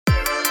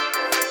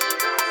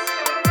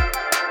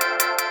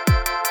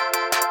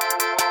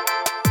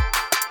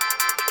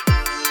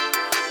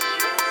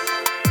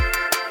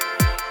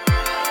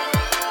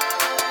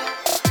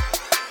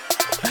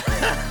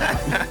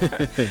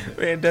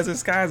Man, Desert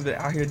Sky's been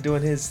out here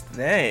doing his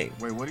thing.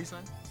 Wait, what'd he say?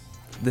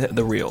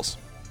 The reels.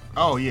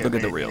 Oh yeah, Look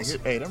man. at the reels.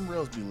 Hey, them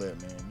reels be lit,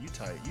 man. You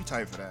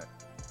tight for that.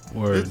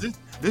 Word. This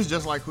is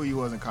just like who you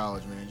was in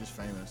college, man. Just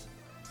famous.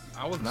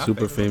 I was not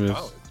Super famous. in famous.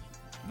 college.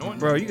 No one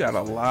Bro, knew you got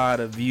a lot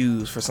of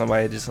views for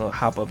somebody to just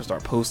hop up and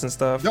start posting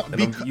stuff. No, and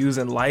them views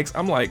and likes.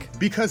 I'm like,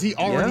 Because he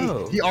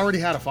already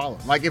had a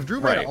following. Like if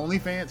Drew had Right.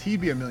 OnlyFans, he'd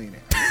be a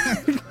millionaire.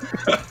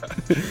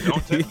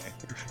 Don't tell me.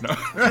 No.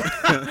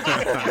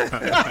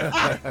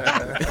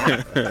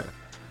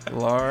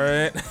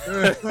 Lord.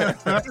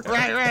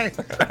 right.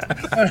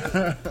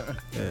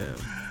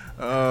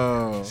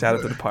 Oh. Shout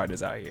out to the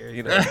partners out here.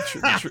 You know,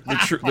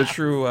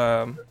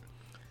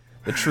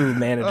 the true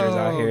managers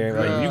out here.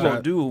 Like, you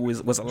gonna do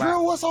what's allowed.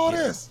 Drew, what's all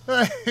this?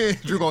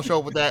 Drew gonna show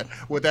up with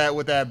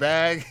that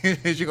bag.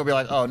 She's gonna be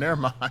like, oh, never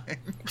mind.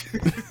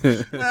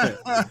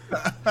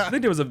 I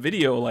think there was a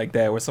video like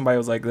that where somebody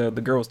was like, the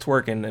girl was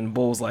twerking and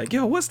Bull was like,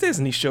 yo, what's this?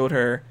 And she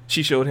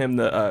showed him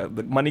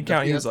the money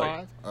count. He was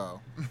like,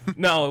 oh.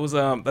 no, it was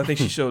I think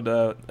she showed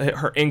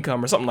her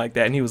income or something like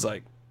that. And he was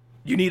like,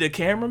 you need a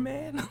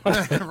cameraman?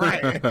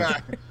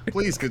 right.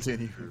 Please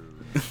continue.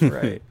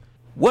 Right.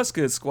 What's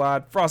good,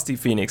 squad? Frosty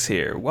Phoenix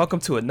here. Welcome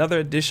to another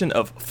edition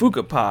of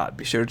FukaPod.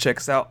 Be sure to check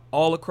us out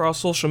all across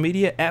social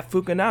media at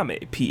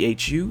Fukaname,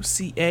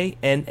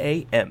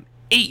 Pucaname.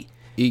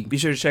 Be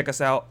sure to check us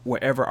out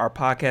wherever our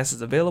podcast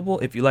is available.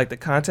 If you like the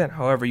content,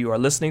 however you are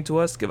listening to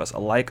us, give us a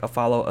like, a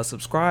follow, a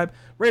subscribe,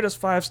 rate us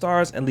 5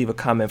 stars, and leave a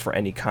comment for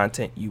any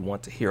content you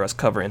want to hear us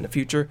cover in the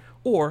future,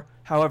 or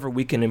however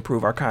we can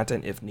improve our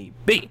content if need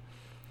be.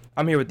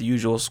 I'm here with the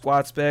usual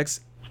squad specs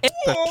and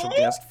special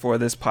guest for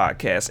this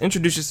podcast.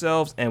 Introduce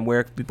yourselves and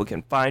where people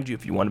can find you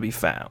if you want to be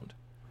found.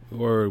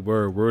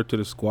 Word to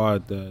the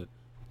squad that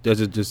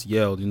Desert just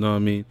yelled, you know what I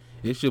mean?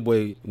 It's your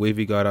boy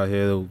Wavy got out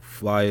here, the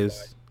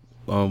flyest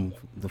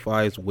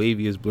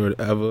waviest bird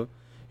ever.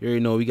 You already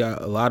know we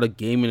got a lot of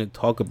gaming to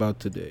talk about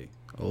today.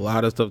 A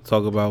lot of stuff to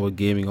talk about with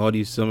gaming. All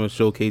these summer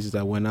showcases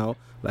that went out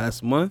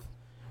last month.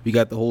 We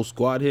got the whole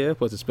squad here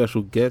plus a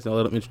special guest. I'll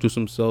let him introduce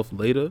himself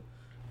later.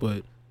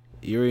 But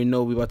you already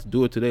know we about to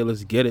do it today.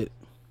 Let's get it.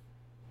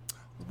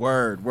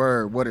 Word.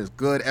 What is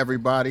good,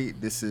 everybody?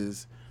 This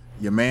is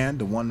your man,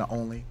 the one, the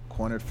only,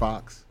 Cornered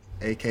Fox,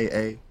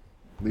 a.k.a.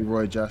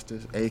 Leroy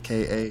Justice,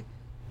 a.k.a.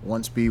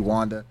 One Speed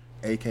Wanda,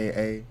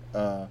 a.k.a.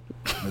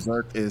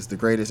 Berserk is the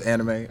greatest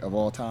anime of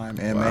all time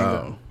and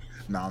manga.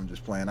 No, I'm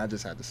just playing. I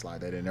just had to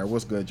slide that in there.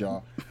 What's good,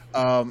 y'all?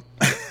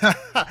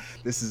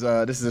 This is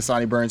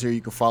Asani Burns here.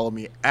 You can follow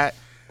me at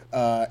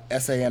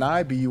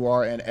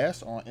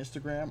SANIBURNS on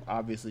Instagram.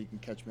 Obviously, you can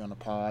catch me on the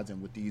pods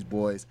and with these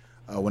boys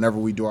whenever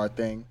we do our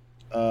thing.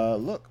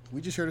 Look, we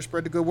just here to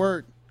spread the good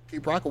word.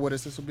 Keep rocking with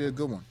us. This will be a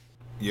good one.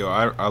 Yo,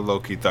 I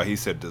low-key thought he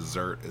said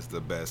Dessert is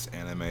the best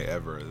anime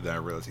ever. Then I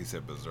realized he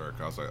said Berserk.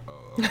 I was like,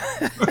 oh.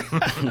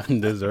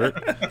 Dessert?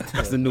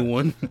 That's the new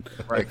one.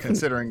 Right,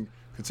 considering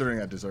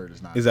that Dessert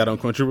is not. Is that on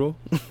Crunchyroll?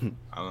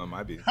 I don't know, it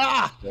might be.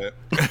 Ha!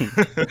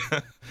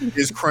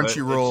 Is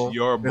Crunchyroll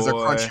your boy, is a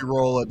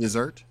Crunchyroll a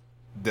dessert?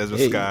 Desert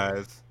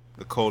Skies,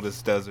 the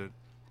coldest desert,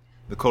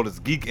 the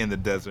coldest geek in the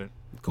desert.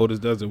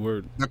 Coldest desert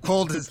word. The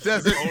coldest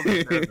desert.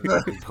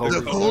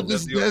 The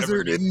coldest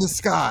desert in the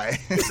sky.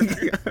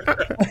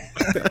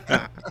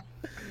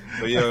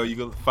 So yo, you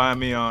can find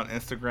me on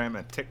Instagram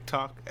and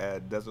TikTok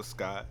at Desert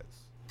Skies.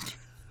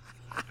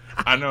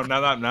 I know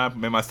now that I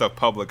made myself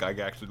public, I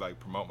can actually like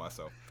promote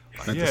myself.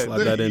 I just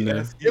slide that in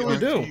there. It was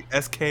SKIES.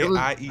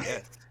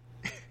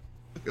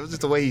 It was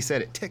just the way he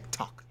said it.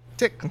 TikTok.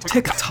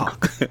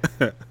 TikTok.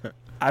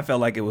 I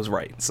felt like it was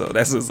right, so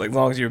that's just, like, as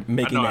long as you're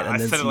making that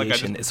enunciation, I said it like I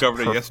just it's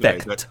discovered it yesterday.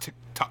 perfect.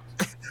 TikTok.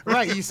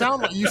 Right, you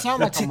sound like you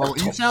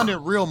sounded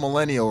real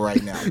millennial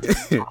right now.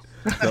 The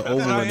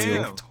old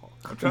millennial.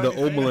 The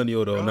old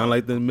millennial though, not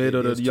like the mid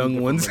or the young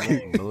ones.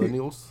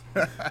 Millennials.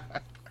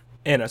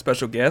 And our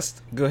special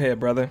guest. Go ahead,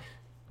 brother.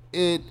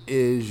 It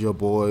is your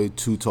boy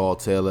Too Tall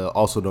Taylor,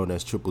 also known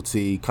as Triple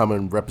T,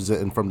 coming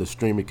representing from the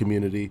streaming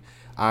community.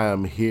 I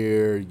am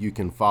here. You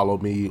can follow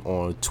me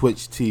on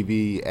Twitch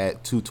TV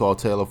at Too Tall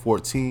Taylor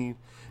 14.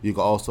 You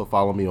can also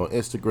follow me on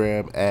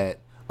Instagram at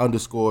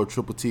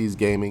 _Triple T's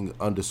Gaming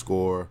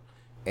 _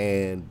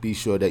 and be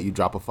sure that you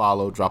drop a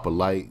follow, drop a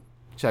like,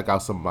 check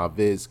out some of my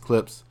vids,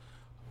 clips.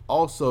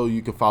 Also,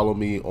 you can follow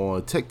me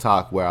on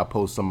TikTok where I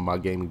post some of my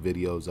gaming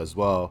videos as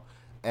well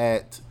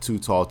at Too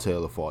Tall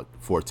Taylor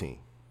 14.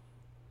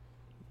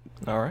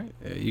 All right.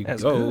 There you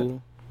That's go.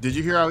 good. Did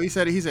you hear how he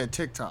said it? He said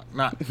TikTok,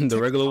 not The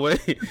regular way.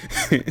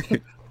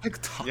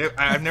 TikTok. Yeah,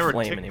 I've never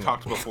Flame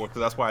TikToked before, so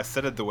that's why I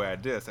said it the way I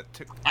did. I said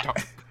TikTok.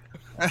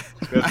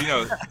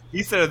 Because,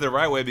 he said it the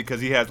right way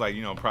because he has,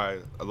 probably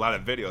a lot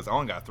of videos. I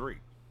only got 3.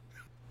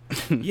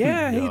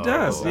 Yeah, he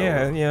does.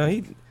 Yeah.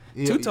 He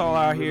Too Tall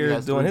out here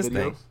doing his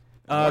thing.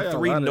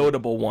 3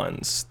 notable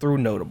ones. Through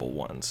notable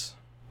ones.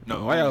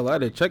 No, why y'all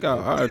like to check out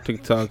our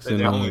TikToks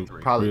and only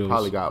 3.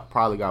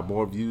 Probably got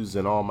more views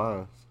than all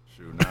mine.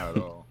 Shoot, not at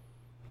all.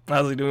 I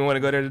was like, do we want to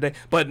go there today?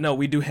 But no,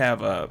 we do have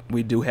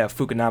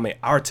Fukaname,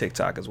 our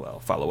TikTok as well.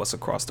 Follow us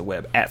across the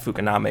web at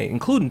Fukaname,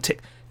 including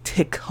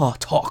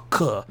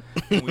TikTok.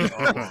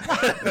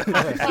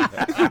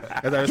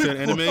 As I said,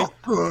 anime.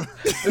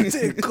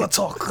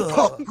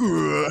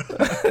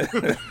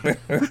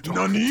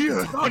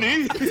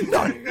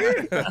 TikTok.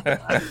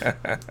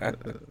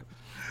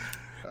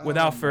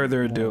 Without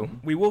further ado,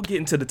 we will get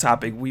into the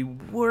topic. We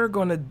were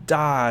going to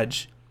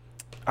dodge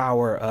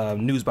our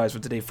news bites for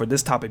today for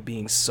this topic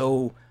being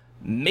so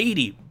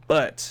matey,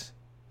 but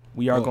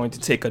we are going to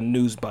take a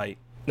news bite.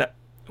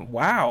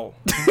 Wow.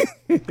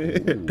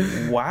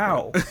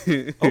 Wow.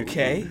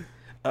 Okay.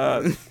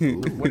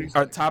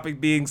 Our topic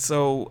being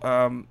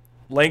so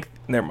length.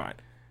 Never mind.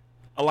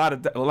 A lot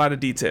of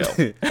detail.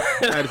 I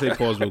had to say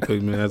pause real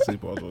quick, man. I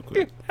think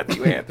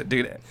we have to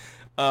do that.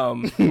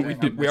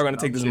 We are going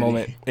to take this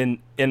moment in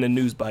the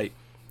news bite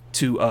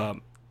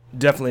to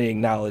definitely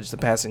acknowledge the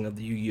passing of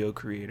the Yu-Gi-Oh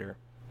creator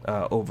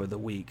over the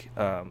week.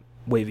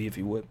 Wavy, if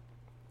you would.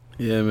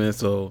 Yeah, man.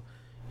 So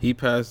he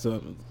passed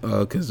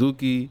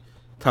Kazuki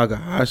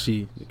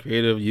Takahashi, the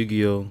creator of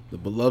Yu-Gi-Oh, the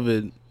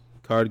beloved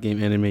card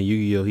game anime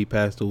Yu-Gi-Oh. He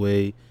passed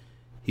away.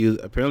 He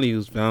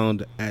was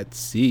found at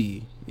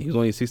sea. He was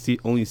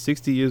only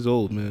 60 years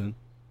old, man.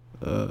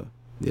 Yeah,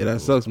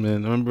 that sucks,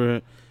 man. I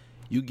remember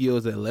Yu-Gi-Oh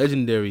is a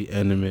legendary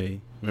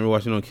anime. Remember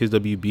watching on Kids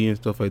WB and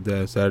stuff like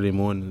that Saturday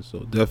mornings. So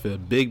definitely a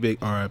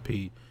big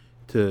RIP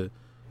to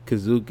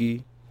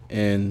Kazuki,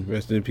 and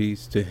rest in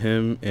peace to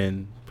him,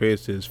 and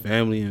prayers to his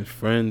family and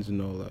friends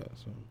and all that.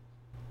 So.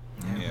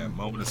 Yeah,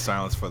 moment of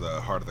silence for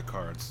the heart of the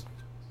cards.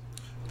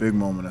 Big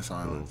moment of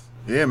silence.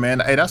 Yeah, man.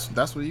 Hey, that's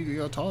what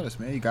Yu-Gi-Oh taught us,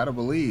 man. You gotta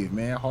believe,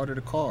 man. Heart of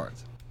the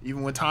cards.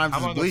 Even when times I'm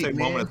is not gonna bleak, say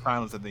man. moment of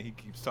silence, and then he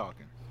keeps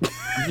talking.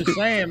 I'm just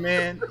saying,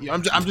 man.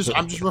 I'm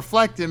just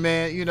reflecting,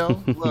 man. You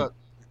know, look,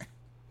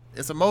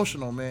 it's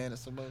emotional, man.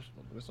 It's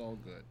emotional, but it's all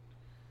good.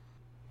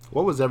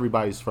 What was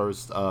everybody's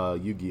first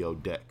Yu-Gi-Oh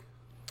deck?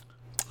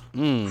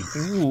 The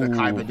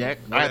Kaiba deck.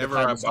 I had the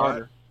Kaiba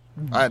starter.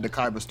 I had the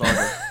Kaiba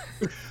starter.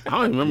 I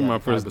don't remember my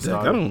first deck.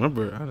 starter. I don't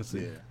remember,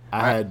 honestly. Yeah.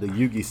 I had the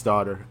Yu-Gi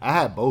starter. I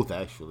had both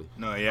actually.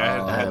 No,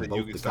 yeah, I had the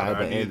both Yugi the starter.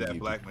 I Kaiba needed and that Yugi.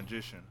 Black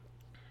Magician.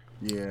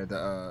 Yeah,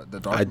 the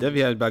dark. I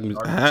definitely had back.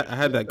 I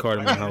had that card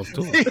in my house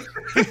too.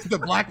 The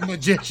Black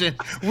Magician.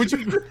 Would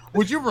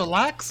you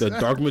relax? The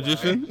Dark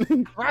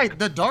Magician. Right,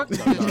 the Dark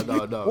Magician.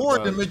 No, or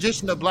the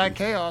Magician of Black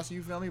Chaos.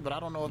 You feel me? But I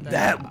don't know if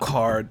That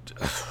card.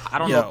 I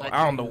don't Yo, know. If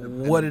I don't know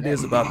what it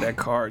is about that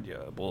card.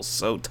 Yo, well,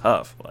 so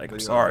tough. Like, I'm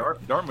sorry.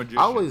 Dark Magician.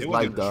 I always it wasn't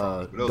liked even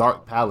strong, but it was Dark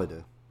good.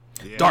 Paladin.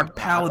 Yeah. Dark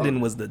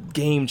Paladin was the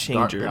game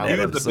changer. Dark in He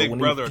that was the episode. big When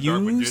brother he of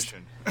Dark fused,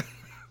 Magician.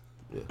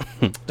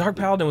 Dark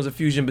Paladin was a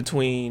fusion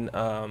between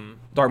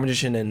Dark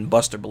Magician and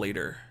Buster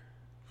Blader.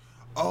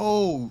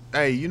 Oh,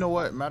 hey, you know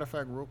what? Matter of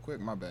fact, real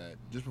quick, my bad.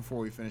 Just before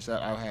we finish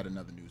that, I had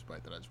another news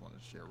bite that I just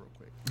wanted to share real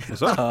quick.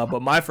 What's up?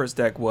 But my first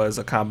deck was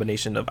a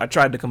combination of. I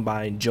tried to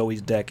combine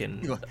Joey's deck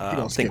and gonna I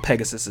think skip.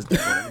 Pegasus's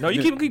deck. No,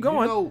 you keep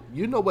going.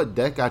 You know what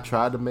deck I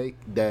tried to make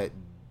that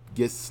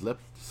gets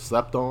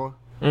slept on?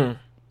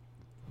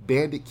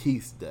 Bandit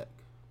Keith's deck.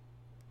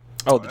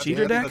 Oh, the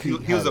cheater deck.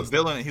 Because he was a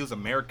villain and he was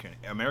American.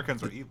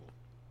 Americans are evil.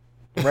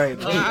 Right,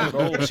 the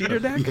old cheater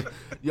deck.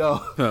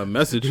 Yo,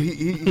 Message.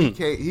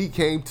 he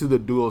came to the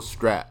dual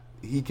strap.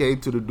 He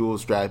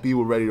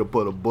was ready to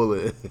put a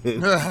bullet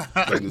in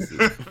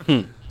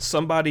Pegasus.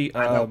 Somebody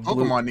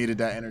Pokemon needed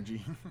that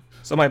energy.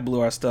 somebody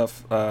blew our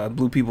stuff,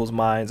 blew people's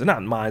minds, and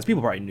not minds.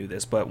 People probably knew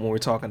this, but when we're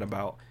talking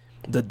about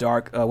the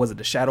dark, was it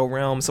the Shadow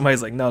Realm?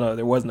 Somebody's like, no,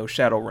 there was no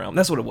Shadow Realm.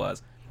 That's what it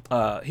was.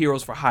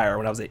 Heroes for Hire,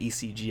 when I was at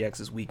ECGX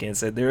this weekend,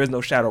 said there is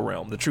no Shadow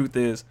Realm. The truth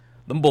is,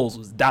 them bulls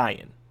was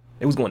dying.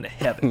 It was going to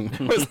heaven.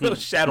 There was no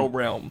Shadow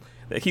Realm.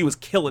 Like, he was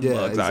killing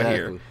bugs out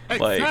here. Hey,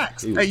 Like,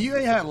 facts. Hey, you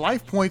ain't had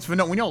life points for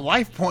no. When your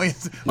life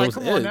points, like, was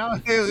come on it? now,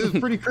 it was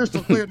pretty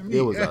crystal clear to me.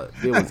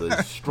 There was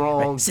a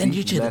strong send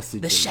you deep to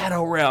message the in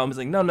Shadow Realm. It's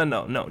like,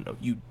 no,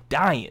 you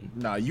dying.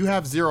 Nah, you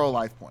have 0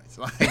 life points.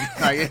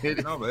 Like,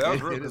 No, but that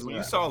was real. it Because is when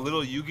you what saw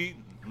little Yugi,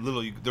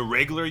 the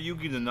regular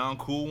Yugi, the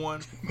non-cool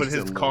one, put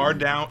his card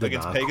down The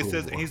against non-cool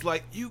Pegasus, one. and he's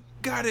like, "You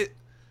got it."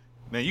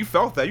 Man, you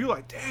felt that. You're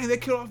like, dang, they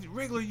killed off the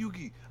regular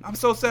Yugi. I'm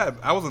so sad.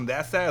 I wasn't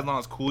that sad as long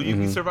as cool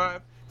Yugi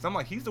survived. So I'm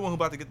like, he's the one who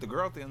about to get the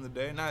girl at the end of the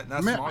day, not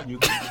Man. small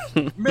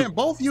Yugi. Man,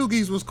 both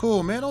Yugis was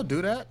cool, man. Don't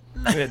do that.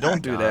 Yeah,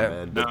 don't do that.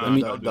 Man, Nah, I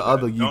mean, don't do the that.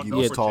 other Don't- Yugi don't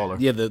was pretend. taller.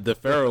 Yeah, the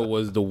Pharaoh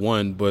was the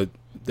one, but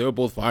they were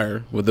both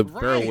fire. But the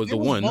Pharaoh Right, was it the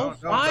was one.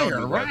 both- Don't Fire, do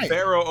that. right.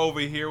 Pharaoh over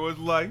here was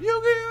like,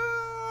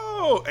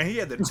 Yu-Gi-Oh! And he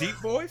had the deep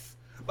voice.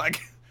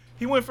 Like,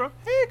 he went from,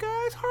 hey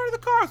guys, heart of the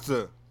cards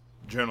to,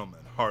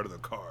 gentlemen, heart of the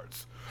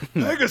cards.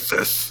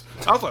 Pegasus!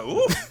 I was like,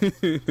 ooh.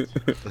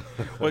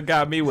 What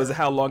got me was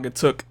how long it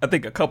took. I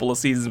think a couple of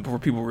seasons before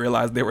people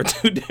realized they were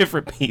two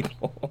different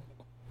people.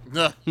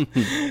 Like,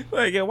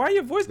 yeah, why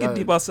your voice get Yeah,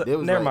 deep? Also, it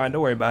was never like- mind,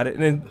 don't worry about it.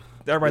 And then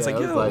everybody's Yeah,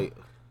 like, it yo, was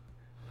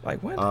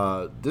like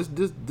what?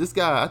 this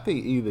guy, I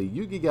think either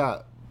Yugi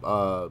got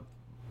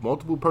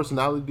multiple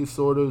personality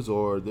disorders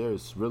or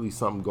there's really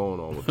something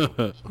going on with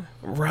him.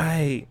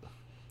 Right.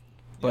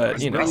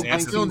 But you know, That's I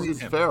think still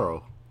he's him.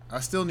 Pharaoh. I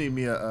still need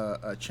me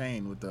a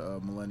chain with the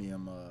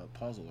Millennium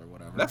puzzle or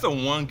whatever. That's the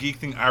one geek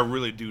thing I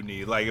really do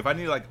need. Like, if I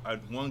need like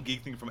one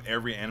geek thing from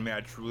every anime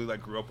I truly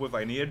like grew up with,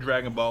 I need a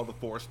Dragon Ball, the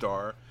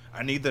 4-star.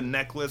 I need the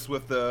necklace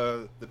with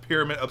the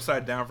pyramid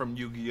upside down from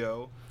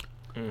Yu-Gi-Oh.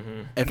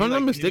 Mm-hmm. If I'm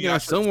not mistaken,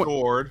 that's somewhere.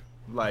 Sword,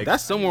 like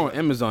that's somewhere on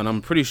Amazon.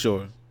 I'm pretty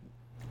sure.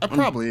 It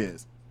probably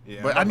is. Yeah,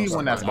 but I need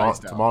one that's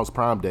iced out. Tomorrow's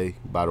Prime Day,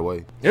 by the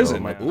way. Is so,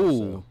 it? like,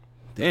 Ooh,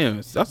 damn,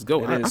 that's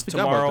good. It is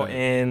tomorrow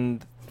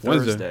and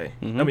Thursday.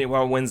 Mm-hmm. I mean,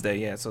 well, Wednesday.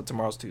 Yeah, so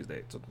tomorrow's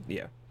Tuesday. So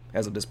yeah,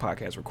 as of this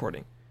podcast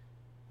recording,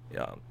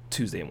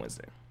 Tuesday and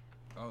Wednesday.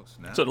 Oh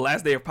snap! So the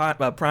last day of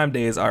Prime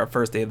Day is our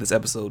first day of this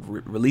episode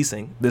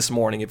releasing this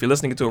morning. If you're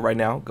listening to it right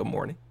now, good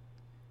morning.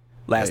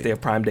 Last day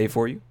of Prime Day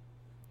for you.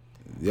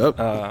 Yep.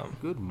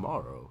 Good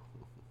morrow.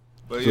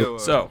 But yo,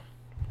 go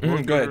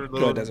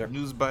ahead, Desert.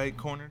 News bite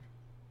cornered.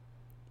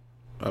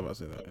 I was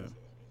about to say that. Yeah.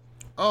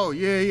 Oh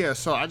yeah.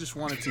 So I just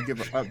wanted to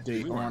give an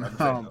update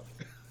on.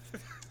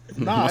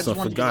 I just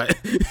forgot.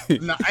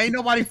 Ain't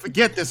nobody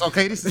forget this.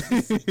 Okay, this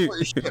is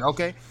important shit.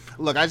 Okay,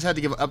 look, I just had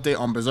to give an update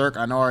on Berserk.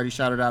 I know I already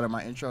shouted out in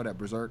my intro that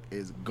Berserk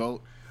is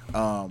GOAT.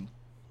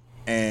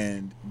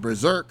 And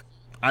Berserk,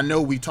 I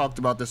know we talked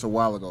about this a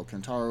while ago.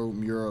 Kentaro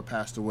Miura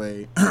passed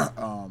away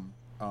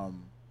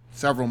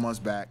several months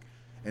back,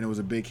 and it was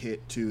a big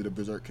hit to the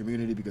Berserk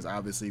community because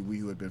obviously we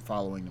who had been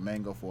following the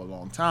manga for a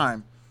long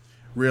time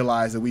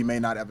realized that we may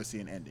not ever see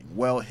an ending.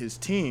 Well, his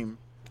team,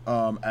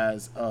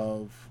 as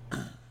of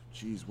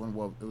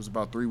it was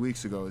about 3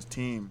 weeks ago, his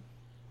team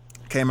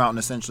came out and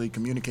essentially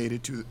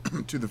communicated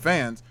to the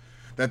fans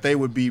that they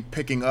would be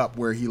picking up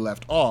where he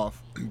left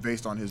off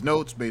based on his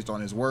notes, based on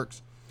his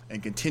works,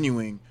 and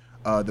continuing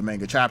the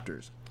manga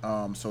chapters.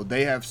 So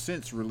they have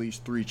since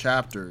released 3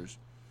 chapters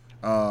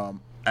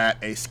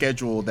at a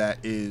schedule that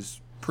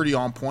is pretty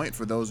on point.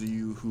 For those of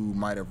you who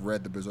might have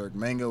read the Berserk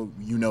manga,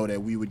 you know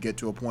that we would get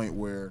to a point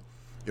where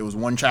it was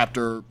 1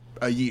 chapter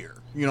a year.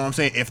 You know what I'm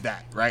saying? If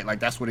that, right? Like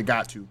that's what it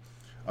got to.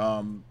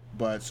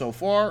 But so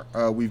far,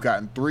 we've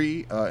gotten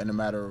 3 in a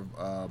matter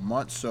of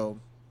months. So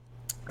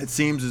it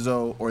seems as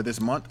though, or this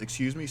month,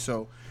 excuse me.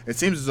 So it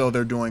seems as though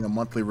they're doing a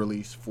monthly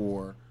release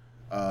for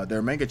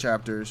their manga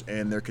chapters,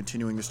 and they're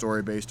continuing the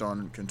story based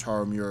on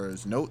Kentaro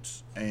Miura's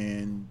notes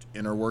and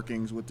inner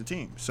workings with the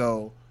team.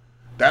 So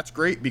that's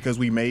great because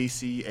we may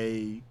see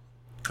a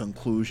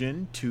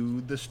conclusion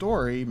to the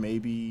story,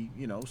 maybe,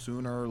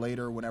 sooner or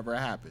later, whenever it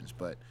happens.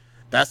 But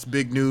that's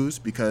big news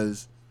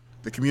because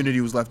the community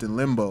was left in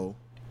limbo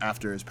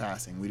after his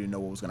passing. We didn't know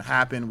what was going to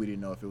happen. We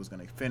didn't know if it was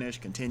going to finish,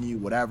 continue,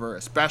 whatever,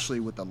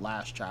 especially with the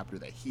last chapter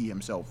that he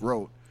himself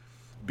wrote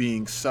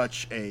being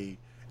such a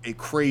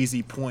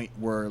crazy point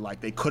where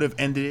like they could have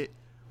ended it,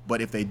 but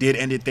if they did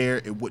end it there,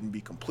 it wouldn't be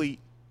complete.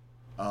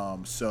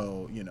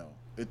 So,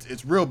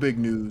 it's real big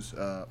news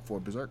for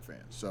Berserk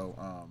fans. So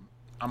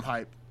I'm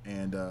hyped,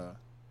 and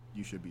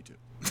you should be too.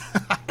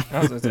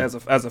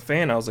 As a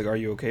fan, I was like, "Are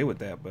you okay with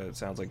that?" But it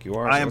sounds like you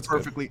are. I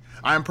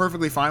am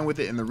perfectly fine with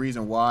it, and the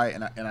reason why,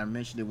 and I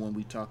mentioned it when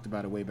we talked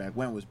about it way back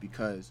when, was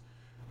because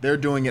they're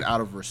doing it out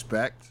of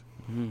respect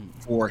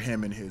for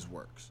him and his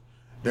works.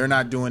 They're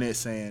not doing it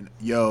saying,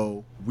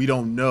 "Yo, we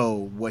don't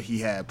know what he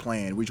had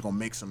planned. We're just gonna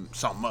make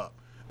something up."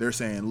 They're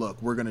saying,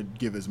 "Look, we're gonna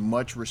give as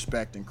much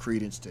respect and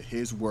credence to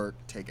his work,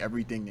 take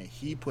everything that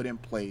he put in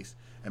place,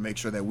 and make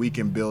sure that we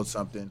can build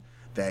something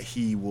that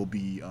he would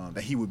be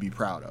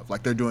proud of."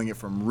 Like they're doing it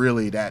from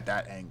really that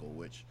angle,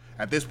 which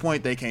at this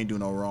point they can't do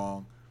no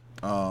wrong.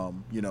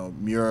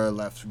 Miura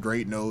left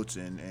great notes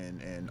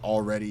and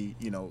already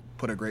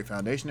put a great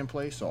foundation in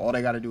place. So all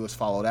they got to do is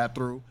follow that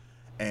through,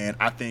 and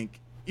I think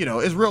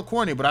it's real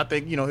corny, but I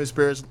think his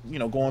spirit's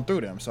going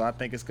through them. So I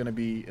think it's gonna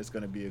be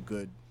a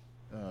good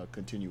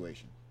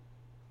continuation.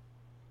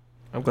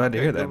 I'm glad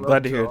to hear that. I'm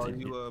glad to hear all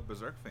you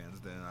Berserk fans,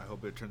 then I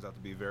hope it turns out to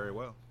be very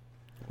well.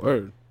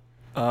 Word.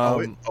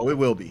 It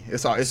will be.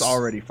 It's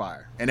already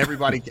fire, and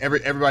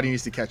everybody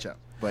needs to catch up.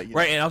 But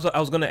right, and I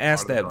was going to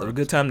ask that a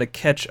good time to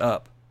catch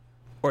up,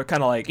 or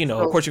kind of like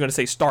of course you're going to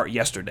say start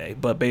yesterday,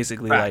 but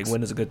basically facts. Like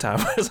when is a good time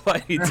for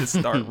somebody to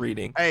start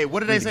reading? Hey,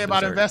 what do they say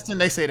about investing?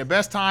 They say the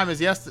best time is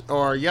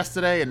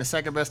yesterday, and the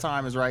second best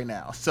time is right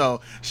now.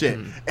 So shit,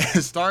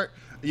 start.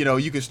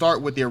 You can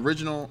start with the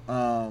original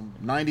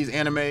 90s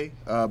anime,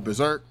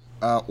 Berserk,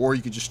 or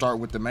you could just start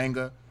with the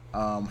manga.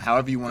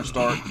 However you want to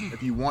start.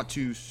 If you want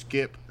to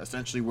skip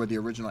essentially where the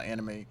original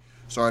anime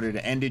started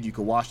and ended, you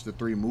could watch the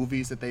 3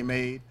 movies that they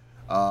made.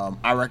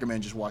 I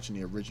recommend just watching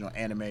the original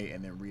anime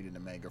and then reading the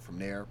manga from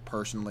there.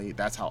 Personally,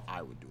 that's how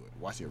I would do it.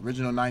 Watch the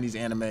original 90s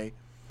anime,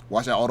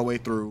 watch that all the way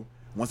through.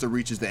 Once it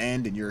reaches the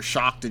end and you're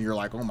shocked and you're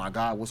like, oh my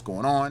God, what's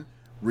going on?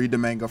 Read the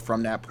manga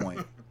from that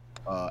point,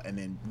 and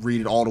then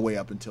read it all the way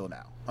up until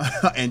now.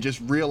 And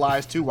just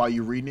realize too, while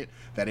you're reading it,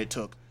 that it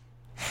took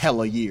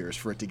hella years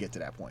for it to get to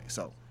that point.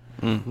 So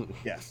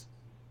yes,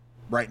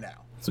 right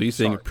now. So you're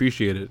saying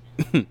appreciate it.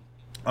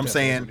 I'm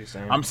saying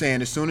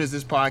as soon as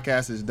this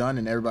podcast is done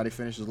and everybody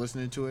finishes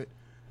listening to it,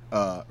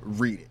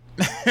 read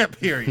it.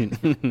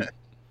 Period.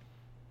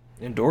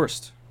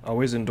 Endorsed.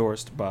 Always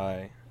endorsed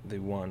by the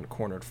one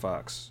cornered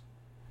fox.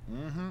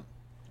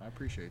 I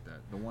appreciate that.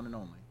 The one and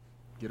only.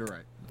 Get it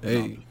right. Hey.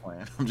 No, I'm just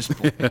playing. I'm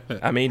just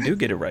playing. I mean, do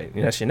get it right.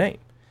 That's your name.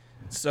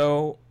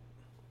 So,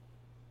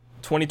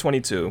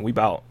 2022, we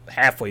about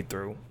halfway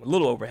through, a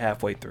little over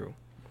halfway through.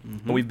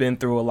 Mm-hmm. We've been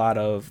through a lot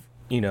of,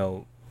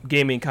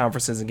 gaming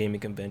conferences and gaming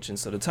conventions.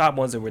 So the top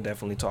ones that we're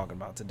definitely talking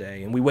about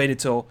today. And we waited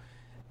till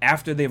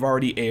after they've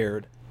already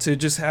aired to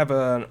just have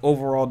an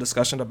overall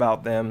discussion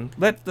about them.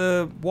 Let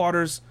the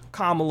waters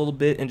calm a little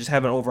bit and just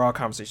have an overall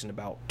conversation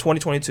about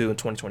 2022 and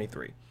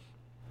 2023.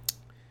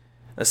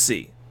 Let's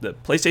see. The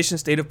PlayStation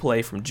State of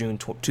Play from June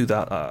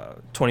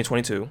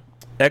 2022.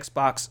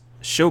 Xbox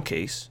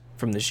Showcase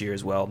from this year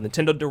as well.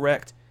 Nintendo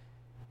Direct.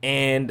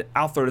 And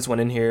I'll throw this one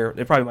in here.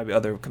 There probably might be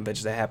other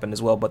conventions that happen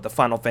as well, but the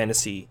Final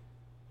Fantasy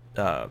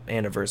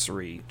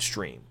anniversary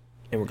stream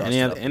in regards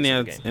to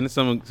the game. And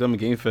Summer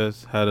Game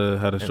Fest had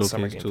a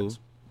showcase too.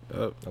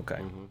 Okay.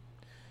 Mm-hmm.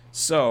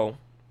 So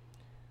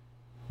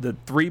the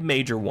three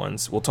major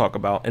ones we'll talk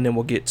about, and then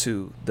we'll get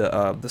to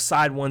the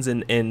side ones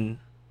in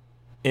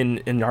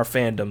our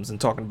fandoms and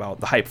talking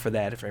about the hype for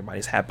that. If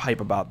everybody's hype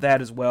about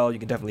that as well, you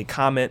can definitely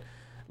comment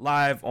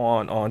live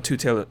on Too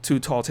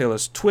Tall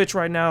Taylor's Twitch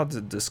right now to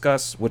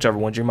discuss whichever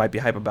ones you might be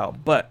hype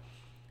about. But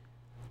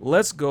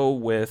let's go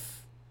with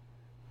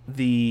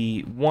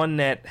the one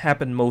that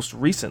happened most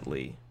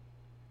recently,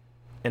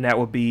 and that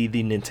would be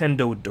the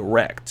Nintendo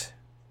Direct,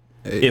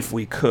 if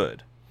we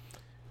could.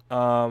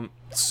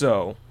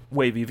 So,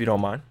 Wavy, if you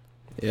don't mind.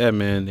 Yeah,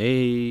 man.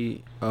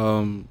 They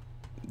didn't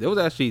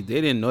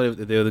know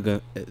that they were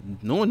gonna.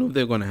 No one knew if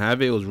they were gonna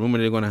have it. It was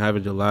rumored they were gonna have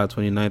it July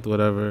 29th,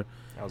 whatever.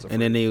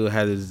 And then they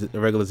had the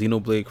regular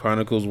Xenoblade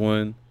Chronicles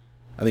one,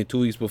 I think 2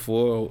 weeks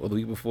before or the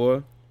week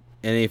before,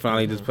 and they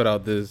finally just put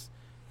out this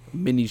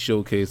mini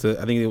showcase.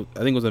 I think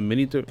it was a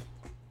mini. I think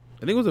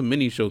it was a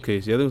mini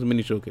showcase. Yeah, I think it was a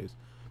mini showcase.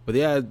 But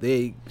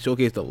they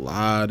showcased a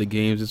lot of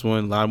games. This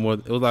one, a lot more.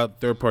 It was a lot of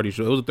third party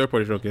show. It was a third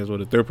party showcase. Or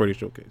a third party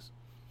showcase.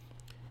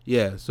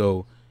 Yeah,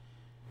 so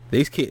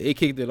they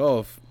kicked it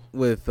off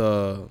with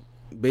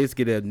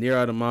basically that Nier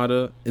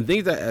Automata and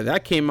things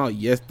that came out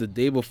the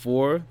day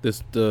before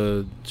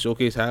the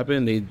showcase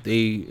happened.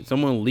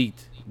 Someone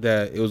leaked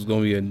that it was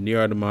going to be a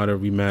Nier Automata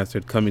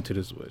remastered coming to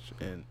the Switch,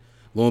 and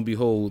lo and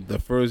behold, the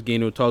first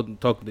game they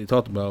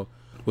talked about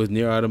was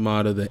Nier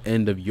Automata: The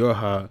End of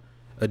Yorha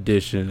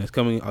edition. It's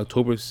coming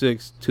October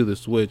 6th to the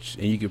Switch,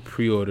 and you can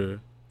pre-order.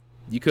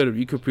 You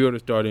could pre-order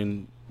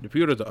starting. The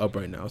pre-orders are up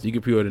right now, so you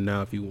can pre-order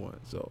now if you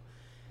want. So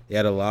they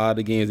had a lot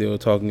of games they were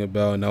talking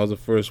about, and that was the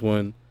first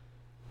one.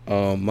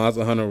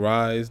 Monster Hunter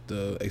Rise,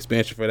 the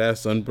expansion for that,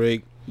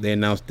 Sunbreak, they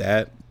announced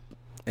that,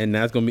 and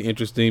that's gonna be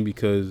interesting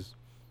because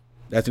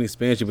that's an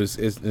expansion, but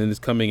it's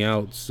coming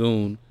out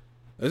soon.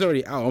 It's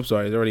already out. I'm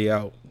sorry, it's already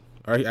out.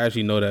 I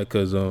actually know that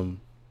because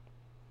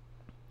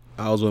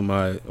I was with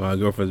my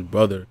girlfriend's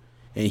brother,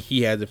 and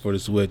he has it for the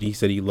Switch. He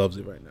said he loves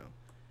it right now.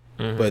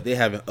 Mm-hmm. But they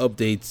have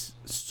updates,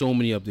 so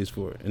many updates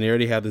for it, and they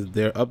already have this.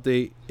 Their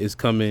update is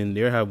coming.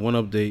 They have one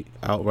update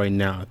out right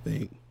now, I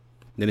think.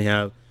 Then they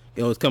have,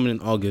 it's coming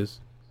in August.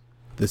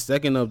 The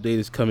second update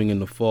is coming in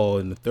the fall,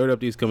 and the third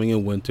update is coming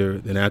in winter.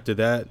 Then after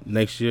that,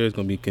 next year is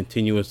going to be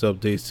continuous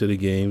updates to the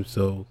game.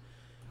 So,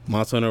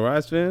 Monster Hunter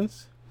Rise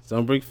fans,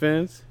 Sunbreak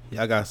fans,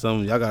 y'all got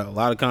a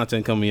lot of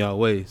content coming y'all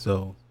way.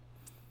 So,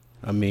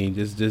 I mean,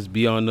 just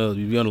be on the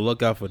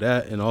lookout for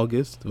that in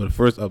August for the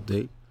first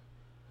update.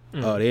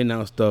 They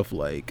announced stuff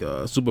like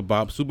Super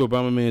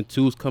Bomberman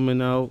 2 is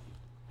coming out,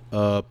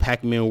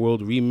 Pac-Man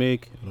World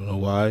Remake. I don't know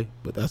why,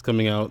 but that's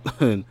coming out.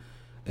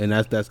 And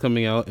that's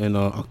coming out in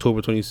October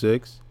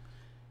 26th.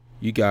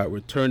 You got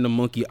Return to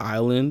Monkey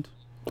Island.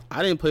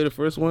 I didn't play the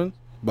first one,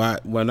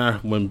 but when I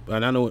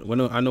know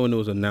when it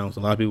was announced, a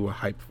lot of people were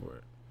hyped for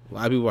it. A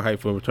lot of people were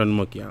hyped for Return to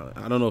Monkey Island.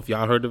 I don't know if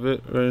y'all heard of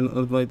it or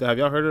anything like that. Have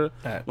y'all heard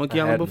of Monkey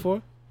Island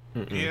before?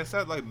 Mm-mm. Yeah, it's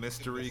that like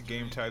mystery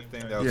game type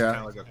thing that was kind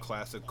of like a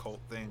classic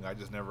cult thing. I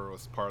just never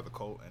was part of the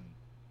cult and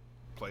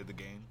played the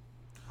game.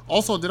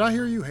 Also, did I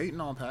hear you hating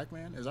on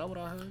Pac-Man? Is that what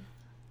I heard?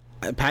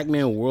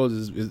 Pac-Man World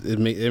they're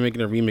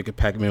making a remake of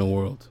Pac-Man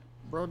World.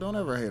 Bro, don't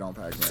ever hate on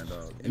Pac-Man,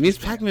 dog. It means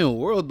Pac-Man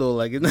World though,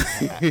 like it's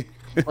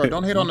not. Bro,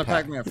 don't hate on the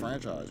Pac-Man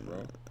franchise,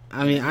 bro.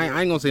 I mean,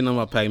 I ain't gonna say nothing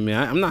about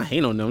Pac-Man. I'm not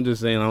hating on them. I'm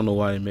just saying I don't know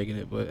why they're making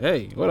it, but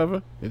hey,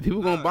 whatever. If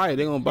people gonna buy it,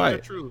 they gonna buy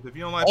it. Truth. If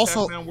you don't like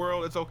Pac-Man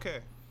World, it's okay.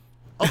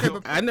 Okay,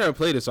 but I never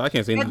played it, so I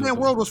can't say nothing. Pac-Man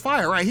World was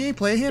fire, right? He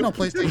ain't no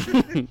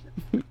PlayStation.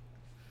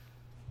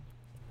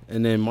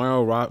 And then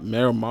Mario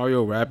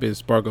Rabbids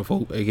Spark of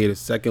Hope, aka the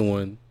second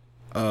one.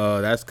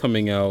 That's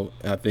coming out,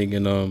 I think,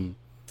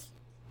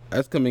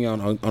 that's coming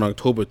out on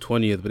October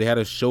 20th. But they had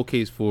a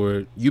showcase for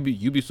it.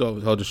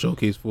 Ubisoft held a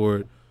showcase for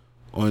it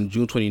on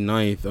June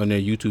 29th on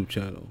their YouTube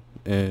channel.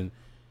 And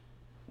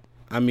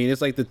I mean,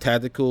 it's like the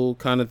tactical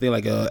kind of thing,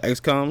 like a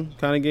XCOM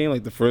kind of game,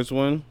 like the first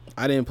one.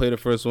 I didn't play the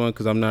first one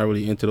because I'm not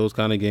really into those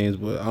kind of games.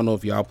 But I don't know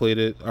if y'all played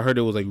it. I heard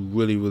it was like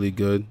really, really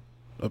good.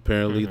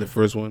 Apparently, the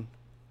first one.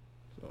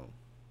 So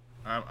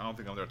I don't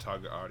think I'm their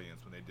target audience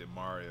when they did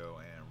Mario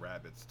and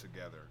Rabbids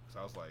together. So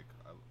I was like,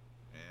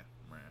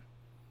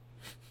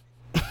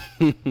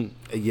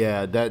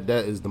 Yeah, that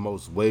is the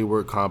most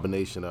wayward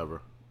combination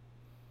ever.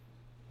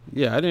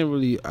 Yeah, I didn't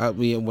really. I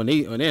mean, when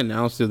they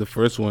announced it, the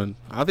first one,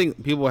 I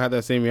think people had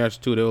that same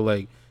reaction too. They were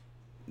like,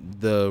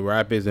 the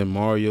Rapids and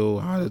Mario,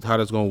 how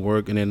that's gonna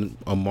work, and then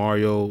a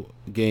Mario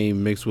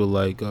game mixed with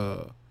like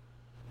the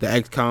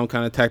XCOM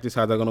kind of tactics,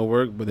 how they're gonna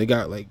work. But they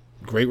got like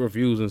great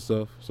reviews and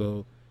stuff.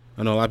 So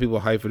I know a lot of people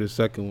are hyped for the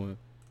second one.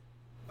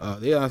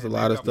 They announced a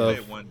lot of I'll play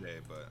stuff. it one day,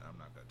 but I'm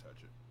not gonna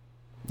touch it.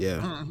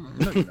 Yeah.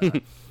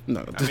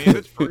 No. I mean, if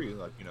it's free,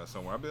 like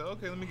somewhere, I'll be like,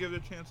 okay, let me give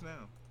it a chance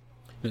now.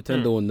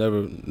 Nintendo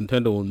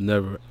will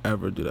never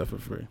ever do that for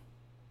free.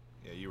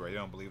 Yeah, you're right. You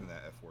don't believe in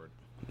that F word.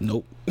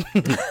 Nope.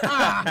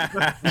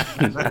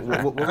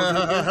 What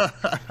was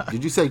it?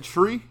 Did you say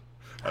tree?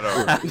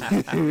 I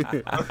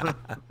don't.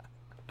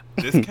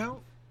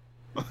 Discount?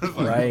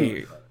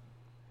 Right.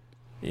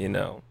 And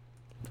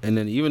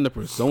then even the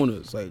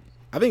personas, like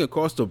I think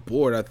across the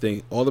board, I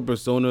think all the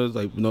personas,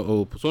 like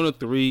Persona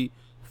 3,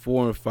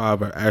 4, and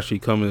 5 are actually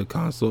coming to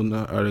console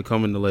now. Are they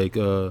coming to like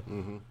They're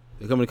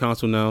coming to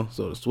console now.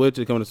 So the Switch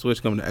is coming to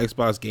Switch, coming to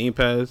Xbox Game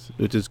Pass,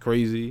 which is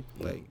crazy.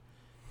 Like,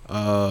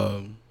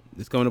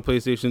 it's coming to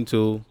PlayStation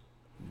 2.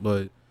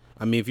 But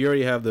I mean, if you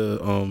already have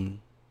the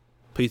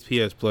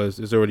PS Plus,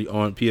 it's already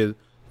on.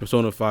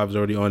 Persona 5 is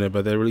already on it,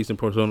 but they're releasing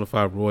Persona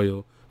 5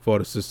 Royal for all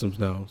the systems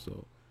now.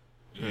 So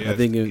yeah, I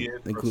think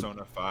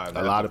Persona 5.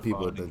 A lot of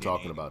people have been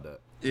talking about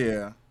that.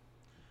 Yeah.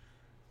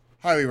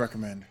 Highly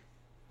recommend.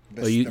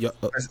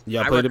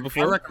 Y'all played it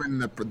before? I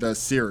recommend the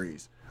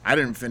series. I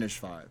didn't finish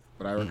 5,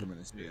 but I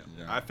recommend the series.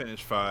 Yeah. I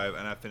finished 5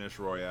 and I finished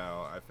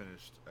Royale. I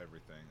finished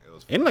everything. It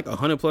was Ain't like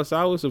 100+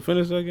 hours to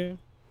finish that game.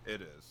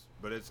 It is,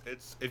 but it's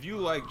if you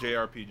like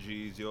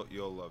JRPGs,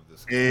 you'll love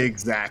this game.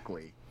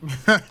 Exactly.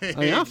 I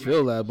mean, I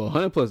feel that, but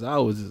 100+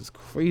 hours is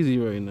crazy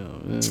right now,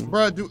 man.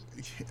 Bro,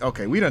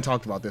 okay, we done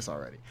talked about this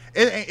already.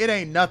 It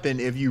ain't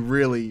nothing if you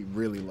really,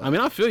 really love it. I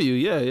mean, I feel you.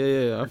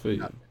 Yeah. I feel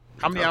you.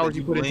 How many hours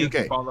you put in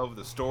 2K? You fall over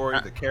the story,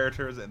 the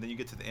characters, and then you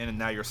get to the end, and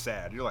now you're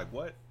sad. You're like,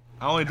 what?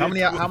 I only did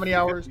how many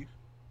hours?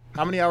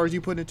 How many hours you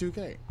put in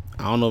 2K?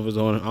 I don't know if it's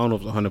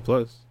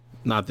 100+.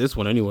 Not this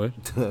one anyway.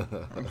 Not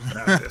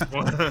this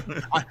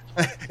one.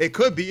 It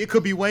could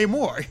be way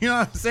more. You know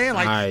what I'm saying?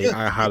 Like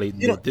I highly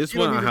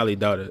I highly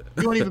doubt it.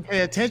 You don't even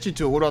pay attention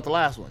to it. What about the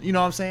last one? You know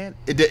what I'm saying?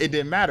 It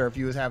didn't matter if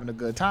you was having a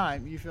good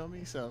time. You feel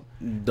me? So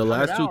the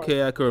last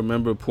 2K I could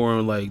remember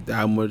pouring like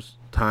that much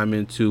time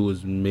into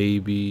was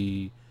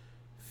maybe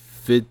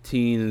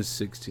 15 and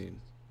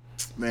 16.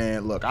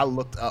 Man, look, I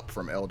looked up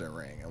from Elden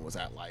Ring and was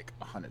at like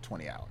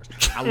 120 hours.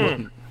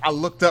 I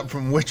looked up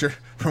from Witcher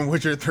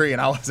 3 and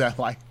I was at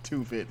like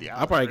 250.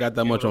 I probably got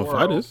that much on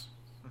Fighters.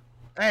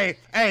 Hey,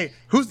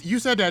 you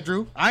said that,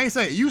 Drew? I ain't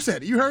say it. You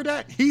said it. You heard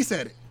that? He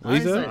said it. What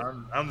he said?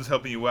 I'm just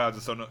helping you out,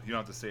 just so you don't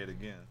have to say it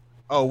again.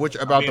 Oh,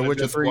 about the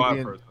Witcher 3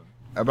 being person.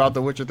 about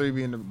the Witcher 3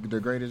 being the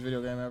greatest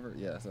video game ever?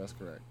 Yes, that's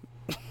correct.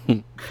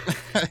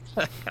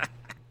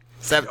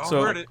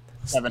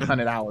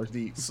 700 hours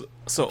deep.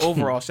 So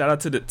overall, shout out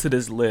to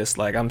this list.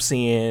 Like I'm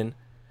seeing,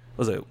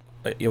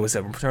 it was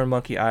Return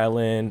Monkey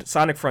Island,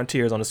 Sonic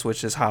Frontiers on the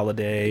Switch this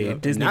holiday,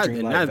 Disney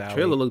Dreamlight Valley. That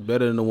trailer looked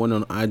better than the one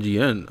on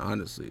IGN.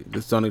 Honestly,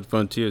 the Sonic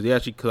Frontiers. They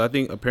actually, because I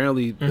think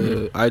apparently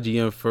the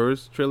IGN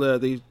first trailer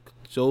that they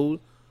showed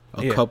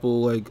a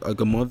couple like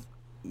a month,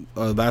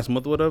 last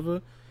month or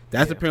whatever.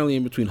 That's apparently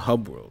in between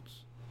hub worlds.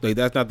 Like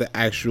that's not the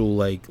actual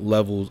like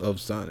levels of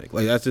Sonic.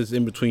 Like that's just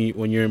in between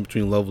when you're in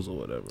between levels or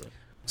whatever.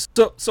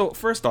 So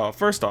first off,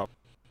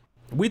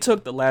 we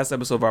took the last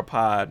episode of our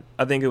pod.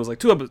 I think it was like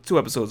two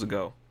episodes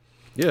ago.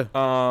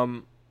 Yeah.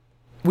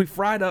 We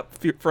fried up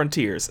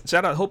Frontiers.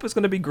 Shout out. Hope it's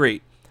gonna be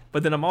great.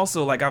 But then I'm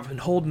also like I've been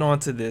holding on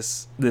to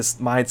this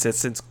mindset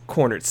since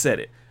Cornered said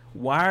it.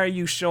 Why are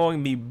you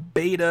showing me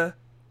beta?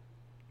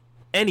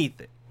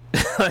 Anything?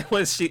 Like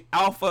was she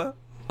alpha?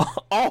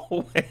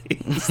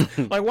 Always.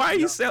 Like why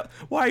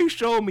are you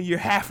showing me your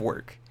half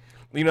work?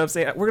 You know what I'm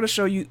saying? We're gonna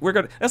show you.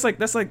 That's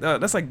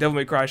like Devil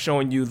May Cry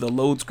showing you the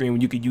load screen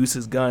when you could use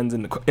his guns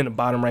in the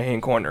bottom right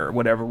hand corner or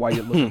whatever while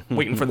you're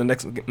waiting for the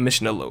next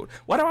mission to load.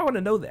 Why do I want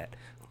to know that?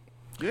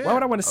 Yeah. Why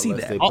would I want to see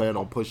that? They plan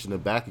on pushing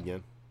it back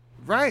again.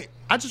 Right.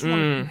 I just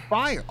want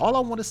fire. All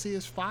I want to see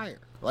is fire.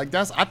 Like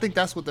I think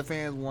that's what the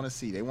fans want to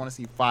see. They want to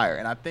see fire.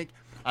 And I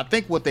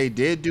think what they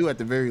did do at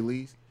the very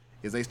least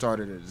is they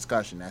started a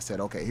discussion that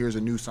said, okay, here's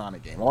a new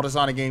Sonic game. All the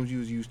Sonic games you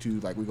was used to,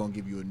 like we're gonna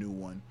give you a new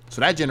one.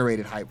 So that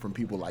generated hype from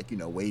people like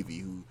Wavy,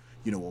 who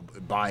will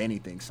buy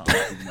anything Sonic.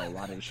 A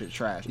lot of the shit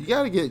trash. You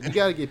gotta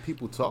get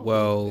people talking.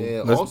 Well,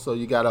 and also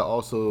you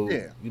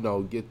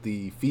gotta get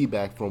the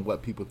feedback from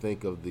what people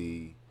think of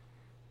the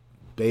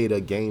beta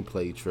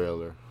gameplay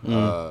trailer.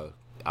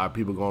 Are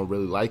people gonna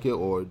really like it,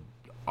 or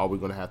are we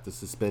gonna have to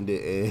suspend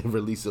it and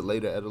release it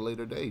later at a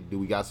later date? Do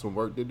we got some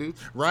work to do?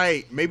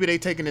 Right. Maybe they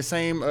taking the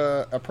same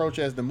approach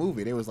as the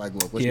movie. They was like,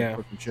 look, let's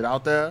put some shit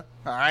out there.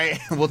 All right,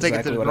 we'll take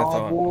it to the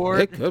drawing board.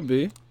 It could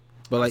be,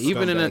 but like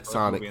even in that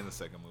Sonic, in the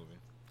second movie,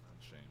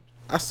 I'm ashamed.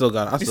 I still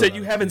got. You said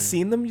you haven't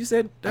seen them. You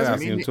said I've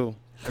seen them too.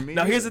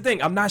 Now here's the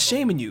thing. I'm not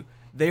shaming you.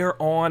 They are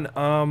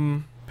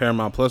on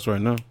Paramount Plus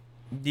right now.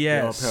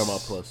 They're on Yes.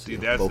 Paramount Plus. See, yeah,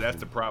 that's both that's of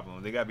the them.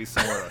 problem. They gotta be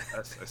somewhere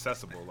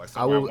accessible. Like I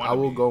somewhere will. I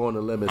wanna will be. go on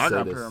a limb and I say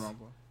got this. Paramount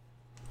Plus.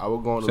 I will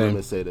go on a Same. limb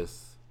and say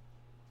this.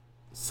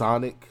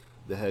 Sonic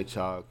the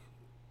Hedgehog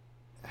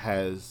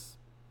has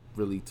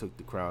really took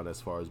the crown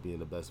as far as being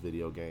the best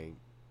video game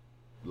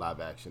live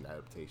action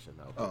adaptation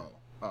out there.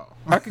 Oh.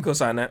 I could go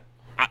sign that.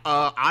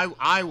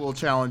 I will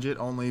challenge it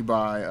only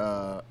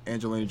by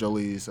Angelina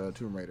Jolie's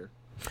Tomb Raider.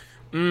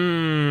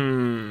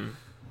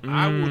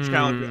 I will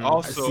challenge it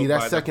also See,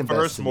 that's by second the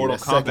best first to me. Mortal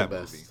That's second Kombat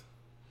best. movie.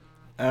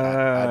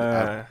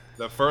 Uh,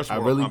 The first I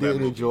Mortal really Kombat didn't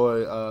movie.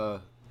 enjoy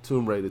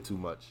Tomb Raider too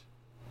much.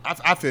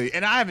 I feel you,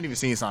 and I haven't even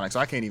seen Sonic, so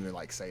I can't even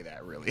like say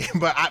that really.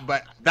 but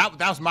that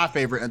was my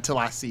favorite until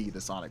I see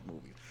the Sonic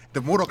movie.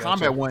 The Mortal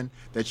Kombat one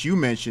that you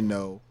mentioned,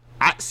 though,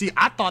 I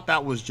thought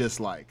that was just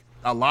like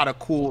a lot of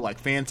cool like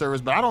fan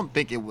service, but I don't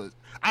think it was.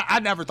 I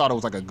never thought it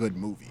was like a good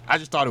movie. I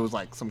just thought it was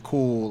like some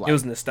cool. Like, it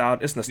was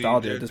nostalgia. It's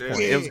nostalgia at this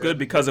point. It was good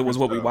because it was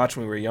what we watched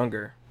when we were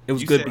younger. It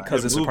was You good said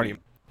because good it's a party.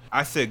 movie.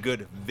 I said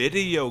good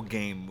video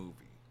game movie.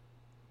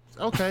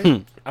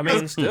 okay. I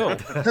mean, still.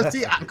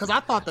 Because I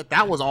thought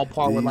that was all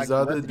par with like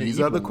These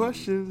are the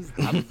questions.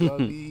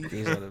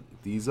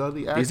 These are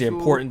the These are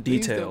important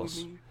things that we details.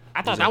 need.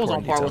 I thought Those that was on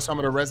important par with details. some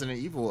of the Resident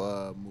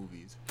Evil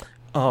movies.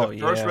 Oh The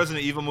first yeah.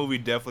 Resident Evil movie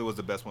definitely was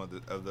the best one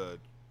of the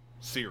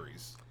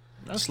series.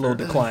 Slow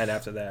decline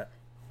after that.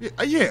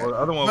 Yeah. Or the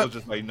other one But- was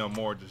just like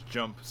more just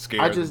jump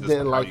scared. I just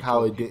didn't like you how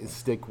kill it didn't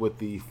stick with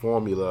the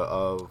formula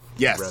of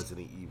Yes.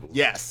 Resident Evil.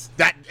 Yes.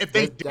 That if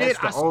they did,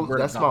 I swear to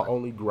That's my God.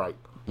 only gripe.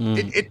 And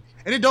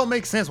it don't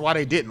make sense why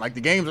they didn't. Like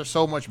the games are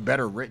so much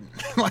better written.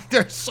 Like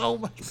there's so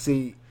much.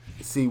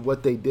 See,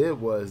 what they did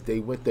was they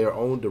went their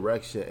own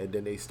direction, and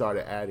then they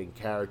started adding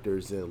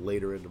characters in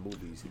later in the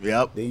movies.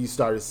 Yep. Then you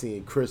started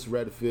seeing Chris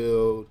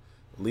Redfield,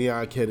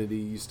 Leon Kennedy.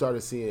 You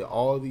started seeing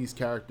all these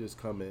characters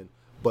come in,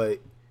 but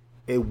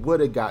it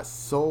would have got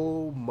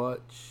so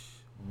much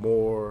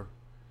more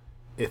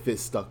if it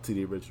stuck to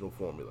the original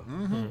formula.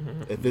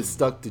 If it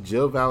stuck to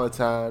Jill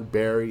Valentine,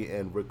 Barry,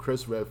 and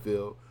Chris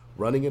Redfield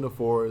running in the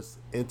forest,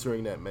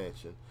 entering that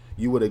mansion,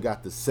 you would have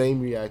got the same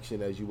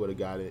reaction as you would have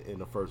got in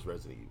the first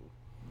Resident Evil.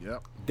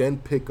 Yep. Then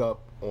pick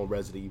up on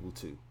Resident Evil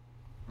 2.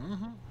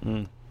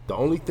 The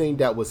only thing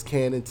that was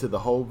canon to the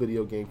whole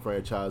video game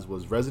franchise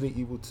was Resident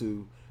Evil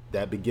 2,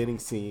 that beginning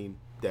scene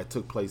that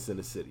took place in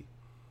the city.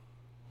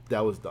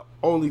 That was the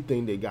only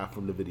thing they got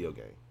from the video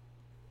game.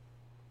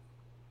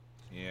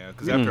 Yeah,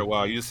 because after a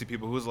while, you just see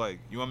people who's like,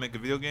 "You want to make a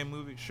video game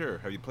movie? Sure.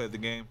 Have you played the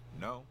game?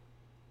 No.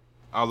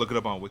 I'll look it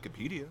up on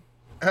Wikipedia."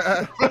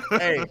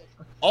 Hey,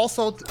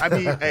 also, I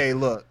mean, hey,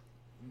 look,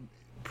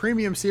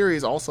 premium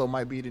series also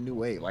might be the new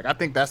wave. Like, I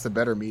think that's the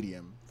better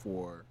medium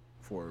for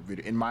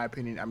video, in my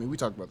opinion. I mean, we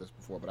talked about this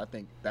before, but I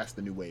think that's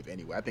the new wave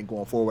anyway. I think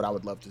going forward, I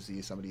would love to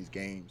see some of these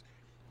games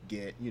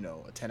get,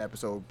 a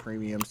 10-episode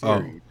premium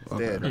series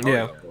instead of,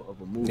 Yeah.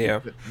 of a movie. Yeah.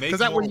 Because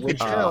that way you could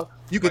tell.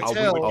 You could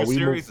tell. The we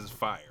series is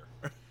fire.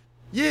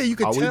 Yeah, you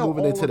could Are we tell.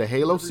 moving all into of the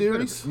Halo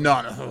series? No.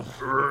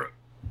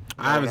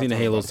 I haven't seen the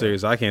Halo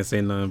series, so I can't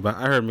say nothing. But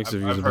I heard mixed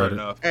reviews I've about heard it.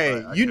 enough.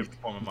 Hey, but I you- can't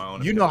form my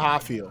own You know opinion. how I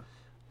feel.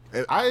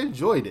 I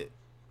enjoyed it.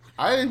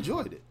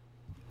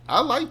 I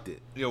liked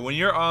it. Yeah, when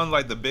you're on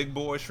like the big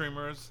boy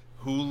streamers,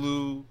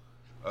 Hulu,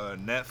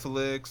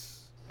 Netflix,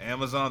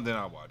 Amazon, then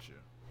I watch it.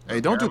 Hey,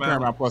 don't do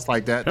Paramount Plus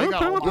like that. They got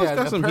Paramount all Plus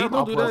got some heat.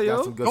 Don't do that,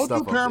 yo. good Don't stuff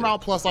do up there.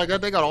 Paramount Plus like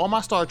that. They got all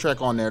my Star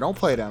Trek on there. Don't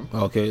play them.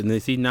 Okay, and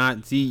then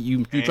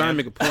you trying to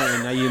make a point,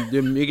 and now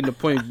you're making the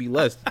point be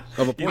less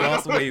of a You point.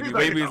 lost Wavy.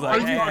 Wavy's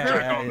like,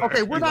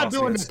 Okay, we're not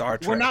doing this. Star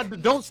Trek. We're not.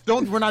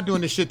 We're not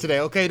doing this shit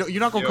today. Okay, you're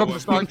not gonna Yeah, come when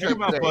to Star Trek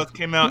Paramount today. Plus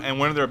came out, and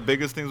one of their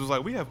biggest things was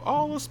like, we have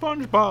all of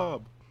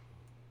SpongeBob.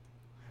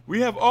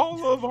 We have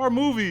all of our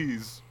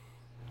movies.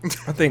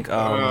 I think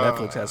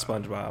Netflix has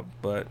SpongeBob,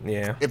 but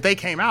yeah. If they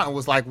came out and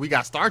was like, we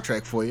got Star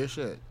Trek for you,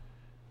 shit.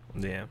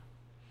 Yeah.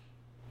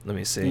 Let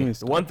me see.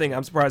 The one thing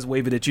I'm surprised,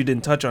 Wavy, that you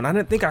didn't touch on. I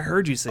didn't think I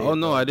heard you say. Oh it,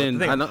 no, though, I but the didn't.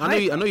 thing-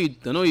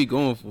 I know you're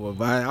going for it,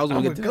 but I was gonna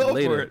I'm get to gonna that go for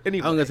later. it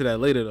anyway. I'm gonna get to that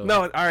later though.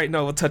 No, all right,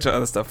 no, we'll touch on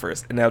other stuff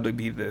first, and that would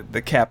be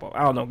the cap up.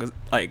 I don't know, because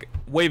like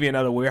Wavy and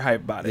other, we're hyped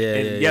about it. Yeah,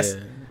 and yeah, yes,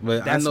 yeah.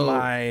 But that's I know,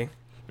 my.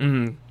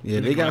 yeah,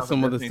 they got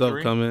some other stuff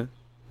 2023? coming.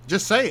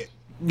 Just say it.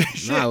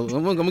 Shit. Nah,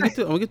 I'm gonna get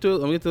to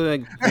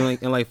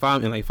like in like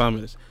 5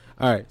 minutes.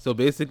 All right, so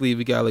basically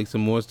we got like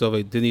some more stuff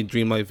like Disney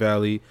Dreamlight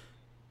Valley.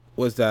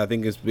 What's that? I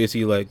think it's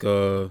basically like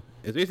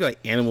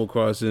Animal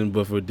Crossing,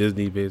 but for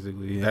Disney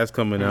basically. That's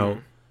coming out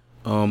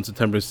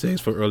September 6th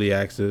for early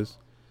access.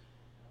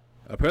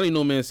 Apparently,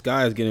 No Man's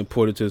Sky is getting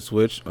ported to the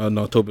Switch on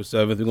October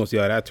 7th. We're gonna see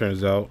how that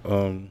turns out.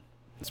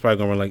 It's probably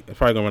gonna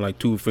run like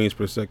 2 frames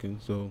per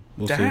second. So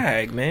we'll see.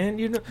 Dag, man,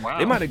 Wow.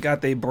 they might have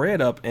got their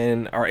bread up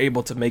and are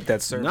able to make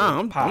that server Nah,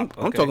 I'm pop.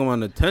 talking about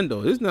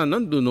Nintendo. This is not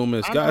nothing to do with No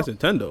Man's Sky. It's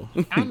Nintendo.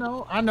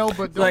 I know,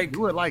 but don't Like,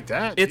 do it like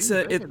that. it's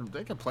Jeez,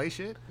 they can play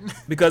shit.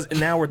 Because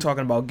now we're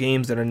talking about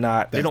games that are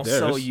not. They That's don't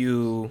sell theirs.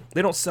 you.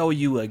 They don't sell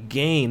you a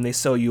game. They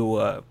sell you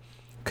a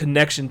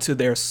connection to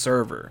their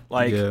server.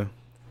 Like, Yeah.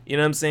 you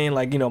know what I'm saying?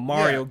 Like,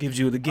 Mario Yeah. gives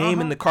you the game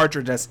and the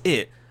cartridge. That's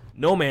it.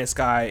 No Man's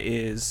Sky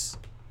is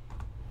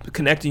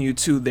connecting you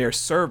to their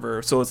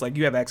server, so it's like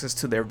you have access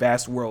to their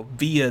vast world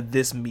via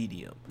this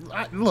medium.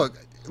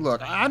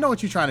 Look, I know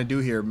what you're trying to do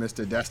here,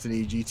 Mr.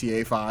 Destiny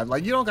GTA 5.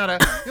 Like you don't gotta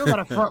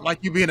front like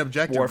you being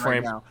objective Warframe.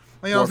 right now.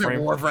 Like, you know what I'm saying?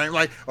 Warframe.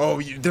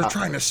 Warframe. Like, they're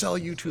trying to sell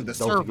you to the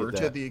server, forget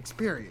to that. the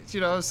experience. You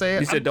know what I'm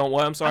saying? You said don't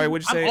what? I'm sorry.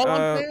 What'd you say, all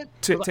I'm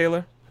saying-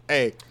 Taylor?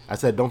 Hey, I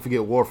said, don't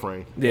forget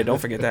Warframe. Yeah, don't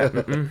forget that.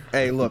 Mm-mm.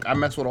 hey, look, I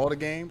mess with all the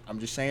games. I'm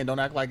just saying, don't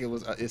act like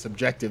it's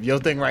objective. Your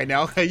thing right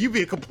now, you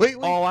being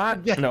completely. all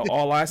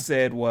I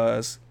said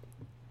was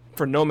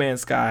for No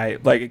Man's Sky,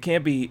 like it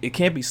can't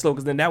be slow,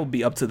 because then that would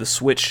be up to the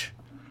Switch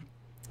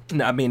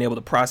not being able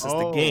to process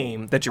the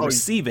game that you're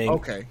receiving.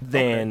 Okay.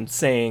 Than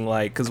saying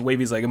like, because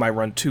Wavy's like it might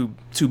run two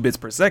bits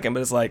per second,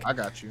 but it's like I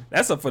got you.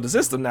 that's up for the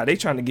system. Now they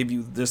trying to give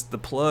you just the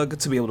plug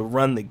to be able to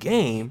run the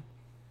game,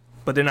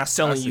 but they're not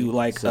selling you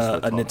like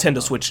a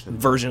Nintendo Switch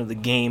version of the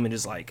game and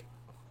just like,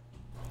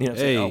 you know,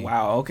 saying, oh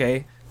wow,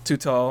 okay. Too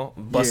tall,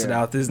 busted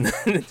out this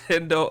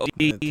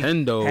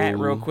Nintendo hat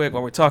real quick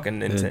while we're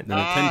talking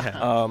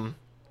Nintendo.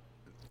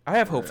 I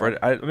have hope for it.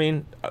 I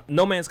mean,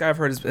 No Man's Sky, I've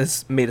heard,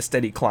 has made a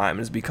steady climb and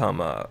has become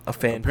a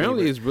fan.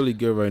 Apparently, it's really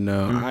good right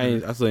now.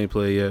 Mm-hmm. I still ain't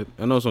played it yet.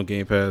 I know it's on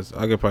Game Pass.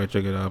 I could probably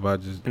check it out, but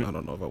I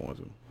don't know if I want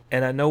to.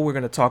 And I know we're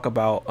gonna talk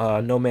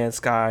about No Man's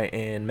Sky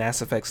and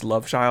Mass Effect's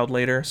Love Child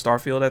later.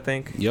 Starfield, I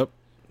think. Yep.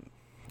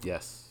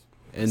 Yes.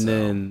 And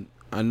then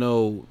I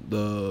know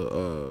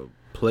the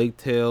Plague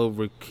Tale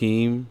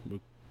Requiem,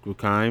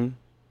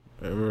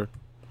 whatever.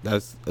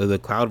 That's the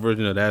cloud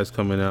version of that is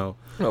coming out.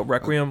 No,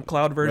 Requiem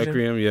cloud version.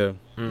 Requiem, yeah.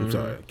 I'm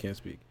sorry, I can't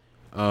speak.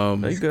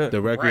 You good.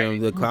 The Requiem,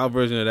 the cloud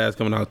version of that is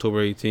coming out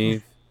October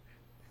 18th.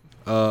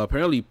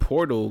 Apparently,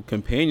 Portal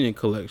Companion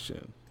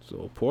Collection.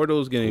 So Portal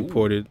is getting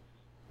ported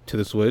to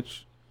the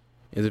Switch.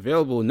 It's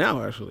available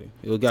now. Actually,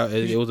 it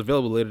was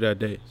available later that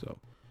day. So,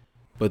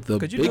 but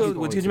could you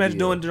imagine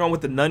doing it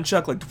with the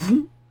nunchuck, like,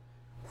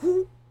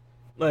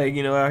 like,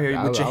 you know, out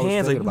here with your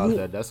hands, like, about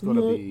that. That's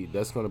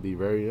gonna be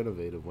very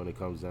innovative when it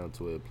comes down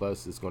to it.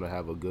 Plus, it's gonna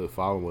have a good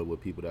following with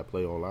people that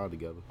play online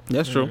together.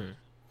 That's true.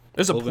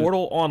 There's a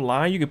Portal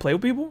online you can play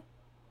with people.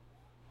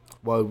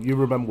 Well, you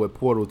remember with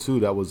Portal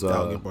 2, that was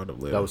get brought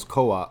up later. that was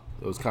co-op.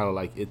 It was kind of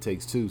like It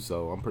Takes Two.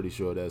 So I'm pretty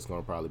sure that's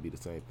gonna probably be the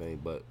same thing,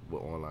 but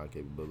with online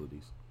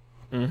capabilities.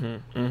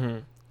 I'm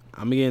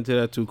gonna get into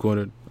that too,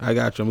 Cornered. I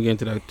got you. I'm gonna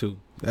get into that too.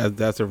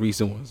 That's a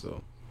recent one.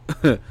 So,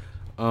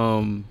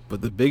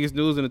 but the biggest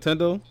news in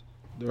Nintendo,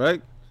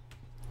 right?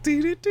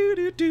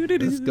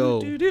 Let's go.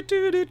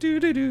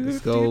 Let's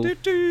go.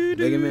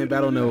 Mega Man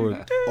Battle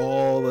Network.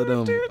 All of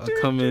them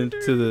are coming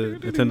to the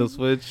Nintendo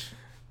Switch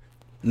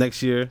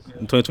next year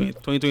in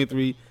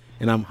 2023.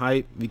 And I'm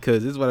hyped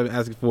because this is what I've been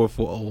asking for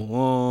a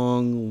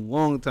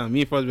long time. Me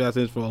and Frost have been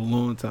asking this for a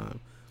long time.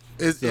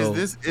 Is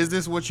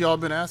this what y'all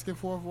been asking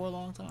for a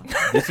long time?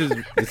 This is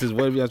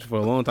what we've been asking for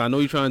a long time. I know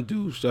you're trying to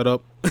do. Shut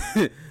up.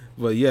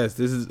 But yes,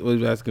 this is what we've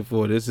been asking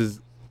for. This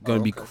is going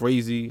to be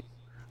crazy.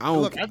 I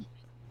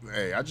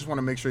just want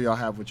to make sure y'all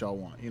have what y'all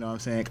want. You know what I'm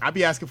saying? I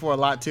be asking for a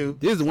lot too.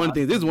 This is one of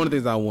the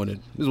things I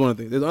wanted. This is one of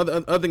the things. There's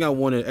other thing I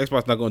wanted.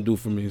 Xbox not going to do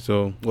for me.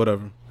 So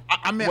whatever.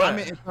 I meant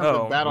in terms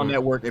of Battle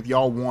Network. If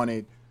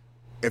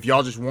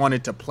y'all just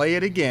wanted to play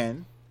it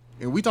again,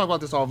 and we talked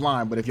about this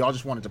offline, but if y'all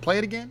just wanted to play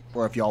it again,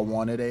 or if y'all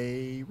wanted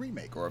a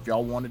remake, or if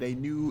y'all wanted a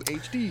new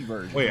HD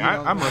version. Wait,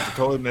 I must have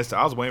totally missed it.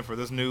 I was waiting for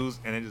this news,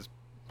 and it just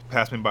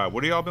passed me by.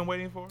 What have y'all been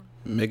waiting for?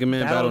 Mega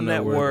Man Battle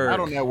Network.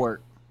 Battle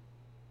Network.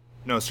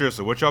 No,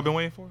 seriously, what y'all been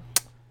waiting for?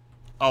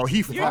 Oh,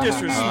 you're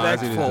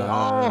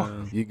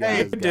disrespectful. You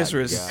guys got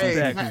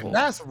disrespectful.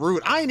 That's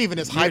rude. I ain't even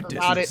as hyped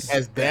about it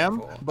as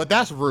them, but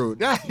that's rude.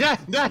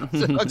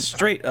 That's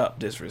straight up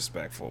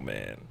disrespectful,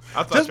 man.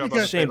 I thought y'all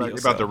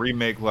about the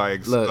remake,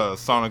 like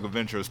Sonic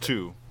Adventures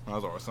 2. I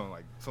was or something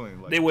like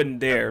they wouldn't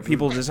dare.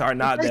 People just are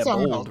not that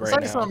bold right now.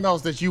 Say something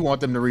else that you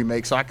want them to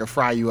remake, so I can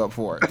fry you up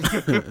for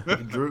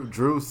it.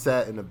 Drew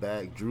sat in the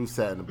back. Drew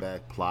sat in the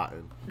back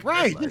plotting.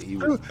 Right.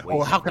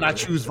 Like how can I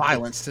choose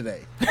violence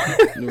today?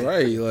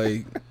 Right.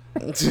 Like.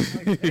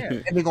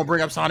 And they're gonna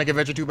bring up Sonic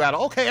Adventure 2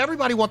 Battle. Okay,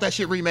 everybody want that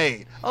shit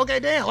remade. Okay,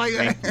 damn.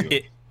 Like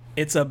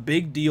it's a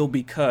big deal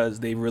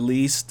because they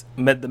released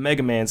the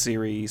Mega Man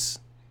series,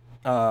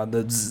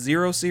 the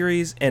Zero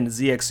series and the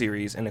ZX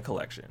series in a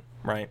collection,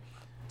 right?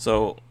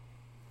 So,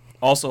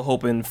 also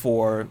hoping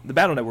for the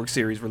Battle Network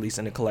series released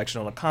in a collection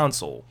on a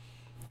console.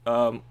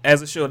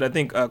 As it showed, I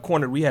think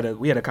Cornered, we had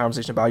a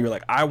conversation about. You're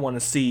like, I want to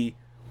see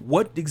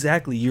what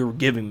exactly you're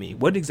giving me,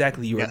 what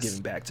exactly you are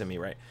giving back to me,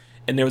 right?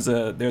 And there's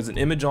an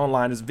image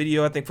online, this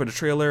video I think for the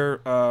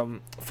trailer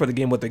for the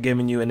game, what they're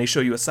giving you, and they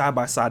show you a side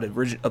by side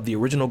of the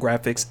original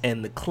graphics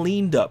and the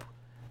cleaned up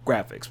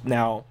graphics.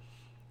 Now,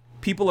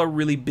 people are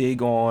really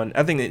big on.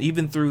 I think that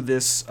even through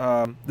this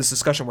this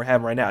discussion we're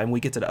having right now, and we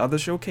get to the other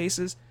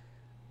showcases,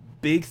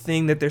 big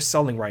thing that they're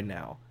selling right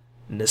now,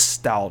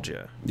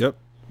 nostalgia. Yep.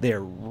 They're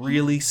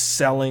really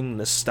selling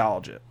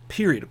nostalgia.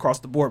 Period. Across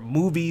the board,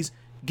 movies,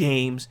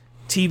 games,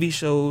 TV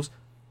shows,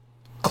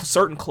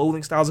 certain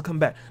clothing styles will come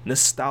back.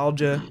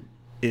 Nostalgia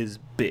is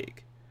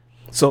big.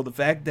 So the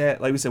fact that,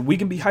 like we said, we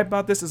can be hyped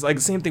about this is like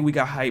the same thing we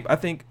got hype. I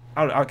think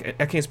I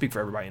can't speak for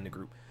everybody in the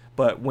group,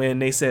 but when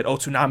they said, "Oh,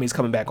 Toonami's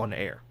coming back on the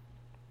air,"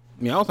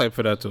 Yeah, I was hyped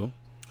for that too.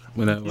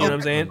 You know what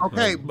I'm saying?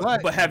 Okay,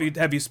 but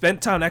have you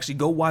spent time to actually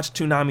go watch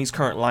Toonami's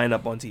current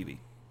lineup on TV?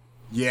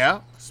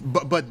 Yeah,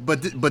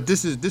 but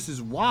this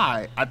is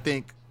why I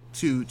think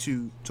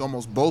to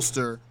almost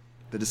bolster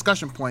the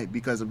discussion point,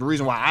 because the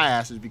reason why I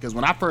asked is because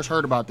when I first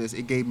heard about this,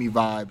 it gave me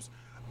vibes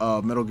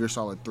of Metal Gear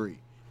Solid 3.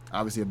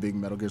 Obviously a big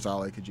Metal Gear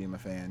Solid Kojima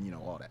fan,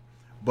 all that.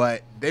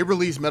 But they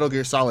released Metal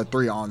Gear Solid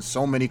 3 on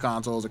so many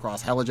consoles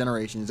across hella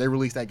generations. They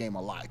released that game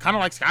a lot. Kind of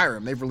like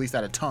Skyrim, they've released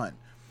that a ton.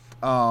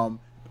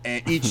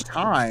 And each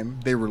time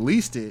they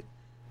released it,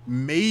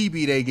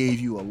 maybe they gave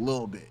you a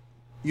little bit.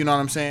 You know what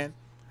I'm saying?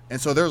 And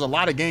so there's a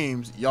lot of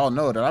games, y'all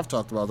know, that I've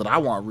talked about that I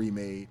want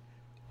remade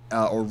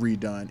or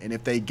redone. And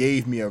if they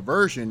gave me a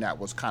version that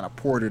was kind of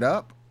ported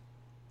up,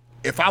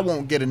 if I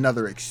won't get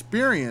another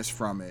experience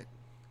from it,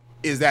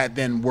 is that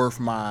then worth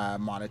my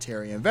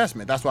monetary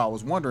investment? That's why I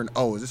was wondering,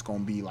 is this going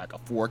to be like a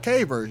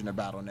 4K version of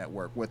Battle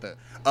Network with a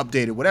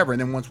updated whatever?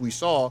 And then once we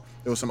saw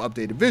there was some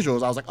updated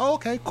visuals, I was like, oh,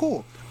 okay,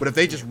 cool. But if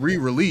they just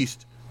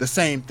re-released the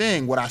same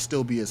thing, would I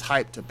still be as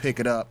hyped to pick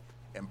it up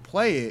and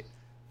play it?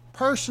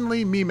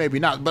 Personally, me, maybe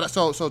not. But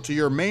so to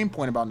your main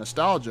point about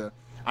nostalgia,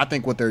 I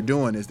think what they're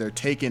doing is they're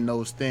taking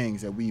those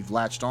things that we've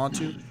latched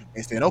onto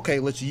and saying, okay,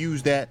 let's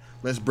use that.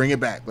 Let's bring it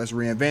back. Let's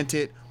reinvent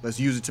it.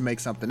 Let's use it to make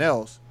something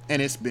else. And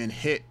it's been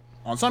hit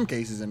on some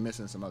cases and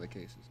missing some other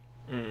cases.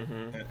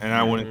 Mm-hmm. And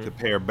I wouldn't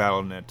compare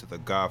BattleNet to the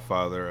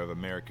godfather of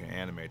American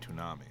anime,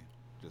 Toonami.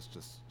 Just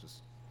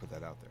put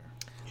that out there.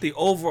 The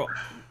overall...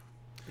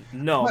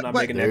 No, I'm not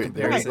making that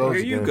comparison.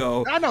 Here you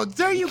go. I know.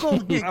 There you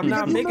go. I'm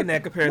not making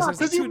that comparison.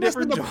 Because he's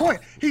missing the point.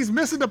 He's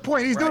missing the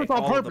point. He's doing it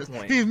on purpose.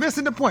 He's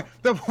missing the point.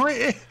 The point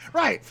is,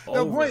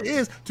 the point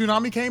is,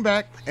 Toonami came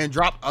back and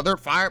dropped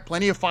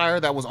plenty of fire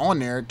that was on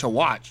there to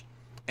watch.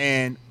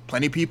 And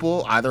plenty of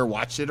people either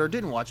watched it or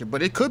didn't watch it.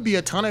 But it could be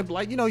a ton of,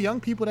 young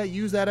people that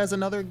use that as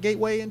another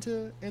gateway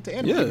into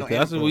anime. Yeah,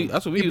 that's what we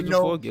use it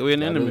for, gateway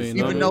into anime.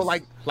 Even though,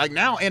 like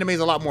now, anime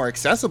is a lot more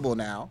accessible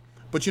now.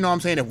 But you know what I'm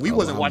saying? If we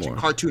wasn't watching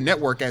Cartoon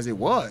Network as it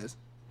was,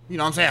 you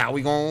know what I'm saying? How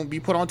we going to be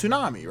put on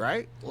Toonami,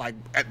 right? Like,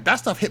 that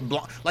stuff hit,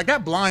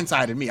 that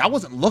blindsided me. I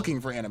wasn't looking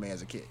for anime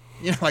as a kid.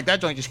 Like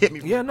that joint just hit me.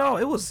 Yeah, no,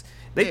 it was,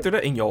 they threw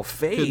that in your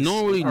face.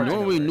 No one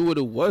really knew what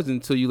it was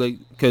until you,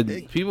 because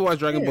people watch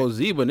Dragon Ball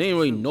Z, but they didn't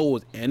really know it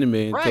was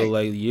anime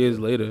until, years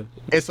later.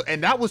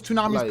 And that was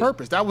Toonami's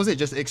purpose. That was it,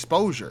 just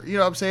exposure. You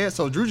know what I'm saying?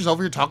 So Drew just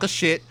over here talking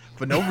shit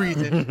for no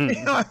reason.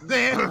 You know what I'm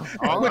saying?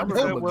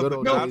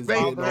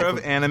 Godfather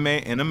of anime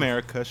in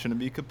America shouldn't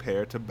be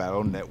compared to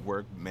Battle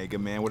Network, Mega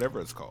Man, whatever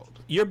it's called.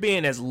 You're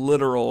being as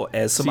literal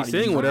as somebody.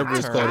 Saying whatever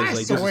it's called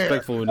is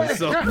disrespectful in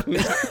itself.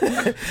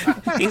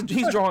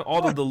 He's drawing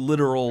all of the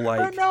literal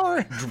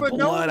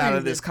blood out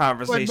of this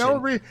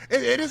conversation.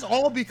 It is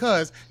all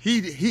because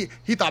he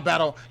thought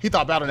Battle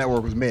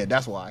Network was mid.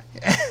 That's why.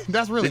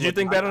 That's really. Did you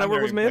think Battle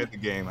Network was mid? The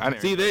game.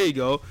 See, there you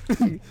go.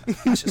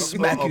 I should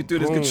smack you through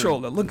this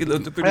controller. Look through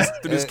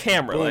this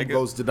camera. Boom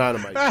goes to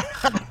dynamite.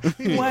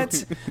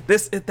 What?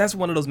 That's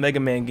one of those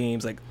Mega Man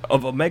games.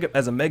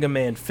 As a Mega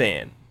Man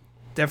fan,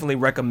 definitely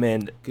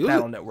recommend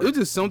Battle Network. It was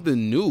just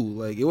something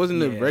new. It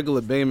wasn't a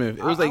regular Mega Man.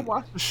 It was I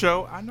watched the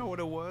show. I know what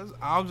it was.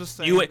 I'll just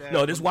say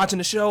just watching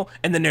the show,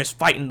 and then there's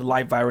fighting the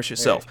live virus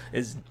yourself.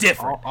 It's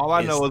different. All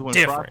I know is when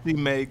Frosty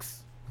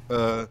makes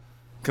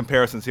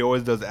comparisons, he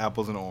always does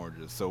apples and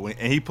oranges. So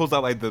and he pulls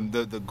out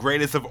the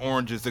greatest of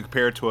oranges to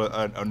compare to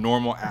a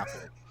normal apple.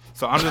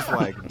 So I'm just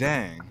like,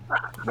 dang.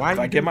 Why? If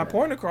I get my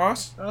point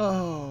across.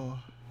 Oh.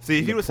 See,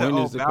 if he would say,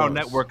 Battle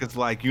Network is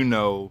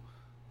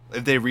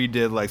if they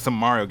redid some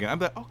Mario game, I'd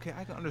be like, okay,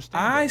 I can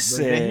understand. I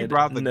said then he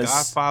brought the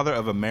godfather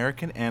of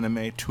American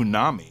anime,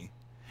 Toonami,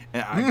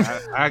 and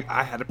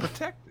I had to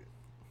protect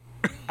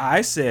it.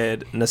 I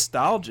said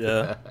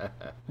nostalgia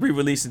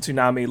re-releasing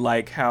Toonami,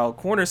 like how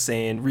Corner's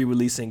saying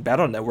re-releasing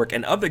Battle Network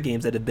and other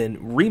games that have been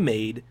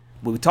remade.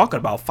 We'll be talking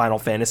about Final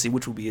Fantasy,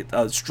 which will be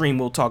a stream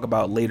we'll talk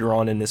about later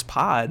on in this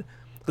pod,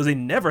 because they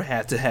never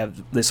had to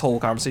have this whole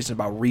conversation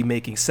about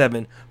remaking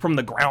 7 from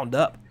the ground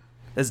up.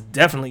 That's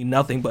definitely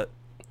nothing but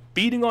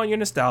feeding on your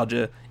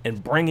nostalgia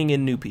and bringing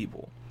in new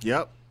people.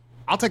 Yep.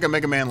 I'll take a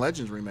Mega Man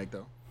Legends remake,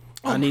 though.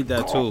 I need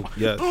that, too.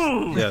 Yes.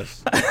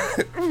 Yes. I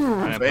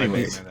didn't play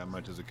Mega Man that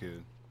much as a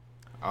kid.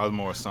 I was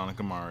more Sonic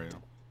and Mario.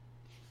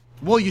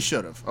 Well, you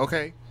should have.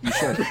 Okay, you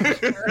should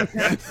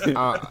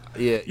have.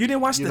 Yeah. You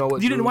didn't watch you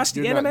didn't watch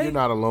the anime? You're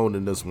not alone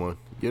in this one.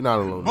 You're not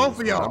alone.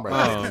 Both of y'all.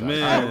 Oh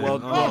man.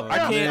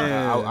 I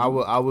can't.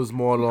 I was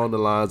more along the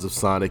lines of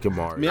Sonic and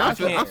Mario. I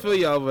feel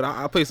y'all, but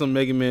I play some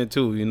Mega Man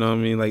too. You know what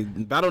I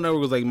mean? Battle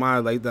Network was my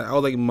I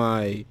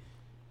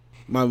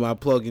was my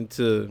plug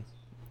into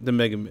the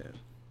Mega Man.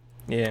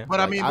 Yeah. But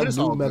I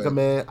knew Mega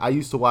Man. I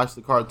used to watch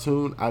the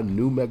cartoon. I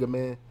knew Mega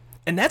Man.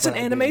 And that's an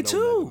anime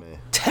too.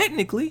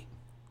 Technically.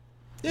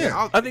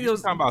 Yeah, I think it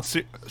was talking about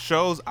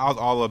shows. I was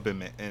all up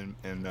in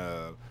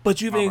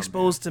but you've been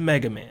exposed to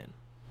Mega Man.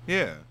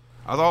 Yeah,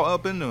 I was all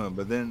up into him,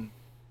 but then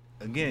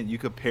again, you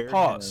compare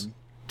him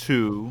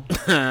to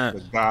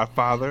the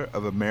Godfather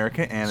of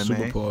American anime,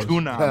 Super pause.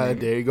 Toonami.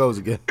 There he goes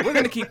again.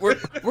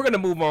 We're gonna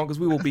move on because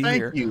we will be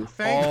here.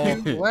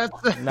 Thank you.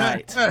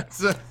 night.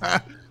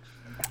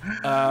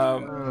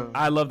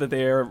 I love that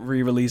they're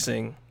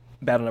re-releasing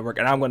Battle Network,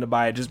 and I'm going to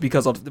buy it just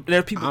because there are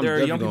young people who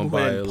didn't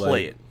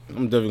play it.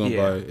 I'm definitely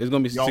gonna buy it. It's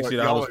gonna be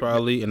 $60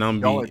 probably, and I'm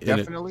y'all be in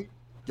it.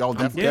 Y'all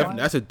definitely.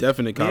 That's a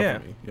definite copy. Yeah.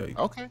 Yeah.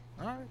 Okay,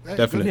 all right. Hey,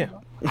 Definitely.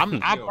 good. I'm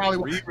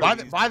probably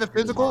buy the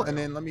physical and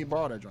then let me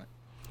borrow that joint.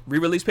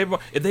 Re-release Paper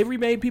Mario. If they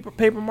remade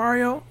Paper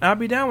Mario, I'll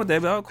be down with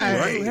that. But, oh, cool.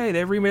 Hey,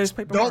 they remade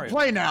Paper Mario. Don't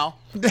play now.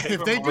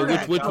 If they do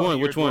that, Which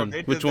one?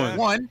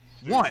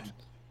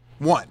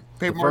 one.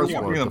 Paper Mario first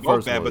 1. one. Them The both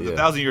first bad, one, but the yeah.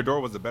 1,000 Year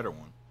Door was the better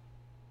one.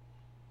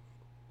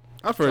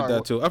 I've heard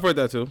that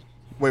too.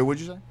 Wait,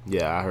 what'd you say?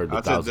 Yeah, I heard the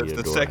I said 1,000 Year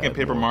the Door second had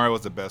Paper more. Mario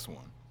was the best one.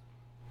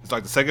 It's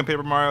like the second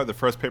Paper Mario, the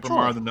first Paper Sure.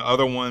 Mario, then the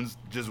other ones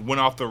just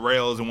went off the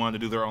rails and wanted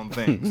to do their own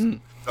things.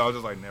 So I was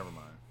just like, never mind.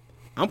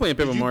 I'm playing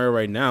Paper Mario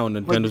right now in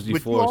Nintendo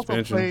Z4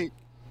 expansion.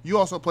 You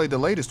also played the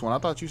latest one. I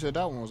thought you said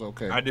that one was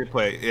okay. I did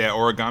play,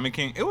 Origami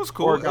King. It was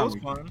cool. It was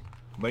fun.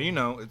 But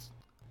it's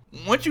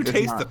once you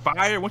taste the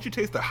fire, once you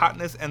taste the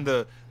hotness and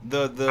the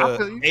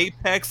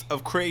apex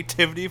of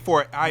creativity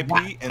for an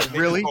IP, and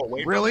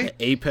Really?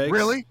 Apex.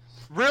 Really?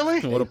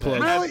 What a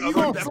plug. Really? You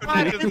gonna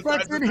slide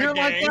Apex in here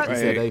like that? He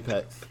said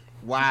Apex.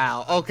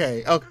 Wow.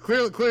 Okay.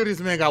 Clearly, this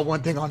man got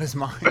one thing on his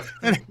mind,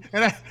 and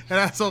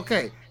that's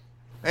okay.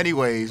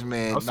 Anyways,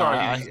 man. I'm sorry,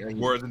 I I use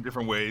words in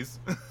different ways.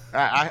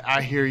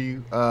 I hear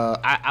you.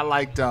 I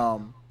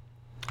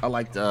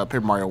liked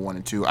Paper Mario 1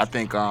 and 2. I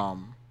think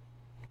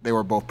they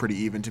were both pretty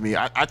even to me.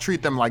 I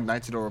treat them like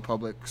Knights of the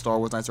Republic, Star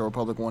Wars Knights of the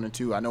Republic 1 and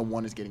 2. I know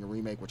 1 is getting a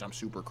remake, which I'm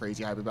super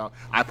crazy hype about.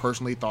 I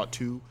personally thought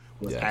 2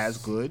 was as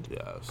good,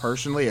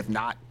 personally, if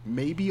not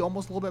maybe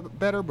almost a little bit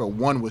better, but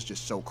 1 was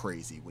just so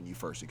crazy when you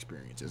first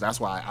experience it. That's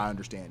why I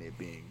understand it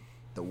being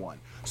the 1.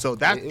 So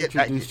that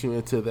introduced you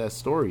into that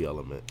story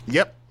element.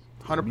 Yep.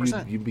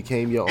 100%. You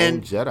became your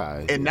own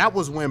Jedi. And that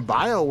was when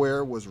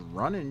BioWare was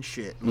running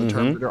shit in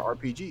terms of their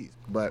RPGs.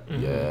 But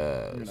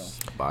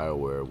yes,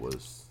 BioWare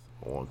was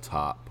on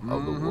top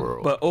of the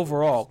world. But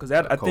overall, because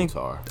I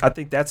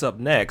think that's up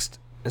next.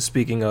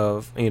 Speaking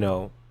of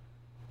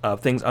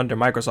things under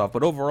Microsoft,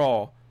 but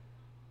overall,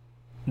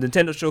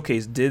 Nintendo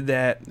Showcase did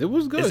that. It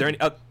was good.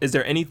 Is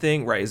there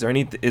anything right?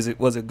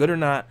 Was it good or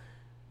not?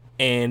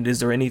 And is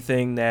there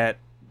anything that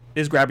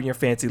is grabbing your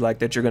fancy like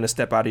that you're going to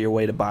step out of your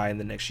way to buy in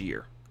the next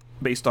year,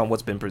 based on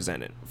what's been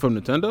presented from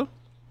Nintendo?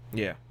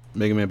 Yeah,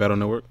 Mega Man Battle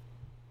Network.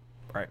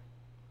 Right.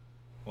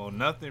 Well,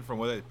 nothing from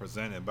what they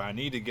presented, but I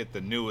need to get the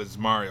newest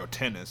Mario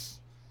Tennis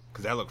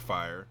because that looked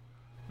fire.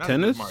 Not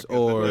Tennis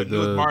or the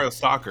newest Mario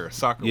Soccer?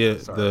 Yeah,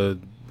 the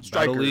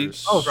Battle League.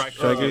 Oh,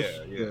 Strikers.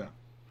 Yeah.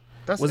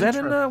 Was that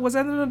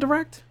in a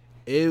direct?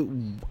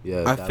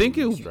 I think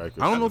it.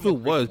 I don't know if it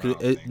was.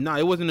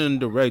 It wasn't in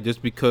direct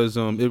just because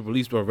it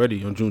released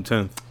already on June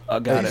 10th.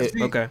 Got it.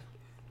 Okay.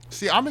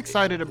 See, I'm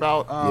excited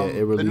about.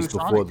 It released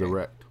before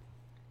direct.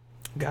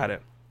 Got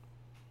it.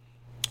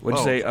 What'd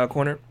you say,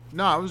 Corner?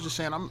 No, I was just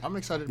saying I'm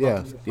excited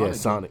about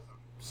Sonic.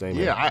 Same.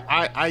 Yeah,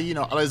 I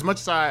as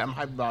much as I'm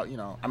hyped about,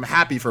 I'm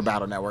happy for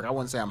Battle Network. I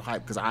wouldn't say I'm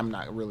hyped because I'm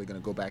not really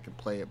gonna go back and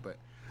play it, but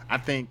I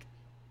think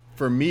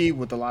for me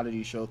with a lot of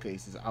these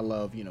showcases, I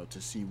love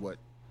to see what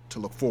to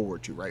look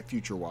forward to, right?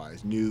 Future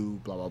wise, new,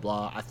 blah blah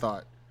blah. I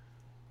thought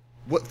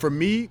what for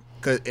me,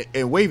 because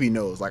and Wavy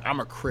knows, like I'm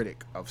a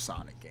critic of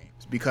Sonic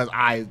games because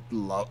I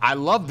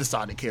love the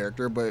Sonic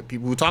character, but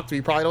people who talk to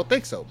me probably don't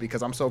think so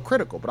because I'm so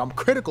critical. But I'm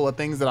critical of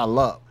things that I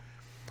love.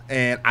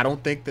 And I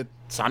don't think that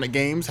Sonic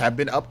games have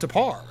been up to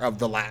par of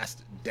the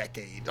last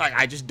decade. Like,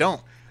 I just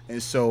don't.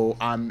 And so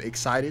I'm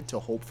excited to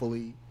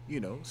hopefully,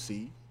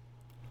 see.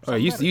 All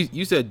right,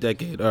 you said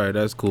decade. All right,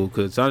 that's cool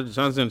because Sonic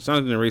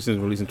Generations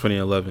released in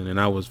 2011, and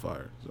I was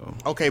fired. So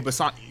okay, but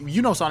Sonic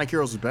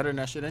Heroes is better than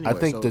that shit anyway.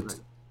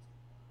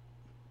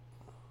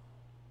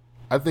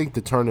 I think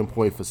the turning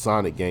point for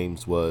Sonic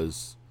games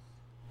was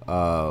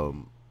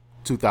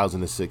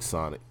 2006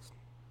 Sonic.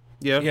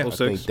 Yeah. I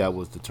think that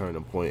was the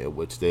turning point at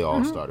which they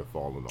all started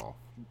falling off.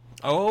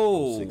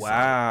 Oh,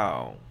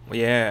 wow.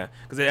 Yeah,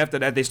 because after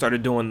that they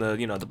started doing the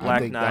the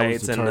Black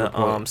Knights and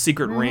the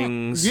Secret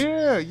Rings.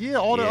 Yeah,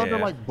 all the other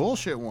like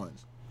bullshit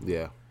ones.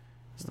 Yeah.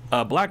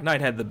 Black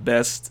Knight had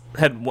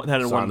one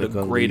of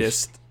the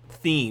greatest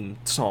theme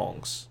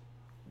songs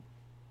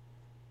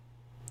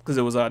because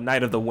it was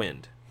Night of the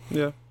Wind.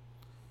 Yeah.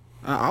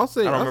 I'll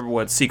say I don't remember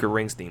what Secret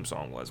Rings theme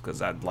song was because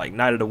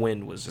Night of the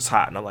Wind was just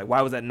hot, and I'm like,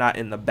 why was that not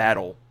in the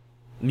battle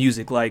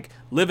music? Like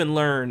Live and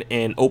Learn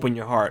and Open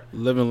Your Heart.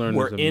 Live and Learn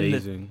is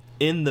amazing.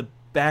 In the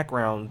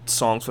background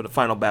songs for the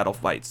final battle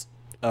fights.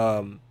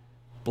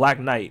 Black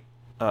Knight,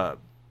 the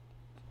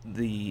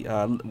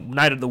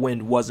Night of the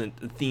Wind wasn't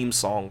the theme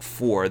song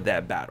for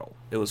that battle.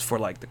 It was for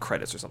like the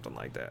credits or something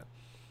like that.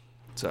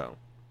 So,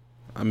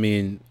 I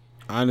mean,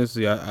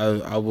 honestly,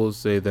 I will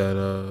say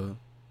that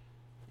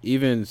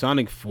even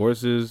Sonic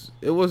Forces,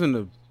 it wasn't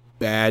a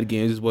bad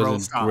game. It just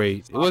wasn't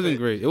great. It wasn't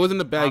great. It wasn't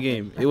a bad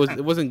game. It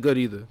wasn't good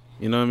either.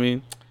 You know what I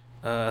mean?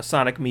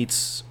 Sonic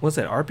meets what's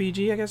that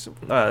RPG? I guess is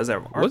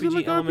that Was it RPG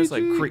like elements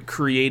RPG? like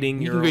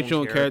creating You your can own create your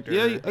own character.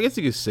 Yeah, I guess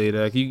you could say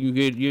that. You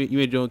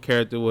made your own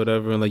character, or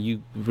whatever, and like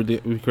you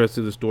request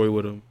to the story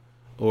with them,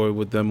 or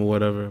with them, or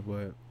whatever.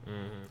 But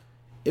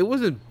it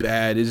wasn't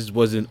bad. It just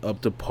wasn't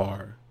up to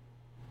par.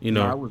 You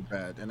know, No, it was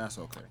bad, and that's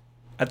okay.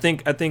 I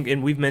think,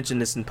 and we've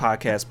mentioned this in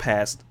podcasts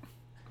past.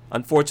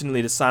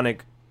 Unfortunately, the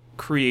Sonic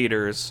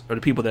creators or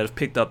the people that have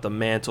picked up the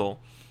mantle,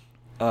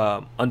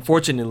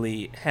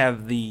 unfortunately,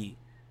 have the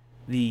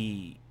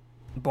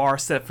bar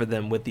set for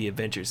them with the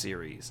Adventure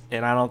series,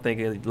 and I don't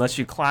think unless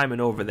you're climbing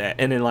over that,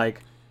 and then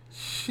like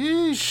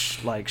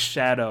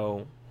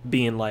Shadow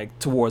being like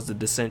towards the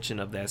dissension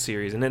of that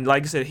series, and then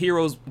like I said,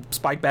 Heroes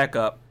spike back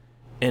up.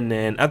 And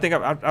then I think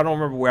I don't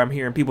remember where I'm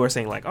hearing people are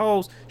saying like,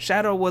 oh,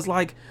 Shadow was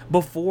like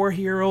before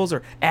Heroes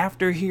or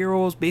after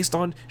Heroes based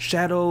on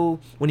Shadow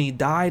when he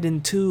died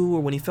in 2 or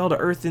when he fell to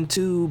Earth in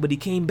 2, but he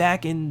came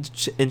back in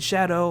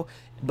Shadow.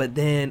 But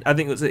then I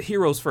think it was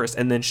Heroes first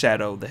and then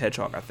Shadow the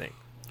Hedgehog, I think.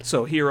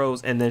 So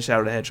Heroes and then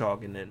Shadow the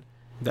Hedgehog and then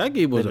that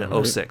game was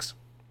 06.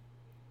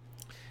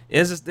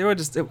 It's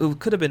just it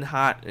could have been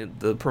hot.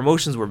 The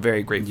promotions were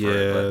very great for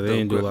it, but they the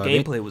didn't do a lot.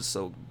 gameplay was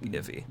so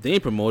iffy. They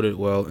ain't promoted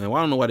well, and I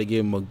don't know why they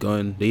gave him a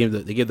gun. They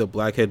gave the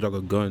Black Hedgehog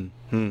a gun.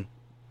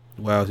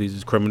 Wow, he's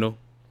just criminal.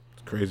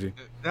 It's crazy.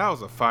 That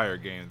was a fire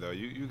game, though.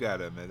 You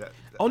gotta admit that.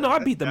 Oh no, I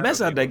beat the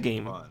mess out of that was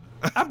game. fun.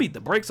 I beat the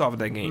brakes off of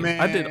that game.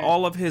 Man. I did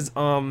all of his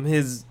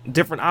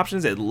different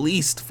options at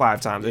least 5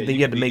 times. And then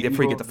you had to make it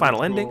before you get the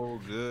final ending.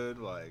 Good,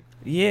 like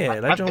Yeah,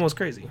 that joint was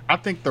crazy. I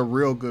think the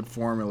real good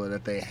formula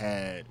that they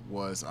had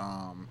was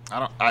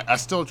I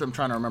still am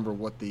trying to remember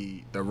what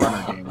the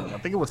runner game was. I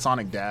think it was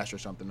Sonic Dash or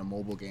something, the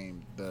mobile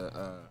game,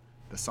 the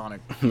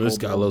Sonic. This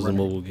guy loves the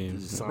runner. mobile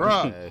games.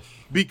 Bruh,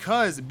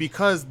 because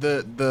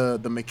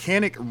the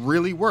mechanic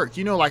really worked.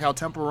 You know, like how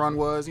Temple Run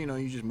was. You know,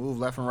 you just move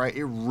left and right.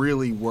 It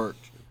really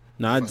worked.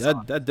 Nah,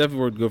 that definitely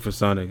worked good for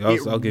Sonic.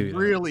 I'll give you that.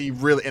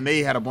 Really, and they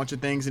had a bunch of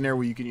things in there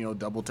where you can,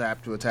 double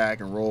tap to attack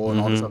and roll and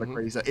all this other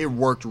crazy stuff. It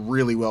worked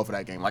really well for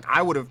that game. Like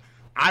I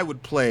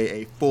would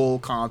play a full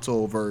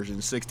console version,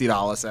 $60,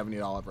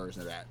 $70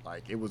 version of that.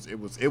 Like it was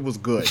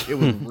good. It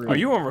was really Are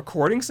you on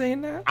recording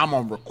saying that? I'm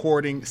on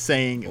recording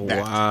saying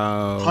that.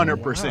 Wow.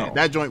 100%. Wow.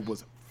 That joint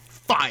was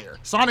fire.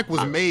 Sonic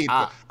was made.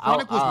 I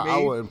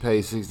wouldn't pay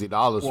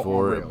 $60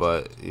 for it,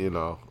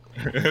 Rails.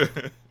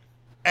 but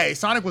Hey,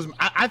 Sonic was.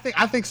 I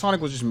think Sonic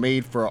was just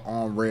made for an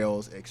on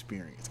rails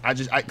experience.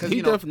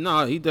 He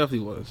definitely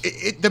was.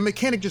 The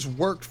mechanic just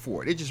worked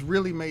for it. It just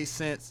really made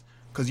sense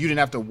because you didn't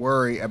have to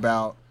worry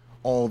about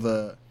all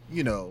the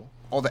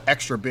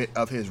extra bit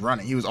of his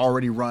running. He was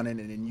already running,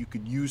 and then you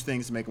could use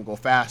things to make him go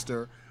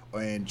faster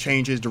and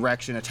change his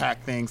direction,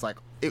 attack things. Like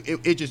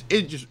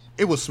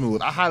it was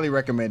smooth. I highly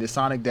recommend it.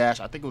 Sonic Dash.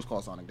 I think it was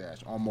called Sonic Dash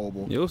on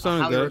mobile. It was I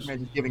Sonic highly Dash.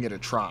 recommend just giving it a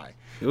try.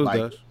 It was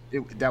Dash.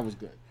 That was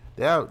good.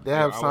 they have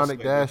I would Sonic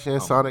say Dash that-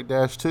 and Sonic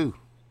Dash 2.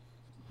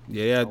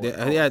 Yeah,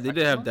 they did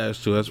have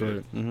Dash too. That's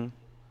right. Mm-hmm.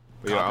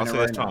 But yeah, I'll Topping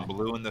say it this right time,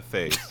 blue in the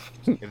face.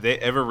 If they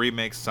ever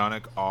remake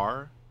Sonic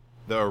R,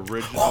 the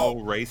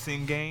original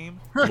racing game,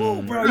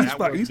 Bro,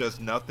 that was just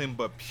nothing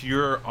but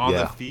pure on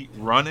Yeah. the feet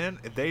running.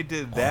 If they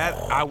did that,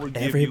 I would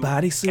give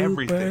Everybody you super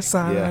everything.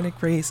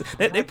 Sonic Racing.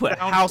 They put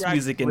house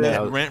music in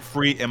that. rent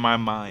free in my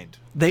mind.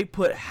 They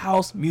put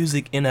house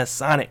music in a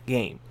Sonic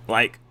game.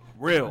 Like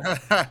real.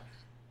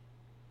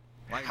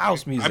 Like,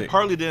 House I music.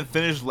 partly didn't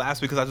finish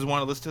last because I just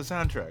wanted to listen to the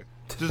soundtrack.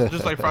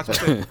 Just like Frosty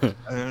said.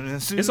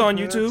 It's on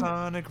YouTube.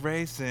 Sonic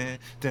Racing.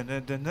 Off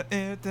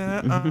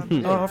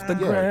the Yeah,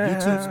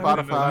 ground. YouTube,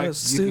 Spotify.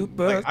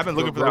 Super. Like, I've been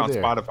looking for that on Go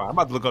there. Spotify. I'm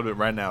about to look up it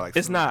right now. Like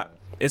It's not.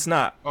 It's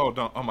not. Oh,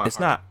 don't. Oh my. It's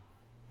not.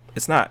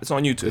 It's not. It's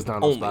on YouTube. It's not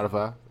on only.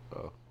 Spotify.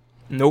 Oh.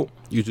 Nope.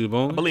 YouTube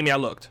only. Believe me, I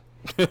looked.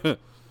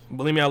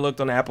 Believe me, I looked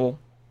on Apple.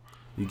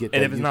 You get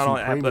And that if it's YouTube not on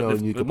Apple, Premium,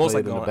 it's you can most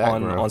play it likely in the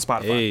on background.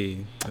 Spotify.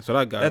 Hey, that's what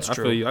I got. That's I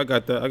true. feel you. I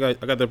got that. I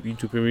got the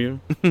YouTube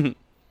Premium.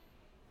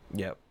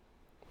 Yep.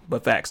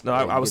 But facts. No,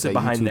 Yeah, I would you sit get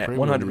behind YouTube that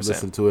Premium, 100%. you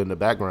listen to it in the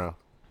background.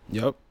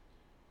 Yep.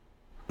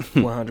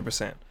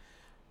 100%.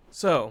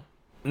 So,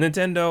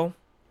 Nintendo,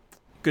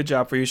 good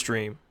job for your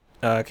stream.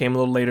 Came a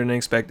little later than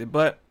expected,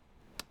 but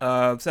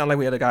sound like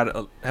we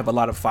have a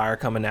lot of fire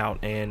coming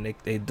out, and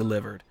they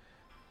delivered.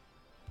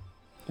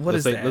 What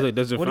is that? Looks like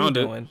Desert What are you found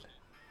it. doing?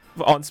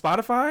 On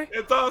Spotify?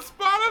 It's on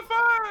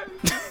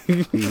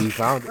Spotify. He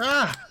found it.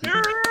 Here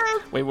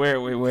it is. Wait,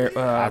 where?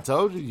 I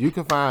told you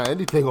can find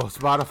anything on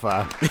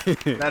Spotify.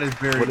 That is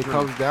very When it true.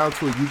 comes down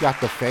to it, you got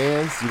the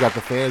fans got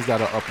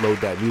to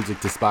upload that music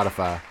to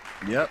Spotify.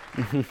 Yep.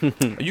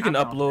 You can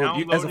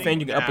upload. As a fan,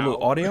 you can downloading upload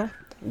now. audio.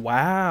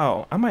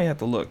 Wow, I might have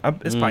to look.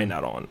 It's probably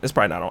not on. It's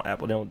probably not on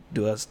Apple. They don't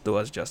do us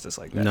justice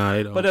like that. Nah,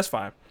 they don't. But that's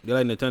fine. They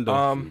like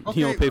Nintendo.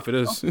 You don't pay for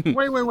this.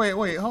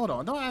 Wait. Hold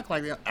on. Don't act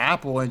like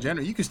Apple in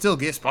general. You can still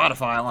get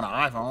Spotify on an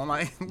iPhone.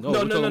 Like, we're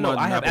No. talking about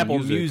I have Apple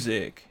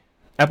Music.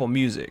 Apple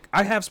Music.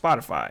 I have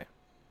Spotify,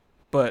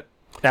 but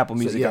Apple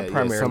Music I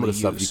primarily some of the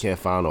stuff you use. can't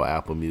find on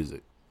Apple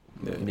Music.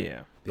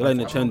 Yeah. They like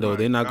Nintendo.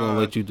 They're not gonna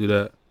let you do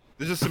that.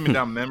 This just sent me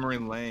down memory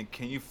lane.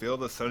 Can you feel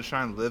the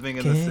sunshine living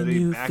in Can the city?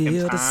 you Back in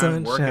feel the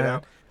time, work it sunshine?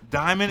 out.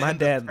 Diamond My in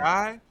dad- the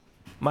sky.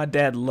 My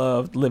dad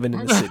loved living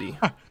in the city.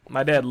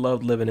 My dad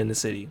loved living in the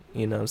city.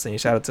 You know what I'm saying?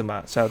 Shout out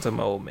to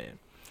my old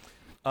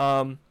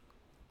man.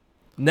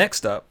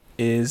 Next up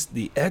is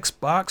the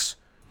Xbox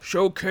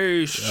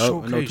Showcase. I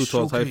know Too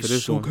Tall's hype for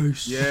this one.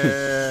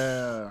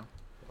 Yeah.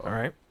 All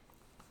right.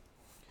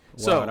 Wow,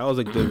 So that was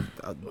like the.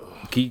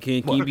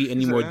 Can you be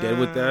any more dead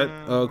with that,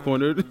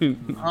 Corner?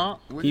 Huh?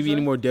 Can you be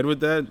any more dead with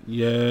that?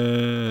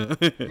 Yeah.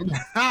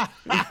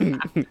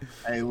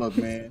 Hey, look,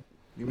 man.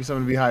 Give me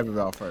something to be hype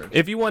about first.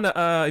 if you wanna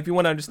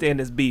understand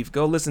this beef,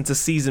 go listen to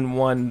season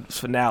 1's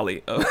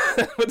finale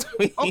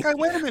between Okay,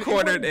 wait a minute.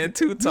 Cornered and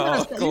Too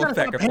Tall going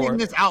back and painting forth.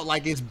 this out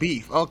like it's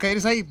beef. Okay,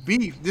 this ain't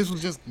beef. This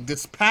was just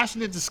this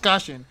passionate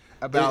discussion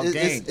about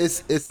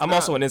games. I'm not-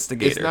 also an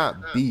instigator. It's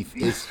not beef.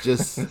 It's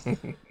just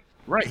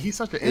Right, he's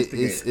such an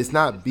instigator. it's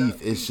not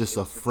beef. It's just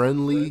a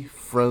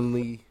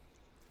friendly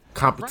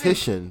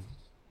competition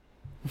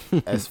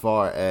as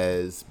far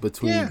as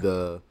between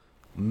the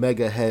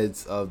mega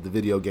heads of the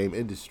video game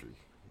industry.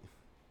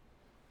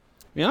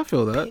 Yeah, I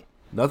feel that.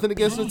 Nothing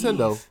against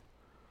Nintendo,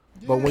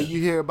 but when you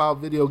hear about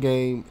video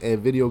game and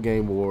video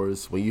game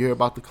wars, when you hear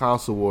about the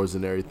console wars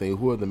and everything,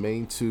 who are the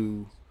main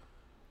two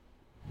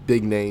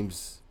big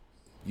names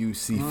you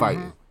see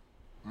fighting?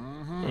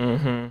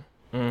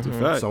 It's a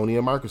fact. Sony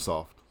and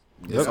Microsoft.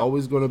 It's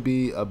always going to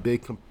be a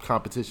big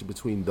competition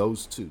between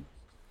those two.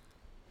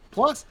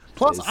 Plus,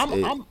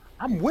 It's-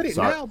 I'm with it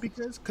Sorry. now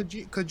because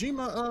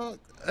Kojima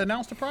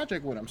announced a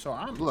project with him. So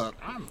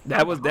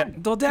That was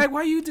that. Though, Dag,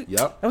 why you?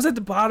 Yep. That was at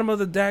the bottom of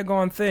the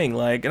daggone thing.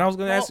 Like, and I was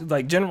gonna ask you,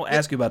 like, General,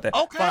 ask you about that.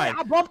 Okay, Fine.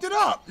 I bumped it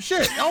up.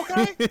 Shit.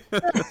 Okay.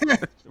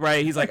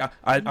 Right? He's like,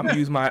 I'm gonna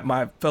use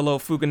my fellow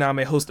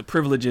Fukuname host of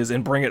privileges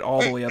and bring it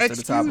all the way up to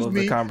the top of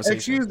the conversation.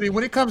 Excuse me.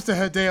 When it comes to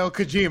Hideo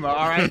Kojima,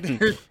 all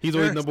right. He's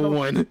always number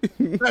one.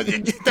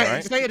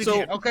 Say it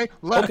again. Okay.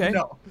 Let okay. me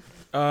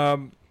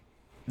know.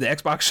 The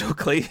Xbox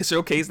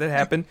showcase that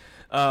happened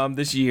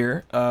this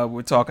year.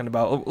 We're talking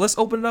about. Let's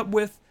open it up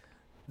with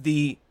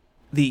the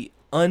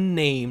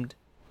unnamed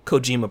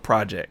Kojima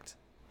project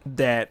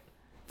that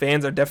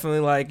fans are definitely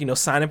like,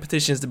 signing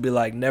petitions to be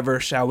like, never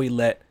shall we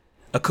let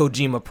a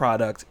Kojima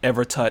product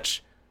ever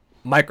touch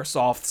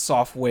Microsoft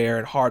software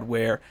and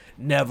hardware,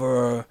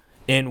 never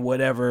in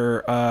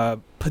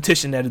whatever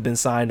petition that has been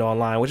signed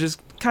online, which is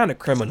kind of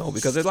criminal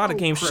because a lot of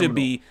games should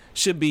be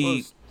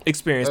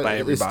experienced by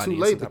everybody. It's too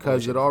late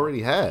because it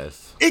already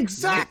has.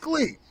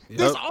 Exactly.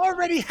 This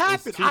already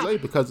happened. It's too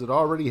late because it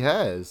already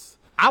has.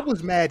 I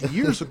was mad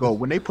years ago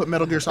when they put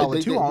Metal Gear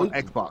Solid 2 on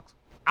Xbox.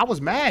 I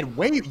was mad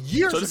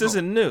years ago. So this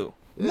isn't new.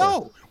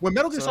 No, when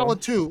Metal Gear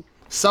Solid 2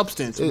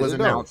 Substance was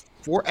announced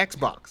for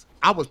Xbox,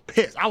 I was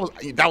pissed.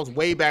 That was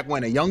way back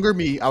when. A younger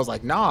me, I was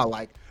like, nah,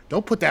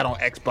 don't put that on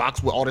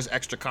Xbox with all this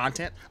extra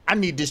content. I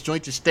need this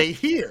joint to stay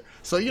here.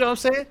 So you know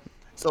what I'm saying?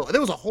 So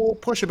there was a whole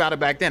push about it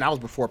back then. That was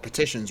before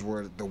petitions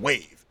were the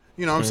wave.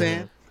 You know what I'm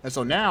saying? And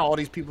so now all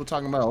these people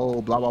talking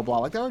about, blah, blah, blah.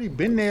 Like, they already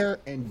been there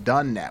and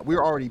done that.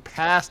 We're already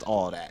past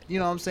all that. You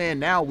know what I'm saying?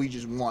 Now we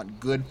just want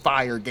good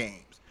fire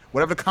games.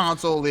 Whatever the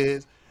console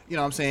is, you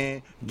know what I'm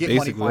saying? Get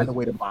Basically. money, find a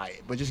way to buy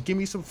it. But just give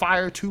me some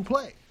fire to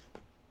play.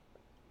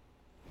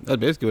 That's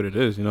basically what it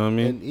is. You know what I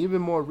mean? And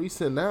even more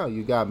recent now,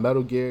 you got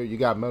Metal Gear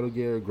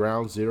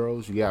Ground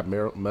Zeroes, you got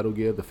Metal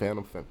Gear The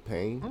Phantom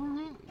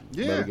Pain,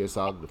 Yeah. Metal Gear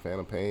Solid The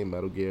Phantom Pain,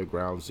 Metal Gear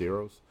Ground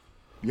Zeroes.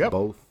 Yep.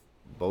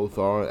 Both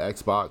are on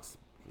Xbox.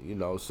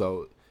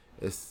 So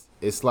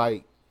it's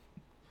like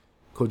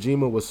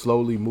Kojima was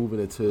slowly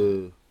moving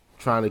into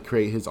trying to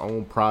create his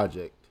own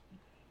project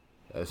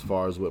as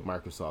far as what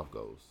Microsoft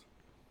goes.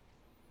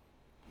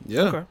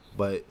 Yeah. Okay.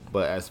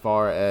 But as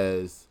far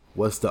as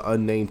what's the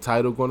unnamed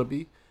title going to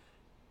be,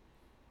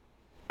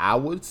 I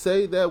would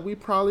say that we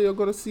probably are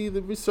going to see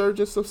the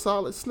resurgence of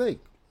Solid Snake.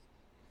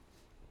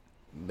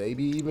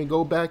 Maybe even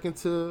go back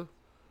into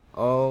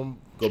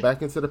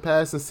the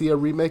past and see a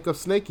remake of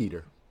Snake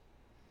Eater.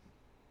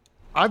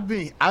 I've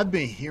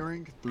been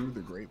hearing through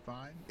the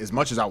grapevine, as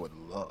much as I would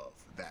love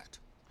that.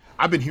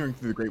 I've been hearing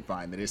through the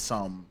grapevine that it's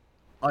some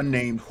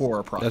unnamed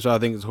horror project. That's why I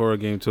think it's a horror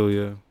game too.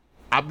 Yeah.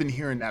 I've been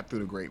hearing that through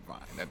the grapevine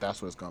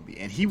that's what it's gonna be.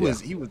 And he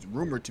was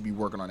rumored to be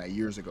working on that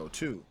years ago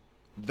too.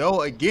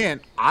 Though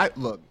again, let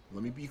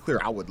me be clear.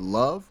 I would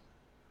love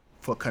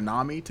for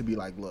Konami to be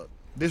like, look,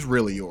 this is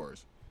really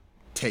yours.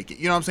 Take it.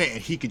 You know what I'm saying?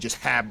 And he could just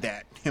have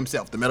that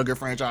himself, the Metal Gear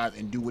franchise,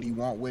 and do what he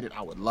want with it.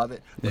 I would love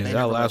it. But Yeah. they That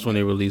never last let one me.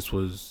 they released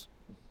was.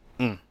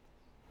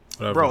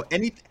 Whatever. Bro,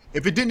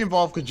 if it didn't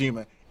involve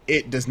Kojima,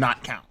 it does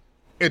not count.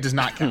 It does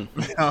not count.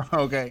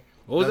 Okay.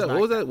 What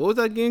was that? What was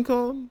that game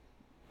called?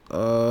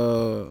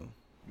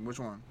 Which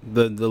one?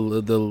 The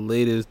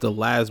latest, the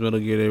last Metal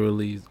Gear they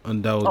released.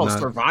 Undoubtedly.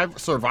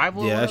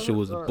 Survival. Yeah, that shit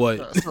was a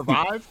butt.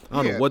 Survive.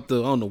 I don't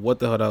know what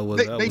the hell that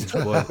was.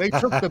 They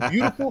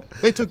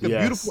took the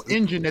beautiful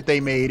engine that they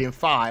made in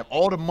 5,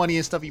 all the money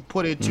and stuff he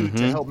put into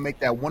to help make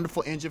that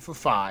wonderful engine for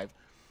 5,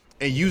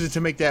 and use it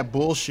to make that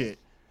bullshit.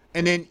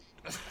 And then,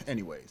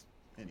 anyways,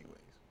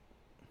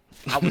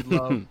 I would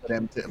love for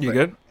them to. You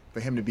good? for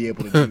him to be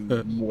able to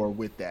do more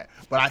with that.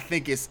 But I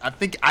think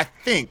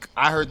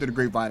I heard through the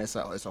grapevine it's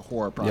a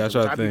horror project.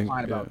 Yeah, which I'd be think.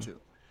 fine about too,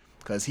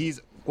 because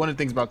he's one of the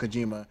things about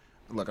Kojima.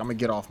 Look, I'm gonna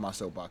get off my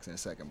soapbox in a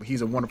second, but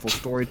he's a wonderful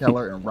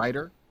storyteller and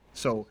writer.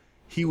 So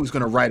he was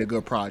gonna write a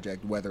good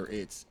project, whether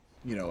it's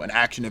an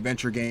action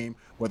adventure game,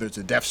 whether it's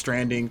a Death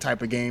Stranding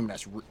type of game.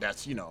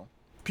 That's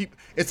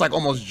it's like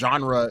almost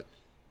genre,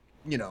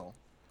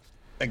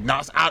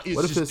 agnostic.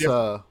 What if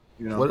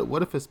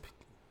it's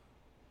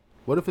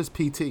what if it's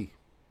PT?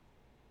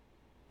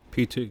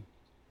 PT.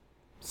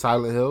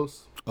 Silent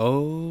Hills?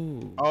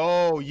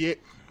 Oh yeah.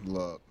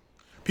 Look,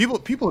 people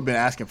have been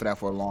asking for that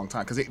for a long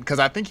time because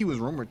I think he was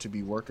rumored to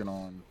be working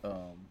on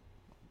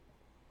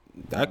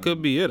that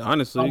could be it,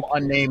 honestly. some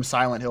unnamed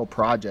Silent Hill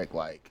project.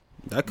 Like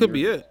That could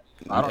be it.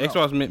 I don't know.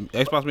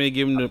 Xbox may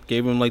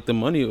gave him like the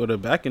money or the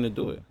backing to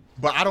do it.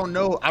 But I don't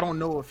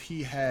know if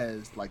he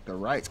has like the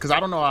rights because I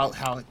don't know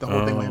how the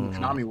whole thing with him and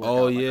Konami worked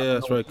out. Like, yeah,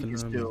 that's right.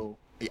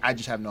 I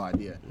just have no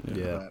idea.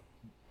 Yeah. But,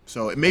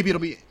 so maybe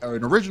it'll be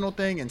an original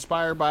thing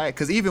inspired by it.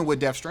 Because even with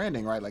Death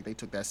Stranding, right? Like they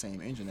took that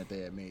same engine that they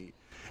had made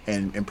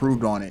and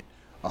improved on it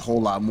a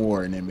whole lot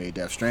more, and then made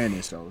Death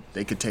Stranding. So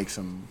they could take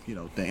some,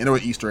 thing. And there were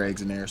Easter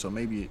eggs in there. So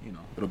maybe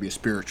it'll be a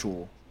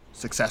spiritual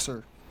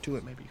successor to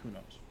it. Maybe, who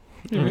knows?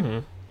 Mm-hmm.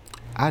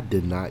 I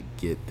did not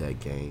get that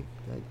game.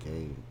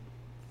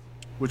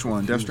 Which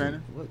one? Death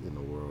Stranding? What in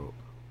the world?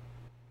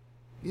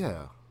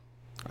 Yeah.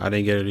 I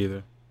didn't get it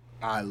either.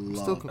 I Still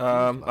love confused.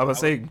 I was gonna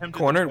say,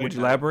 Cornered, would you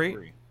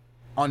elaborate?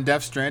 on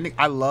Death Stranding.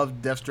 I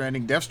love Death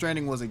Stranding. Death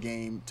Stranding was a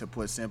game, to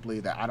put simply,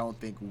 that I don't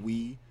think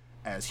we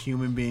as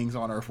human beings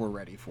on Earth were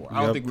ready for.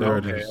 I don't think we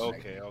were ready.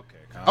 Okay.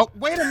 Oh,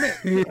 wait a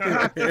minute.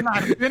 Can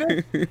I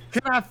finish?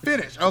 Can I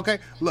finish? Okay,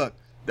 look.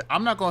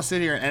 I'm not gonna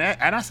sit here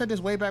and I said this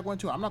way back when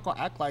too. I'm not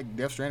gonna act like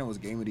Death Stranding was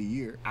game of the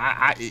year.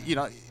 I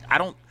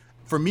don't.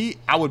 For me,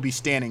 I would be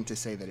standing to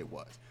say that it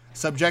was.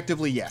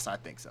 Subjectively, yes, I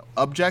think so.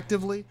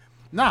 Objectively,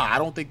 nah, I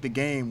don't think the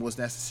game was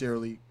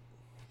necessarily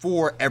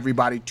for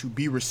everybody to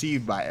be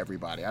received by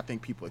everybody. I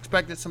think people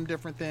expected some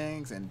different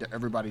things, and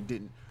everybody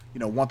didn't,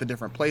 want the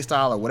different play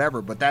style or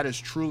whatever. But that is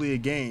truly a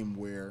game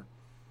where,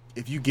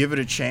 if you give it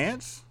a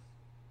chance,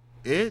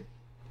 it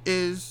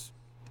is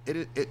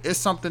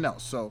something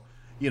else. So,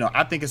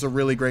 I think it's a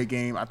really great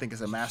game. I think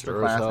it's a Sure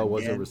masterclass. as hell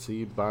wasn't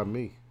received by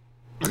me.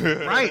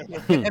 Right,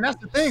 and that's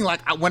the thing.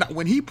 Like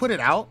when he put it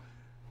out,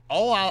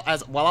 while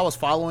I was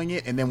following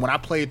it, and then when I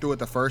played through it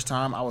the first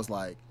time, I was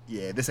like,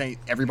 yeah, this ain't.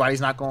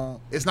 Everybody's not going.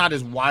 It's not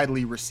as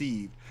widely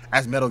received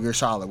as Metal Gear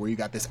Solid, where you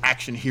got this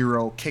action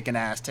hero kicking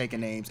ass,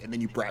 taking names, and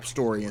then you wrap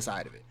story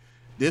inside of it.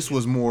 This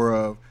was more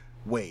of,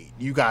 wait,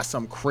 you got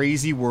some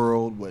crazy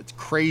world with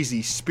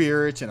crazy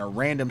spirits and a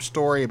random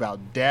story about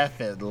death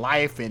and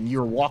life, and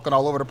you're walking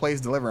all over the place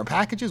delivering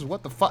packages.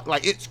 What the fuck?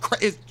 Like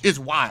it's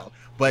wild.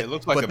 But it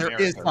looks like there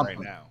America is something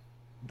right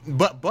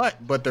now.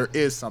 But there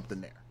is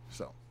something there.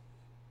 So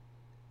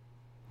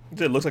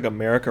It looks like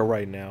America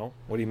right now.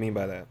 What do you mean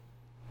by that?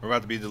 We're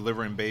about to be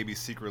delivering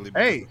babies secretly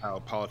because Hey. of how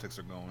politics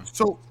are going.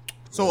 So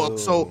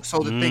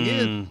the thing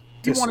is,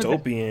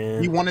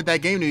 Dystopian. he wanted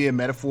that game to be a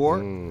metaphor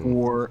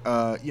for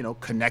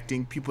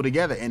connecting people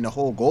together, and the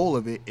whole goal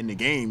of it in the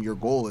game, your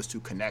goal is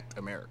to connect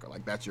America.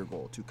 Like, that's your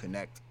goal, to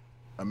connect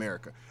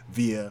America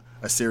via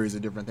a series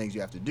of different things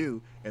you have to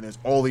do, and there's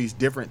all these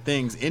different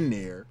things in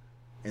there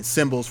and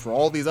symbols for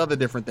all these other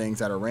different things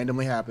that are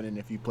randomly happening.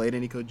 If you played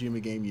any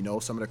Kojima game, you know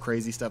some of the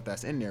crazy stuff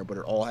that's in there, but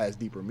it all has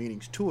deeper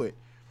meanings to it.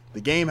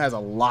 The game has a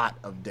lot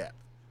of depth,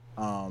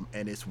 and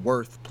it's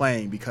worth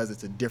playing because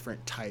it's a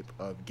different type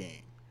of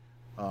game,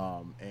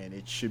 and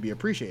it should be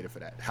appreciated for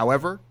that.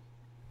 However,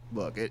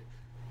 look,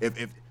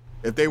 if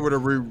they were to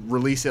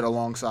release it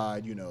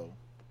alongside,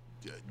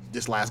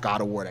 this last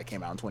God of War that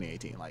came out in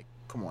 2018, like,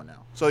 come on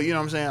now. So, you know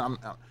what I'm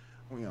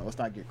saying? Let's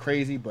not get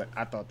crazy, but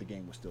I thought the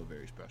game was still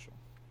very special.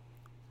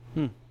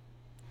 And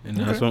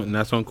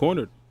that's on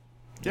Cornered.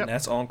 Yep. And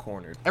that's on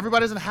Cornered.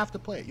 Everybody doesn't have to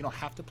play it. You don't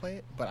have to play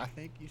it, but I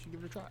think you should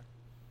give it a try.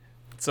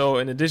 So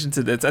in addition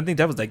to this, I think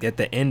that was like at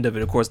the end of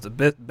it. Of course, the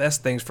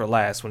best things for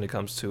last when it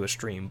comes to a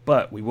stream.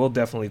 But we will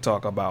definitely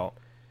talk about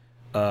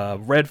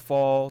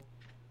Redfall,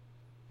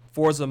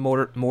 Forza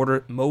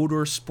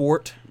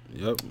Motorsport,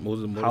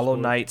 Hollow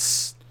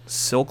Knight's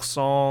Silk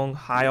Song,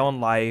 High on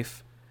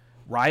Life,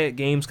 Riot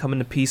games coming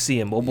to PC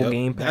and mobile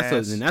Game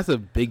Pass. That's a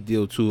big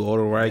deal too. All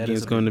the Riot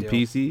games coming to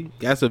PC.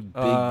 That's a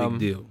big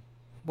deal.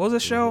 What was the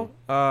show?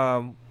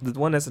 The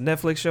one that's a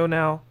Netflix show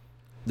now?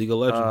 League of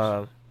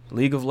Legends.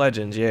 League of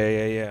Legends.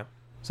 Yeah.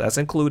 So that's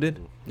included.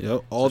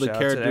 Yep. All the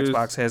characters.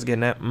 Xbox has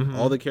getting that. Mm-hmm.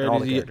 All the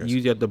characters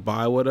you have to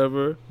buy,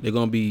 whatever, they're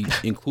gonna be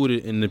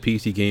included in the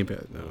PC Game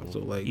Pass now. So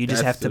like, you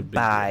just have to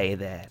buy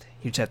that.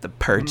 You just have to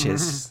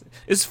purchase.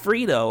 It's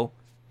free though,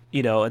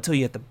 until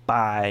you have to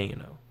buy.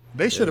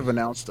 They should have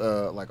announced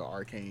like an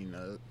Arcane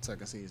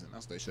second season.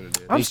 That's what they should have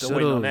did. I'm still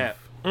waiting on that.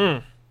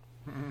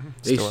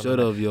 They should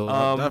have, yo.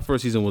 That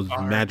first season was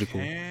magical.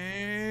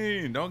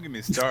 Don't get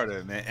me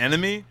started, man.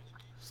 Enemy,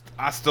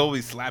 I still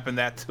be slapping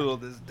that till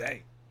this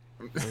day.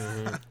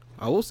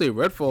 I will say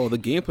Redfall, the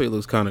gameplay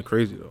looks kind of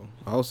crazy though.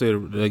 I will say that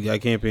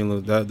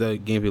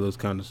gameplay looks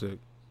kind of sick.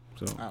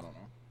 So I don't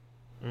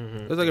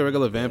know. it's like a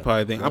regular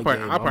vampire thing. I One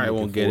game probably I'm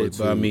won't looking get it,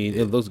 but I forward to mean,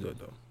 it looks good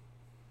though.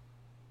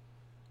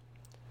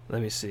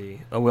 Let me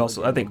see. Oh, we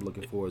also, I think I'm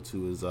looking forward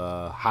to is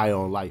High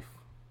on Life.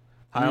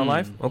 High on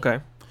Life. Okay.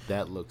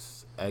 That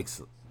looks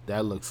excellent.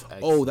 That looks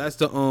excellent. Oh, that's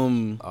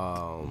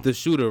the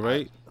shooter,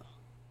 right?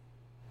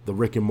 The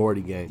Rick and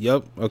Morty game.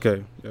 Yep.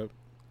 Okay. Yep.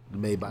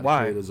 Made by the Why?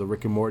 creators of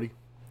Rick and Morty.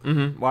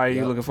 Why are you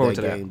Yep, looking forward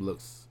to that that? game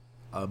looks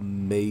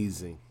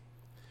amazing.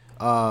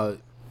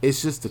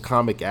 It's just the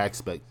comic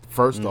aspect.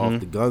 First off,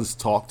 the guns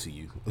talk to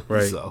you.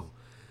 Right. So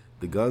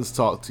the guns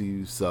talk to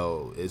you.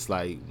 So it's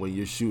like when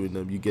you're shooting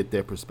them, you get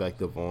their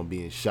perspective on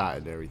being shot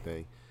and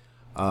everything.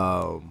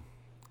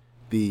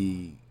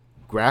 The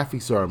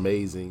graphics are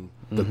amazing.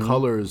 The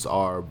colors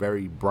are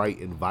very bright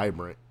and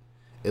vibrant.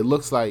 It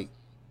looks like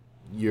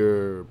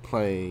you're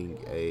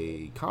playing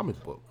a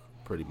comic book,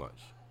 pretty much.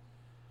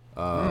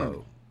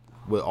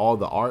 With all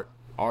the art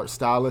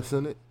stylists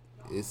in it,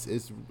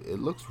 it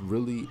looks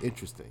really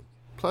interesting.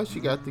 Plus,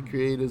 you got the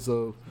creators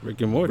of Rick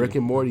and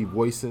Morty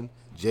voicing.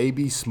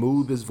 JB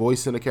Smooth is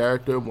voicing a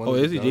character. Oh,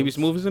 is he? JB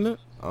Smooth is in it?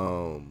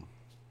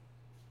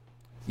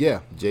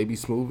 Yeah, JB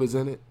Smooth is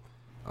in it.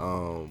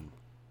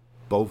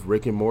 Both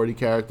Rick and Morty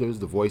characters,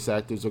 the voice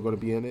actors are going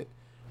to be in it.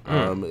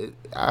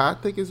 I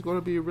think it's going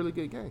to be a really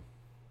good game.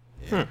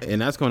 And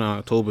that's coming out in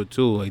October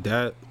too. Like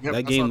that. Yep, that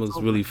that's game looks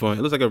October. really fun.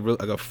 It looks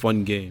like a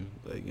fun game.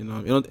 Like it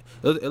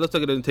looks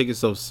like it doesn't take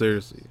itself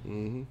seriously.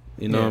 Mm-hmm.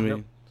 You know what I mean?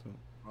 Yep.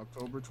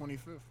 October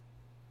 25th.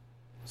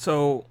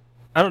 So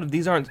I don't know.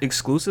 These aren't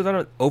exclusive. I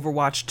don't.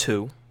 Overwatch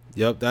 2.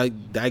 Yep.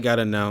 That got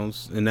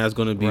announced, and that's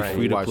going to be Right.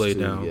 free to Overwatch play 2,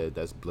 now. Yeah,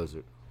 that's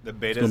Blizzard. The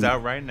beta's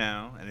out right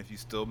now, and if you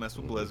still mess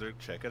with Blizzard,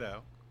 check it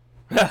out.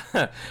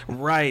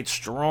 Right.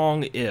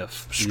 Strong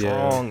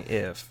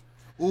if.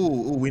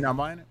 Ooh, we not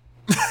buying it?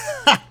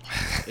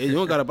 Hey, you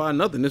don't gotta buy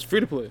nothing. It's free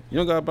to play. You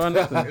don't gotta buy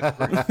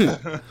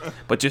nothing.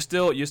 But you're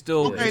still.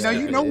 Okay, now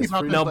you know we It's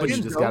about free them to play. skins,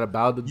 You just though. got to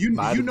buy the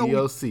know we-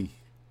 DLC.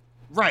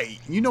 Right.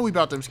 You know we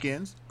about them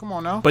skins. Come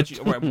on now. But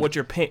what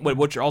you're paying.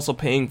 What you're also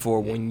paying for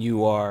when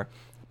you are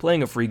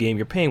playing a free game,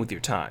 you're paying with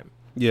your time.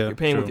 Yeah, You're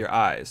paying true. with your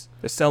eyes.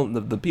 They're selling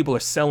the people are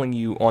selling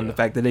you on the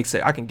fact that they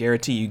say I can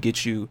guarantee you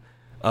get you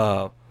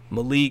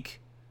Malik,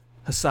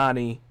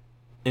 Hassani,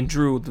 and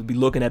Drew to be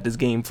looking at this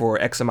game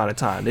for X amount of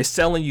time. They're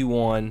selling you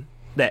on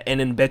that, and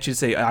then bet you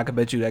say I can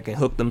bet you that can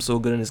hook them so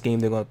good in this game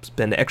they're gonna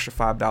spend the extra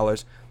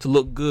 $5 to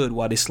look good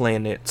while they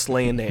slaying their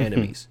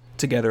enemies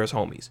together as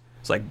homies.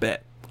 It's like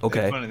bet.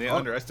 Okay. It's funny, they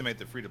underestimate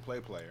the free-to-play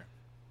player.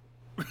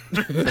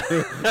 You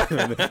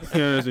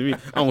know what I mean?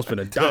 I almost spent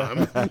a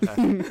dime.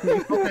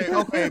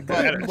 Okay,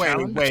 but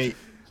wait.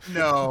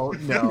 No,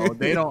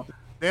 they don't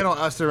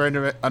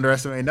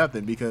underestimate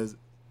nothing because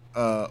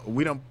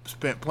we don't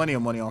spend plenty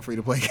of money on free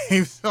to play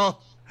games. So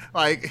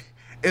like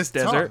it's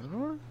Desert? tough.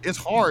 It's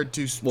hard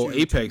to Well, to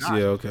Apex, not.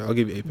 yeah, okay, I'll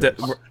give you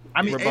Apex.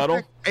 I mean,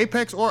 rebuttal?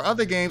 Apex or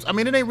other games. I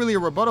mean, it ain't really a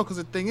rebuttal because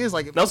the thing is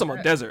like if That was you about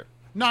had- Desert.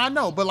 No, I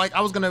know, but like I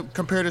was gonna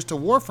compare this to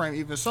Warframe,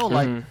 even so.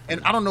 Like, and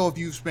I don't know if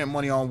you've spent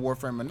money on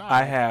Warframe or not.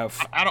 I have.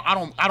 I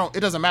don't. It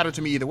doesn't matter to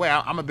me either way.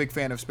 I'm a big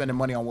fan of spending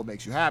money on what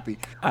makes you happy.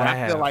 But I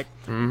I feel have.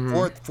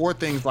 like for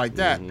things like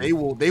that, they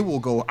will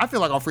go. I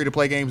feel like on free to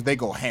play games, they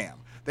go ham.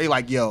 They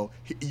like, yo,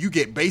 you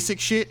get basic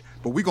shit,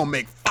 but we gonna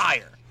make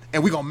fire,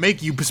 and we gonna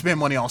make you spend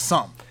money on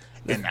something.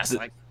 And that's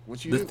like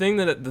what you The do.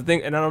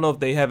 thing, and I don't know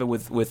if they have it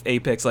with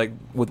Apex, like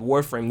with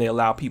Warframe, they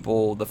allow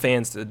the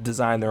fans to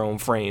design their own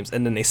frames,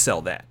 and then they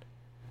sell that.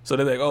 So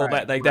they're like, oh,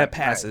 that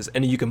passes,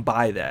 and then you can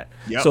buy that.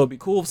 Yep. So it'd be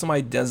cool if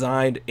somebody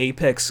designed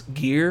Apex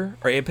gear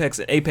or Apex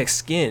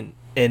skin,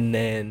 and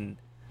then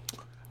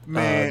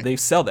Man, they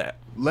sell that.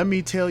 let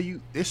me tell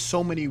you, there's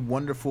so many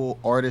wonderful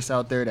artists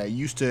out there that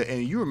used to,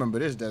 and you remember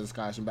this, Desert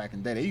Skies from back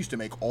in the day. They used to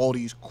make all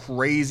these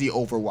crazy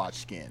Overwatch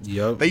skins.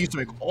 Yep. They used to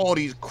make all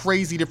these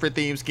crazy different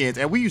theme skins,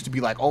 and we used to be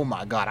like, oh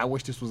my god, I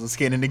wish this was a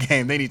skin in the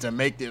game. They need to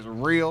make this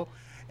real,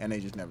 and they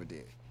just never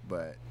did.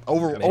 But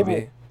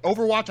Maybe.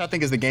 Overwatch, I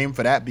think, is the game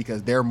for that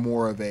because they're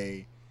more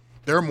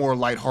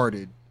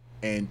lighthearted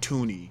and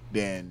toony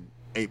than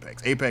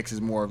Apex. Apex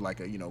is more of like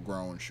a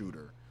grown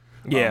shooter.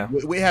 Yeah.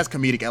 It has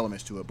comedic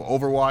elements to it, but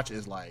Overwatch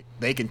is like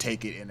they can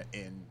take it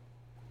in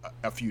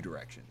a few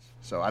directions.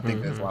 So I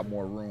think there's a lot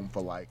more room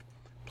for like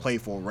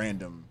playful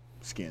random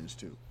skins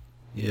too.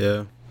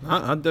 Yeah,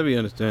 I definitely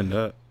understand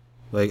that.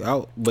 Like,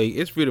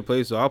 it's free to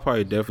play, so I'll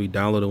probably definitely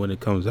download it when it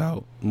comes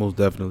out. Most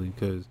definitely,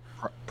 because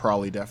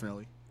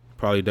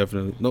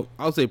Definitely. No,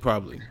 I'll say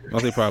probably. Yeah.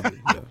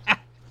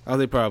 I'll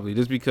say probably,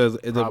 just because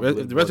if the Probably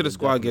rest of the more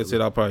squad than gets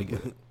it, I'll probably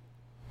get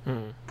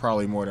it.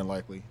 Probably more than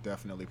likely.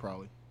 Definitely,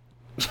 probably.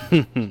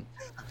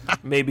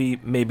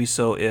 Maybe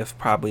so. If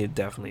probably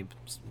definitely,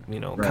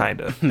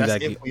 kind of. That's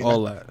Exactly,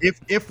 all that.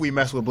 If we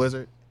mess with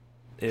Blizzard,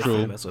 If True.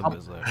 we mess with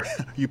Blizzard.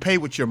 you pay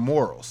with your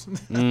morals.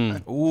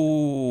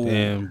 Ooh.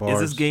 Damn, Is bars.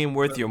 this game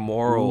worth your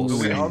morals?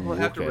 But we Ooh, also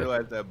have to okay.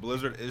 realize that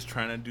Blizzard is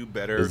trying to do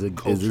better. Is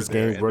this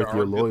there, game and worth there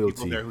your are good people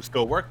loyalty? there who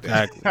still work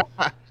there.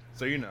 Exactly.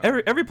 So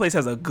Every place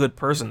has a good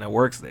person that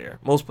works there.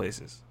 Most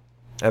places.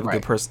 Have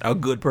Right. a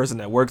good person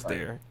that works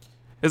there.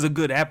 There's a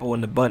good apple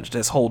in the bunch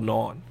that's holding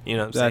on. You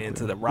know what I'm saying,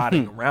 Exactly. to the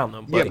rotting around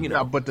them. But Yeah, you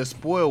know, but the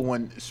spoiled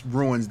one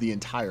ruins the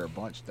entire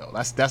bunch, though.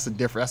 That's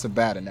a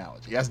bad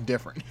analogy. That's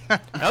different.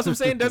 that's what I'm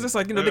saying. That's just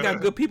like, they got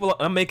good people.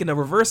 I'm making a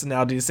reverse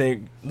analogy,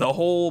 saying the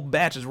whole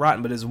batch is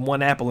rotten, but there's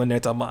one apple in there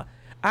talking about,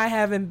 I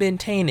haven't been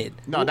tainted.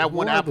 No, that Who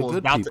one are the apple is good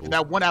about to, people?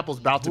 that one apple's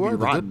about to Who be are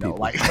the rotten, good though.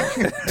 people?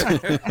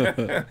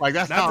 Like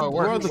that's how it Who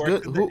are works. the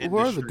good? Who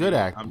are the good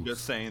I'm actors?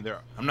 just saying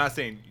I'm not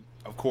saying,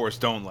 of course,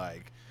 don't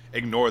like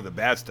ignore the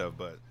bad stuff,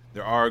 but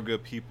there are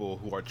good people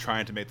who are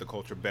trying to make the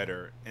culture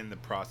better in the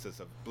process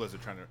of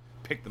Blizzard trying to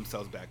pick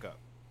themselves back up.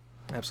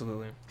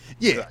 Absolutely.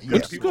 Yeah,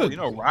 Which is People, good. you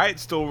know,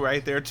 Riot's still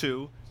right there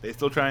too. They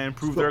still try and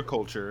improve their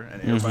culture,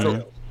 and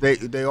everybody else.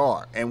 They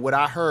are. And what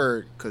I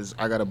heard, because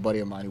I got a buddy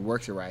of mine who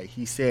works here, right?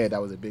 He said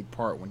that was a big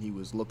part when he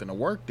was looking to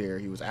work there.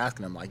 He was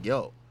asking him, like,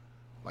 yo,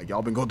 like,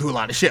 y'all been going through a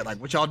lot of shit. Like,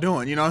 what y'all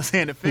doing? You know what I'm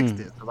saying? To fix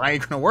this. 'Cause I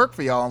ain't going to work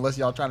for y'all unless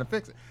y'all trying to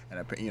fix it.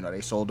 And, you know,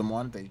 they sold him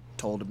on it. They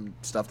told him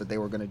stuff that they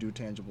were going to do,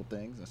 tangible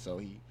things. And so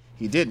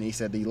he didn't. He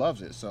said that he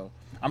loves it. So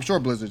I'm sure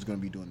Blizzard's going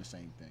to be doing the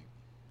same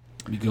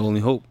thing. You can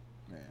only hope.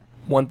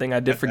 One thing I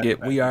did forget,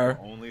 That's we are.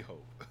 the only hope.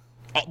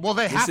 Well,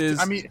 they have is-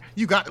 to. I mean,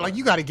 you got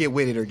to get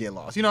with it or get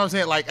lost. You know what I'm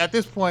saying? Like, at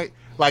this point,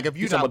 like, if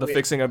You you're talking not about the with-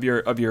 fixing of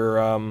your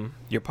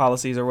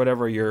policies or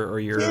whatever, your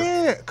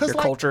Yeah, because your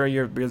like, culture,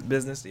 your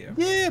business. Yeah.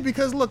 yeah,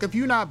 because look, if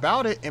you're not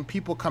about it and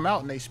people come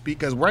out and they speak,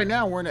 because right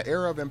now we're in an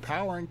era of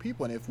empowering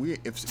people, and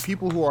if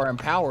people who are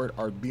empowered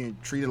are being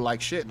treated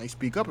like shit and they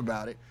speak up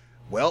about it,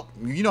 well,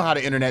 you know how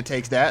the internet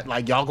takes that.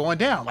 Like, y'all going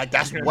down. Like,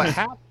 that's what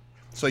happened.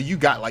 So you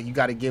got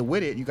to get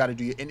with it. You got to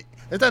do it. And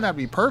it doesn't have to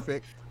be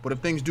perfect, but if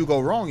things do go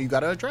wrong, you got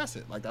to address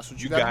it. Like, that's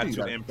what you got got to do.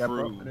 to You gotta step up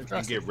improve and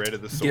address get it. rid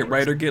of the source. Get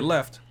right or get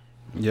left.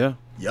 Yeah.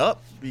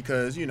 Yup,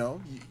 because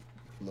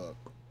look,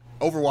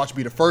 Overwatch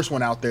be the first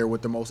one out there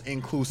with the most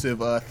inclusive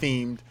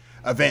themed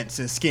events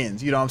and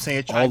skins. You know what I'm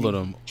saying? All of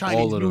them. Chinese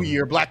All of New them.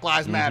 Year, Black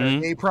Lives Matter,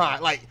 Gay Pride.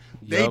 Like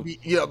they Yup. be.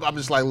 I'm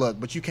just like, look,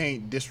 but you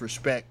can't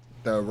disrespect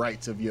the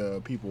rights of your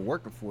people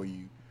working for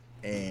you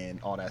and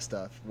all that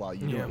stuff while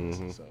you Yeah.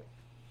 doing this. So.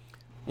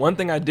 One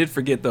thing I did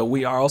forget though,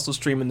 we are also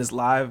streaming this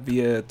live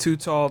via Too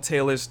Tall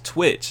Taylor's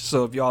Twitch.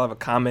 So if y'all have a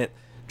comment,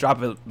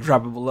 drop it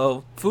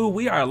below. Food,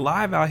 we are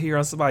live out here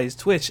on somebody's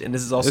Twitch, and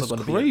this is also It's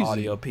going to be crazy. an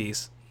audio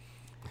piece.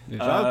 Yeah,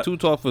 shout out Too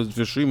Tall for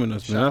streaming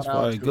us, man. Shout That's out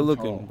probably Too good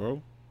looking, Tall.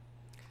 bro.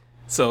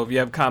 So if you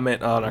have a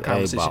comment on our Hey,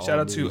 conversation, by shout all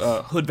out to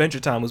means. Hood Venture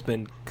Time, who's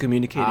been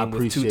communicating I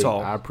with Too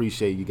Tall.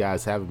 appreciate you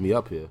guys having me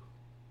up here.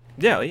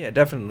 Yeah,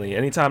 definitely.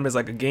 Anytime there's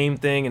like a game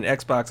thing in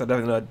Xbox, I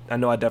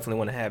definitely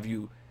want to have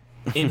you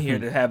in here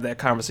to have that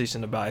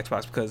conversation about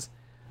Xbox, because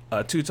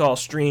Too Tall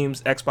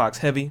streams Xbox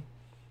heavy,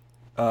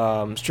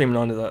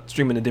 streaming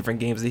the different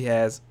games he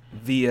has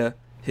via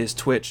his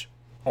Twitch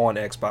on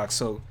Xbox.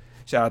 So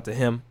shout out to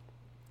him.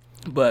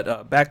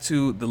 But back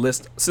to the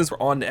list, since we're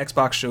on the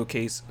Xbox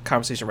showcase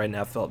conversation right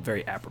now, felt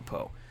very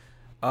apropos.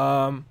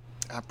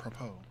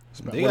 Apropos.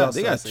 They What got else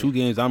they did I got say? two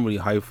games I'm really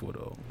hyped for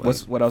though. Like,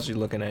 What else are you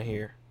looking at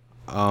here?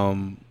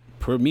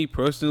 Per me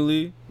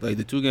personally, like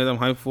the two games I'm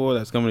hyped for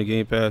that's coming to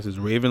Game Pass is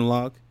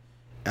Ravenlock.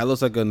 That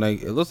looks like a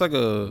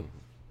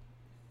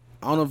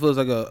I don't know if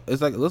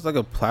it looks like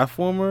a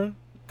platformer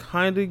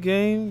kind of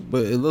game,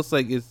 but it looks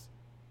like it's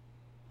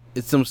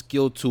some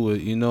skill to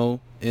it, you know.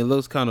 It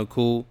looks kind of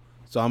cool,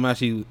 so I'm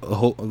actually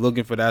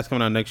looking for that. It's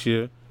coming out next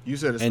year. You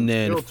said it's And some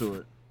then skill to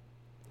it.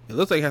 It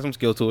looks like it has some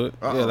skill to it.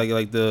 Uh-oh. Yeah,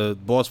 like the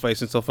boss fights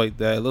and stuff like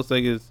that. It looks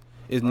like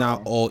it's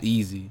not all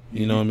easy.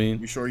 You know what I mean?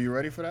 You sure you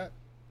ready for that?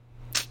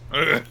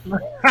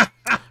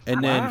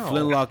 And then Wow.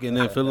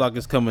 Flintlock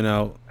is coming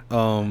out.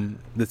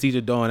 The Siege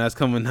of Dawn, that's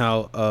coming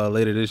out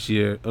later this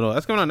year. Oh, no,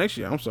 that's coming out next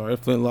year. I'm sorry,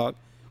 Flintlock.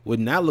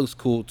 When that looks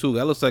cool too.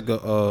 That looks like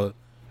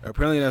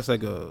apparently that's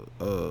like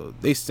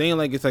they saying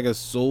like it's like a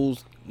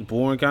Souls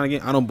born kind of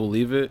game. I don't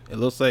believe it. It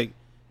looks like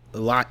a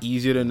lot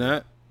easier than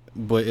that,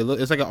 but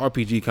it's like an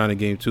RPG kind of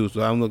game too.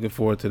 So I'm looking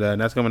forward to that.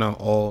 And that's coming out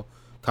all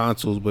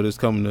consoles, but it's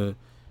coming to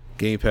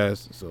Game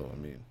Pass. So I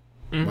mean,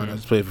 why not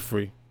just play it for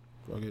free?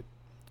 Fuck it.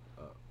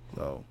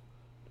 So.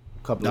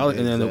 Couple Now, of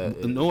and then games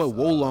that no, is,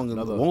 Wolong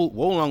another-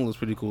 Wolong looks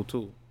pretty cool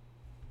too.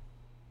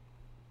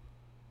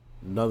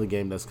 Another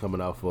game that's coming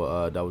out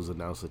for that was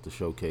announced at the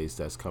showcase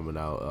that's coming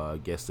out.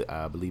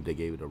 I believe they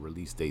gave it a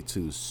release date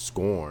too.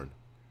 Scorn.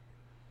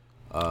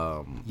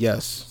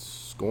 Yes,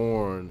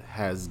 Scorn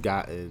has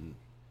been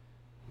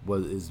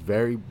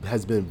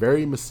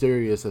very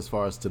mysterious as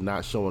far as to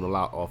not showing a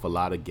lot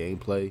of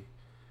gameplay,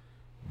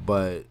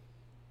 but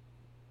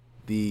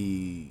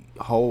the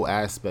whole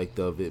aspect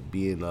of it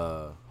being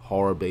a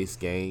horror based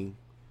game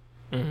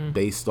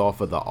based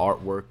off of the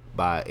artwork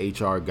by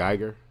H.R.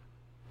 Geiger,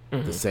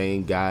 the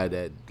same guy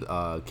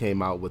that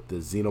came out with the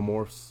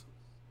Xenomorphs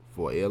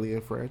for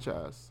Alien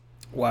franchise.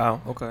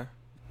 Wow. Okay.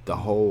 The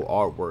whole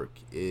artwork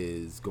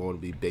is going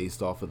to be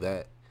based off of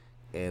that,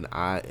 and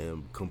I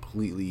am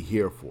completely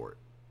here for it.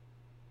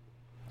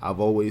 I've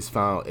always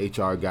found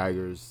H.R.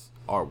 Geiger's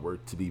artwork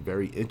to be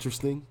very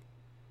interesting,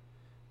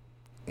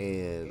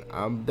 and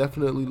I'm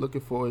definitely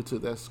looking forward to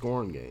that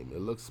Scorn game.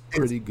 It looks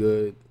pretty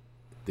good.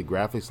 The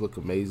graphics look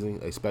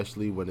amazing,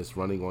 especially when it's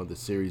running on the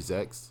Series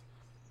X.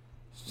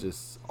 It's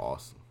just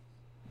awesome.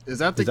 Is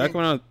that the Is that game?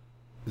 coming out?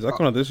 Is that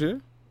coming out this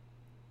year?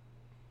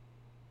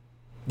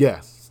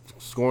 Yes,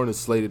 Scorn is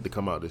slated to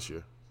come out this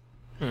year.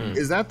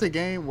 Is that the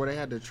game where they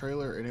had the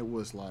trailer and it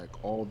was like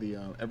all the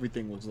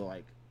everything was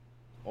like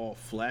all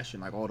flesh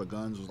and like all the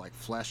guns was like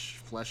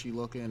fleshy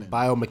looking and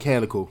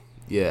Biomechanical.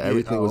 Yeah,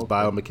 everything was okay.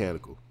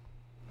 biomechanical.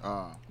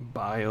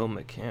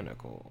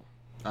 Biomechanical.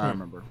 I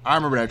remember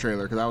that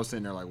trailer because I was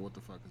sitting there like, what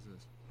the fuck is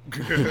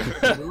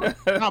this?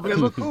 No, but it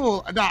looked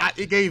cool. No,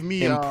 it gave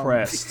me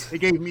Impressed. It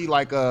gave me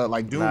like Doom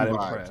Not vibes.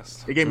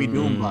 impressed. It gave me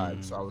Doom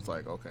vibes. So I was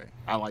like, okay,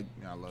 I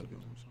love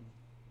Doom.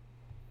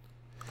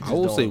 I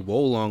will say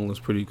Wolong looks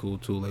pretty cool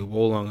too. Like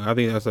Wolong, I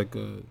think that's like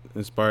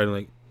inspired.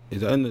 Like,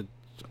 is that in the?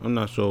 I'm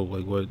not sure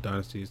like what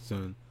Dynasty it's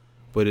on,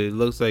 but it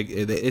looks like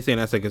it's saying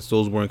that's like a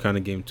Soulsborne kind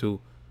of game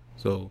too.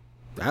 So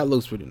that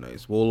looks pretty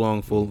nice.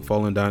 Wolong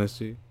Fallen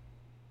Dynasty.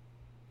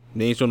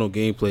 They ain't show no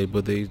gameplay,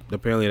 but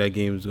apparently that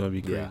game is gonna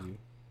be crazy.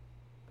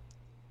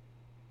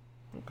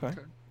 Okay.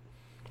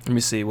 Let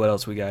me see what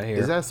else we got here.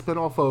 Is that a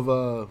spinoff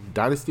of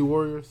Dynasty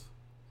Warriors?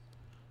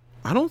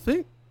 I don't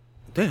think.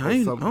 Damn,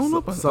 I don't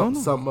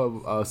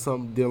know.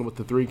 Some dealing with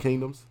the Three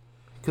Kingdoms,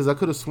 because I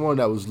could have sworn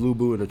that was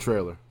Lubu in the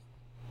trailer.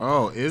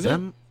 Oh, is it?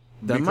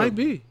 That might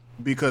be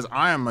Because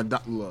I am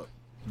look.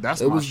 That's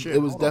It my was. shit. It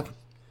was Hold on.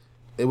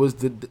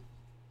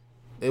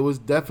 It was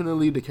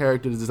definitely the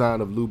character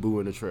design of Lubu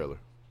in the trailer.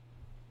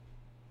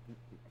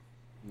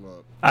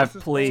 Look, I've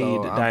played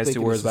So, I'm Dynasty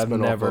thinking Warriors, it's a but I've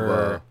spinoff of,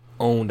 never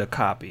owned a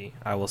copy.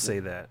 I will say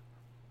that.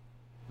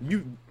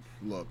 you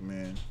look,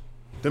 man.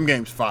 Them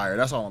games fire.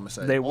 That's all I'm gonna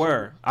say. They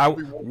were.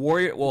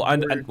 Warrior. Well, I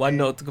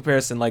know the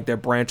comparison, like their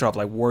branch off,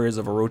 like Warriors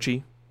of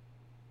Orochi.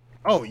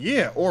 Oh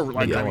yeah, or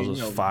like Yeah, I mean, those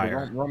you know, was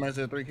fire. the Romance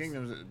of the Three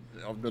Kingdoms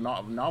of the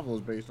novel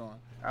is based on.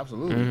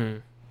 Absolutely.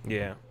 Mm-hmm.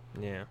 Yeah.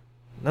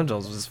 Them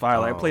Jones was fire.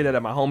 Like I played that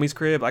at my homie's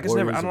crib. Like it's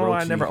never. I Warriors don't know why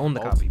I Orochi never owned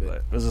the copy, Ultimate. but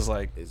it was just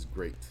like, It's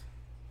great.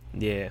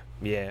 yeah.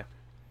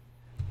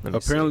 Let me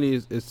see. apparently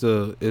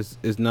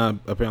it's not.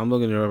 Apparently, I'm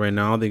looking at it right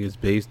now. I don't think it's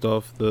based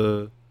off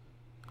the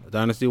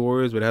Dynasty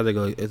Warriors, but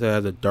it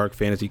has a dark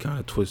fantasy kind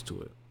of twist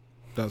to it.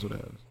 That's what it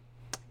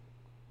has.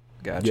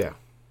 Gotcha. Yeah.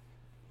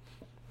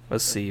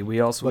 Let's see. We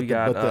But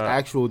got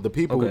the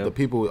people okay. the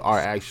people are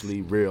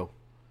actually real.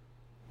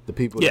 The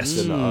people Yes.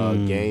 that's in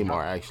the game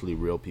are actually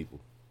real people.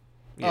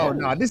 yeah. Oh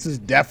no, this is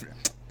definitely.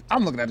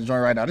 I'm looking at the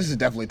joint right now. This is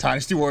definitely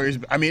Dynasty Warriors.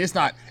 I mean, it's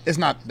not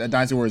the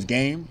Dynasty Warriors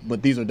game,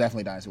 but these are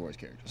definitely Dynasty Warriors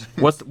characters.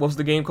 What's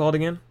the game called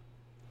again?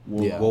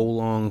 Yeah.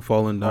 Wolong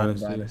Fallen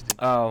Dynasty.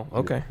 Oh,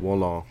 okay.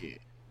 Wolong.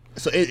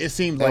 So it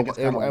seems like it's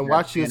And kinda like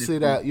watch,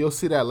 that you'll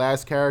see that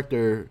last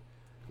character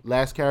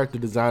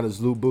design is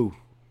Lubu.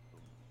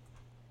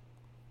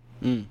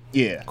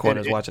 Yeah,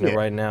 Corner's watching it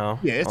right now.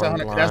 Yeah, it's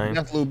online.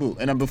 that's Lu Bu.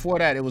 And then before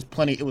that, it was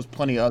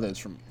plenty others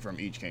from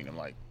each kingdom.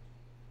 Like,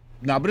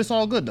 but it's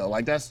all good though.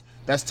 Like that's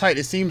tight.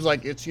 It seems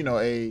like it's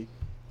a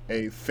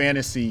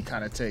fantasy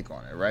kind of take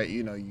on it, right?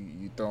 You know,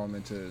 you throw them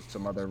into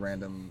some other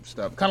random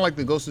stuff, kind of like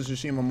the Ghost of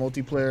Tsushima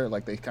multiplayer.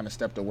 Like they kind of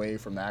stepped away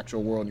from the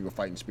actual world. And you were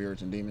fighting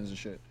spirits and demons and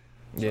shit.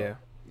 So, Yeah.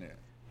 yeah.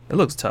 It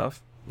looks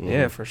tough.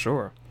 Yeah, for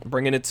sure.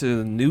 Bringing it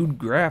to new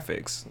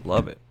graphics.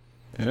 Love it.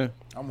 Yeah.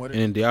 I'm with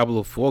it. And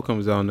Diablo 4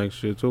 comes out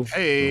next year too.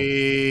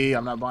 Hey,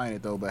 I'm not buying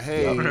it though, but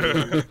hey,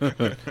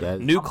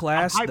 New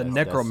class, hyped. the That's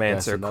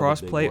Necromancer. another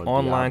Crossplay, big one,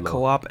 online Diablo.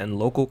 co-op, and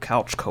local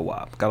couch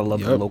co-op. Gotta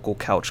love the Yep. local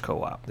couch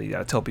co-op. You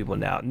gotta tell people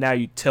now. Now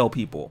you tell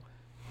people.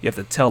 You have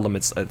to tell them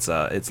it's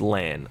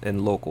LAN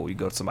and local. You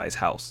go to somebody's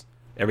house.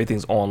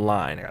 Everything's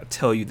online. I gotta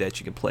tell you that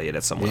you can play it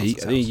at someone Yeah,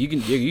 else's I think house.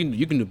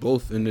 you can do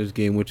both in this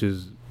game,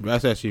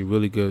 that's actually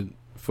really good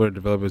for the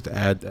developers to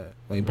add that,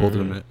 like both of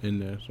them in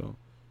there. So,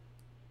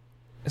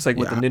 It's like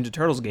with Yeah. the Ninja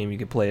Turtles game, you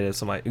can play it as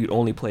somebody. You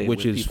only play it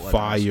which with is people at the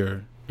house.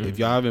 fire. If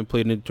y'all haven't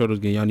played Ninja Turtles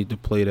game, y'all need to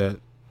play that.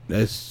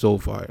 That's so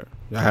fire.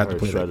 I had to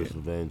play that Shredder's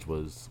game. Revenge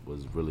was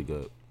really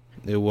good.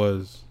 It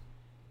was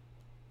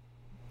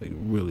like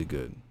really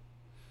good.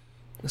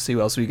 Let's see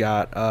what else we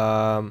got.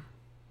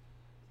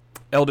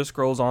 Elder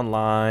Scrolls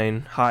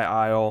Online, High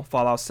Isle,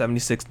 Fallout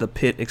 76, The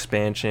Pit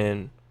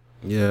expansion,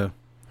 Yeah.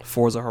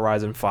 Forza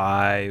Horizon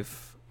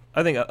 5.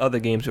 I think other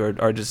games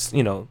are just,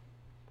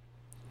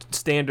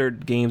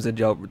 standard games that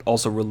y'all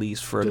also release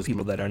for the Just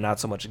people that are not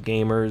so much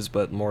gamers,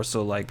 but more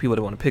so like people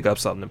that want to pick up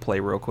something and play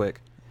real quick.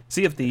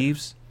 Sea of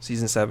Thieves,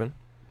 Season 7.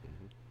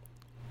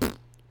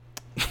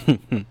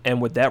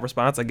 And with that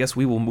response, I guess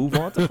we will move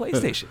on to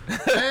PlayStation.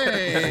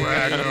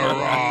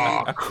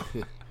 Ragnarok.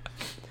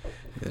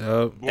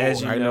 Yep.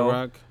 As you know.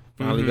 Ragnarok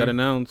finally got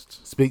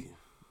announced.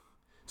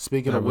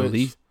 Speaking Not of which,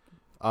 released.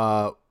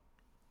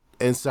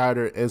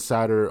 insider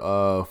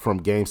from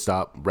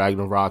GameStop,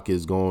 Ragnarok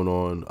is going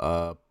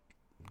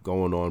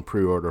on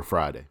pre-order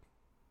Friday.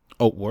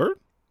 Oh, word?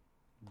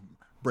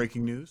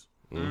 Breaking news.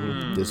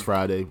 This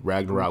Friday,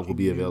 Ragnarok will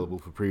be available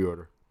for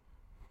pre-order.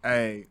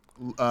 Hey,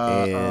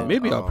 And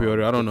Maybe I'll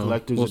pre-order. I don't know.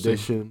 Collector's We'll see.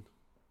 edition.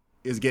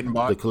 is getting The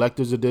bought.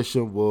 collector's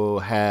edition will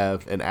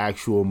have an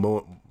actual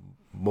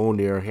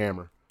Mjolnir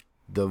hammer,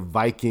 the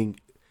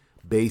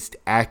Viking-based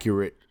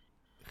accurate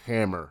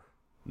hammer,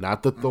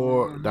 not the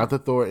Thor, not the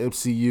Thor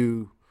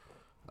MCU.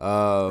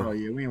 Oh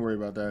yeah, we ain't worried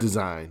about that.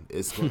 Design.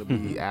 It's going to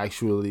be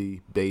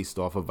actually based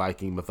off of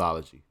Viking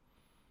mythology.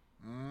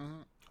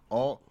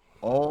 All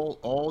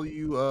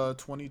you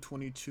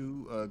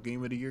 2022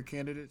 Game of the Year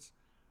candidates,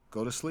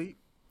 go to sleep.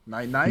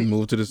 Night.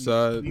 Move to the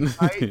side. Sleep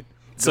tight.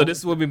 So this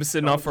is what we've been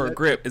sitting on for a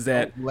grip. Is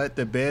that Don't let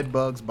the bed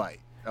bugs bite?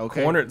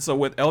 Okay. cornered? So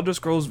with Elder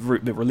Scrolls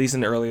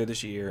releasing earlier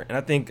this year, and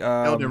I think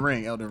Elden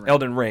Ring.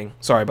 Elden Ring.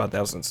 Sorry about that.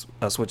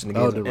 I was switching the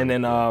games. Elden And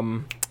then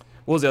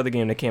what was the other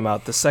game that came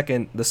out? The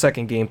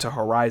second game to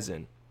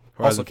Horizon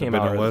also came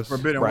out. Forbidden West.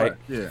 Forbidden Right.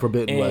 West. Yeah.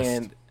 Forbidden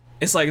And West.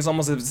 it's like it's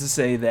almost as to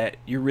say that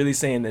you're really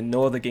saying that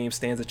no other game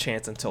stands a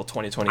chance until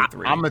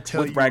 2023. I'm gonna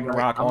tell with you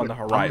Ragnarok right, on the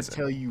horizon. I'm gonna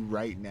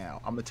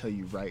tell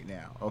you right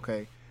now.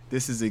 Okay,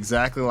 this is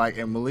exactly like,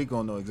 and Malik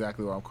gonna know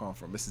exactly where I'm coming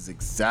from. This is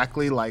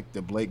exactly like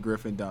the Blake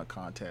Griffin dunk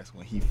contest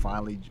when he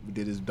finally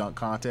did his dunk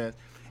contest,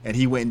 and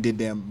he went and did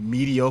them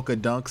mediocre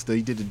dunks.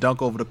 He did the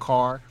dunk over the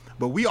car,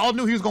 but we all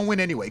knew he was gonna win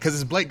anyway because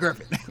it's Blake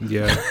Griffin.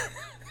 Yeah.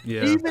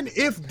 Yeah. Even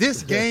if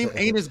this game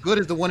ain't as good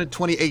as the one in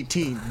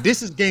 2018,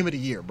 this is game of the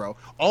year, bro.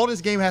 All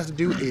this game has to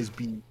do is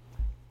be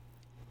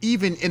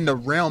even in the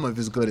realm of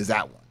as good as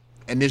that one.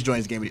 And this joint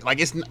is game of the year.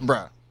 Like,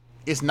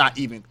 it's not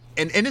even.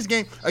 And in this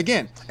game,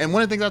 again, and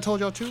one of the things I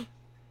told y'all too,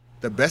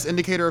 the best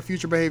indicator of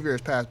future behavior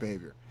is past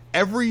behavior.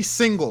 Every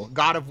single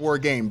God of War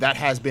game that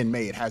has been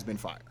made has been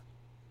fire.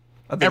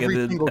 I think every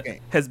single game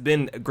has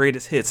been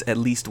greatest hits at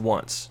least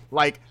once.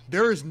 Like,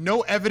 there is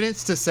no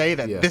evidence to say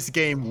that this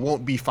game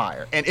won't be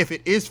fire. And if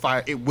it is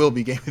fire, it will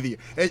be game of the year.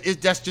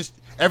 That's just,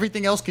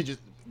 everything else could just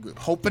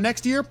hope for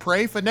next year,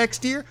 pray for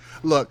next year.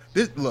 Look.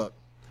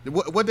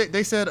 What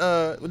they said?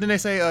 What didn't they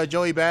say?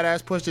 Joey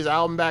Badass pushed his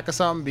album back or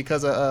something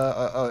because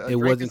of It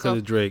wasn't because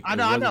of Drake. I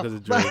know.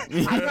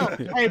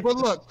 Hey, but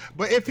look,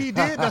 if he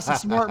did, that's a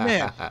smart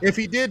man. If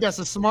he did, that's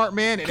a smart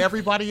man. And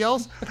everybody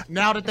else,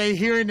 now that they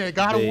hearing that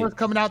God of War's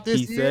coming out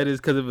this year, he said it's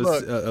because of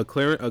a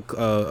clearance,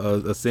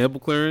 a sample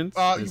clearance.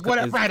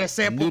 Whatever, right? A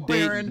sample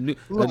clearance.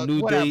 A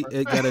new date.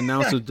 It got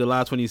announced on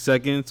July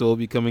 22nd, so it'll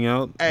be coming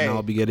out, and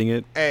I'll be getting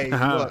it. Hey,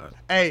 look.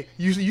 Hey,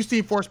 you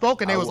seen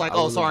Forspoken? They was like,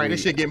 oh, sorry,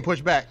 this shit getting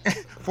pushed back.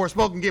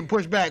 Forspoken getting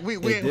pushed back. We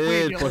don't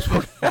want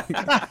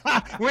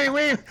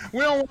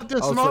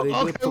this smoke.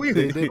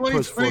 They did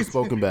push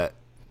Forspoken back.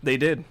 They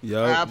did.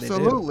 Yeah,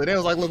 absolutely. They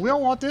was like, look, we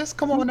don't want this.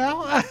 Come on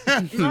now.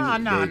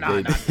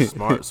 Nah.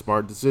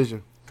 Smart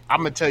decision. I'm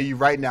gonna tell you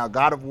right now,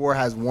 God of War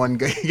has won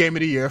game of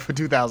the year for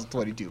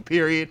 2022.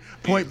 Period.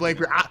 Point blank.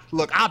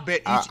 I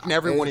bet each and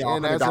every one of y'all.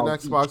 And as an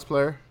Xbox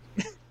player.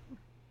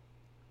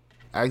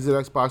 As an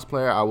Xbox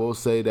player, I will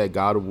say that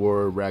God of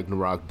War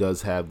Ragnarok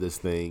does have this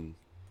thing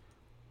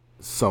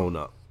sewn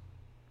up.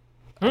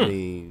 I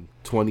mean,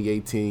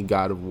 2018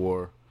 God of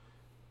War,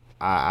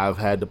 I've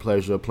had the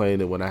pleasure of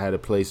playing it when I had a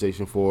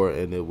PlayStation 4,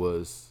 and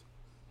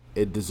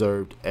it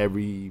deserved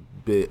every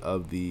bit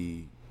of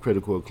the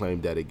critical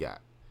acclaim that it got.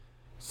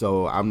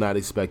 So I'm not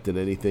expecting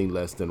anything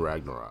less than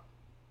Ragnarok.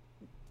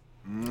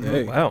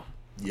 Hey. Wow.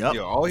 Yep.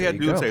 Yo, all he had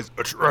to do was say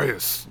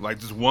Atreus. Like,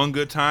 just one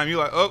good time. You're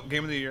like, oh,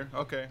 game of the year.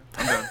 Okay,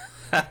 I'm done.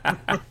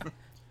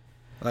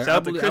 Shout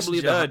out to Chris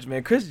Judge,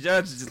 man. Chris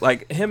Judge is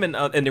like him and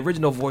the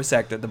original voice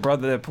actor, the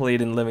brother that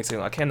played in Livingston.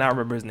 I cannot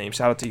remember his name.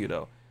 Shout out to you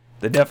though.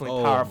 They're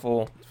definitely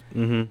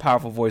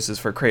powerful voices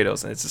for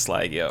Kratos, and it's just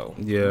like, yo,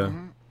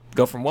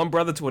 go from one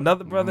brother to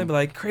another brother and be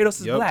like,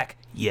 Kratos is black.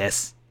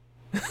 Yes.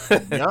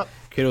 Yep.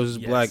 Kratos is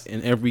black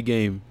in every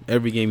game.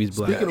 Every game he's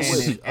black.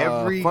 Speaking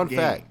of which, fun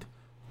fact: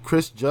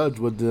 Chris Judge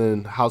was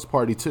in House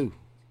Party 2.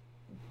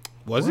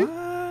 Was he?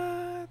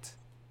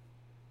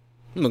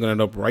 I'm looking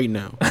it up right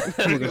now.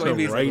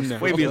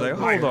 Wait, be like,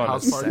 hold on.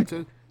 House Party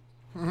 2.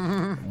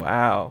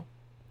 Wow.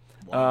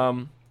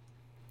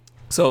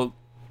 So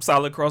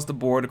solid across the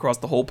board, across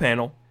the whole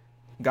panel.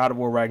 God of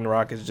War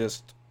Ragnarok is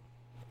just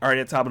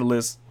already at the top of the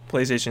list.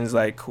 PlayStation is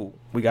like, cool,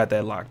 we got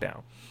that locked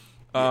down.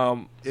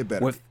 It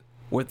better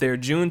with their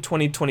June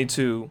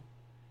 2022.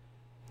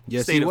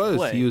 Yes, State he of was.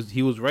 Play.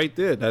 He was right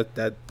there. This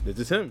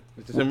is him.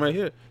 This is him right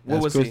here.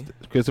 What was he?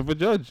 Christopher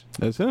Judge.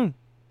 That's him.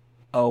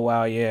 Oh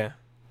wow, yeah.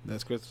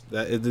 That's Chris.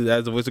 That's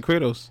the voice of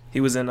Kratos.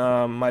 He was in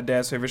my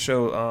dad's favorite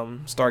show,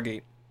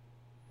 Stargate.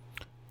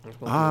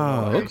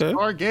 Okay.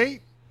 Stargate.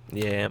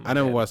 Yeah, I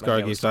never watched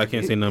Stargate, so I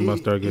can't say nothing about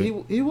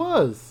Stargate. He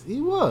was.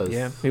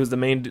 Yeah, he was the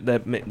main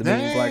black dude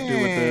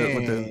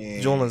with the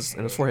jewel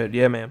in his forehead.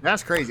 Yeah, man.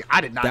 That's crazy.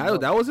 I did not know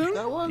That was him?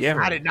 That was. Yeah.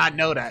 I did not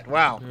know that.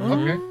 Wow.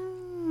 Okay.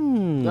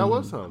 That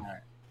was him.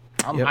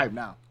 I'm hyped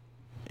now.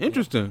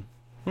 Interesting.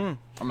 I'm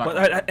not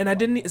But I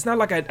didn't. It's not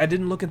like I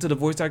didn't look into the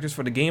voice actors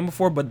for the game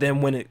before. But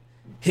then when it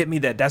hit me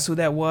that's who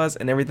that was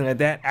and everything like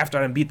that, after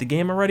I beat the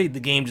game already, the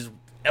game just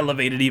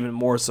elevated even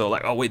more. So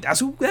like, oh wait, that's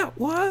who that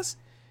was.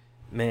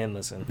 Man,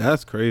 listen.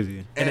 That's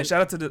crazy. And then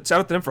shout out to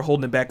them for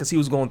holding it back because he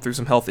was going through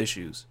some health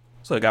issues,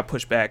 so it got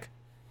pushed back,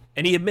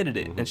 and he admitted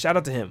it. And shout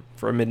out to him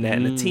for admitting that.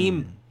 And the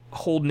team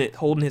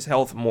holding his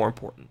health more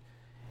important.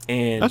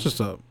 And that's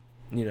what's up.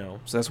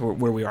 So that's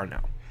where we are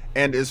now.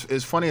 And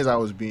as funny as I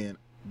was being,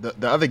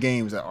 the other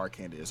games that are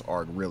candidates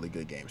are really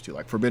good games too.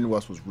 Like Forbidden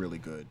West was really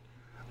good.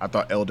 I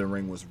thought Elden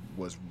Ring was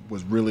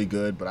really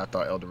good, but I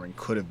thought Elden Ring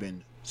could have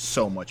been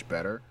so much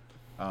better.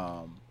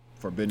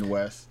 Forbidden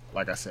West,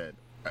 like I said,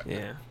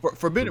 Yeah.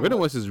 Forbidden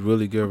West is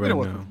really good right Forbidden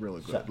West now. was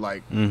really good.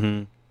 Like,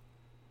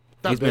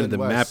 He's been the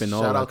map and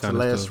all Shout that out to kind of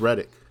Lance stuff.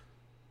 Reddick.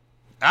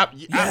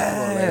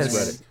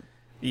 Yes.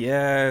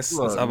 Yes.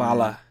 Look,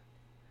 Zavala.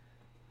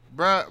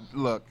 bruh,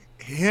 look,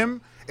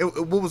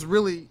 what was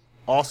really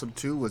awesome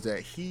too was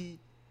that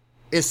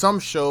in some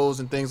shows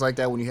and things like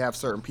that, when you have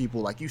certain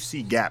people, like you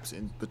see gaps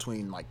in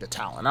between like the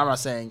talent. I'm not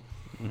saying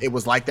it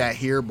was like that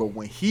here, but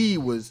when he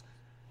was,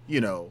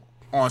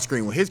 on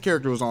screen, when his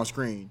character was on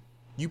screen,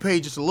 you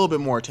paid just a little bit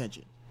more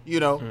attention, A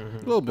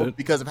little bit.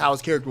 because of how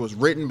his character was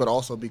written, but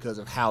also because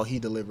of how he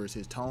delivers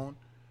his tone.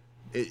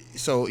 It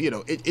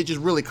just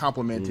really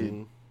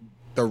complemented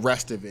the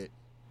rest of it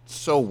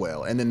so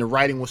well. And then the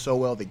writing was so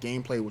well, the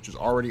gameplay, which was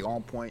already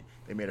on point,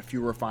 they made a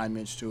few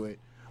refinements to it.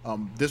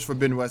 This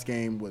Forbidden West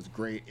game was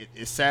great.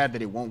 It's sad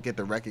that it won't get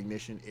the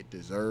recognition it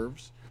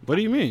deserves. What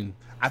do you mean?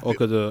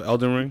 Because of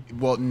Elden Ring?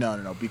 Well,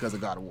 no, because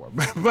of God of War.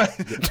 but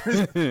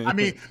I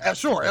mean,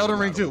 sure, Elden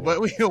Ring too. But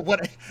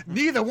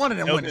neither one of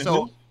them went.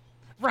 So,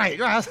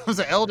 right. I was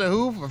an Elden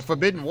who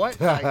Forbidden what?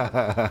 Like,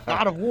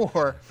 God of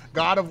War,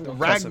 God of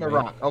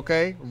Ragnarok.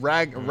 Okay,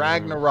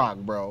 Ragnarok,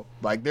 bro.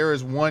 Like there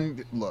is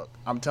one. Look,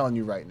 I'm telling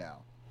you right now.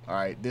 All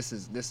right, this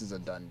is a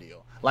done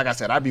deal. Like I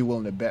said, I'd be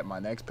willing to bet my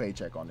next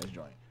paycheck on this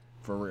joint,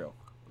 for real.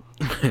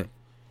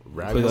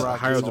 Ragnarok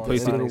higher is the on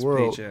place the end in of his the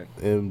world paycheck.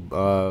 in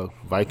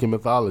Viking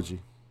mythology.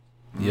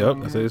 Yep,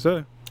 that's what they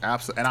say.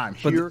 Absolutely, and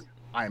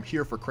I am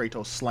here for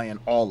Kratos slaying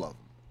all of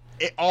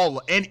them. All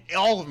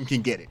of them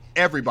can get it.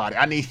 Everybody.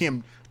 I need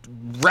him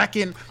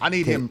wrecking. I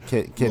need him.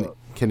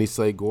 Can he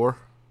slay Gore?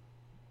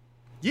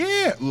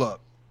 Yeah,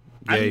 look.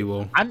 Yeah, he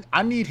will.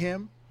 I need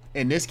him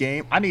in this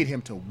game. I need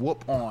him to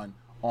whoop on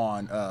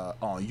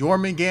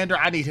Jormungandr.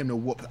 I need him to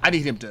whoop. I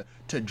need him to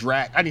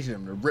drag. I need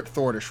him to rip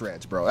Thor to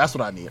shreds, bro. That's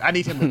what I need. I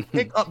need him to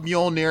pick up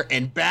Mjolnir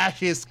and bash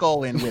his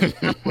skull in with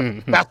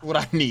it. That's what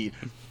I need,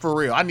 for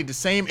real. I need the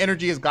same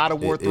energy as God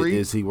of War 3.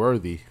 Is he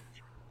worthy?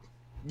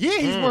 Yeah,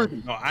 he's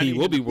worthy. No, He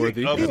will be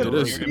worthy after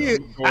this.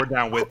 Go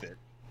down with it.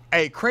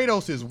 Hey,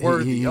 Kratos is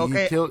worthy.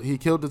 Okay. He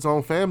killed his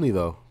own family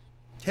though.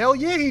 Hell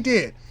yeah, he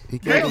did. He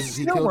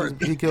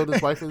Kratos killed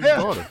his wife and his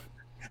daughter.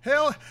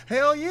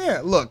 Hell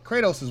yeah. Look,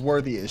 Kratos is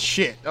worthy as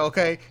shit,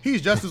 okay?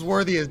 He's just as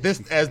worthy as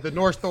the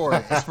Norse Thor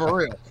is, for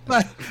real.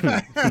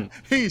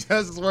 He's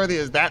just as worthy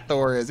as that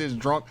Thor is, his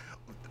drunk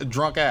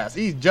ass.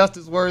 He's just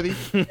as worthy,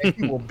 and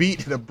he will beat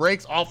the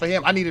brakes off of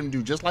him. I need him to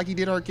do just like he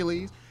did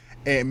Hercules.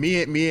 And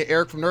me and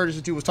Eric from Nerd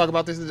Institute was talking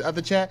about this in the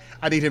other chat.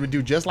 I need him to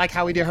do just like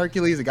how he did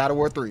Hercules in God of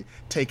War 3.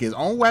 Take his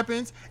own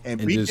weapons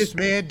and beat this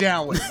man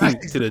down with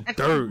it. To the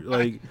dirt.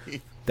 Like,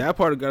 that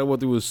part of God of War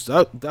 3 was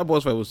that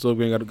boss fight was so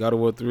great in God of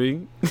War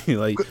 3.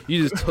 Like,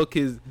 you just took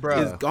his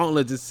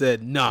gauntlet and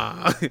said,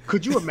 nah.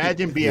 Could you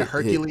imagine being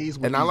Hercules?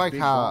 And I like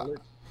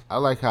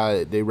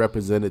how they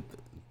represented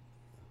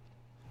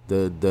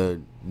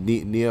the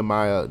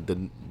Nehemiah,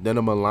 the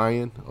Nineveh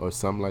lion or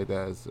something like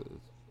that.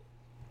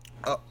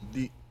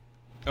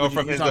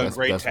 From his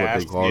great that's what they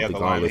task. call Yeah, the the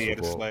lion gauntlets he had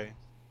to for. slay.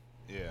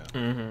 Yeah.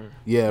 Mm-hmm.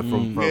 Yeah,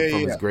 from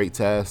his great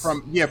task.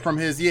 From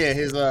his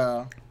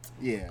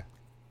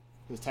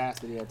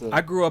task that he had to.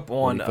 I grew up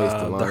on When he faced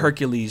the the lion.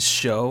 Hercules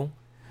show.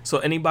 So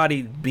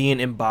anybody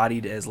being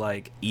embodied as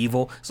like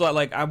evil. So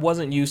I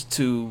wasn't used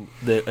to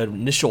the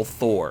initial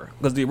Thor,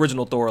 because the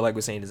original Thor, like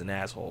we're saying, is an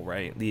asshole,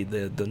 right?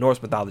 The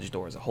Norse mythology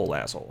Thor is a whole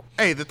asshole.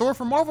 Hey, the Thor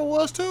from Marvel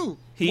was too.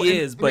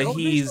 But old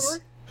he's story?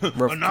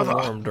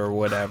 reformed or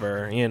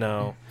whatever,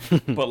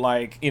 But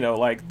like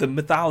the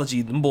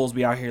mythology, them bulls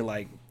be out here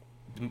like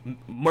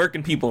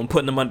murking people and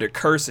putting them under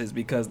curses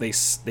because they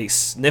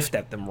sniffed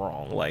at them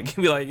wrong. Like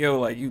be like, yo,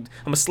 like I'm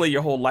gonna slay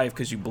your whole life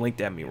because you blinked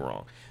at me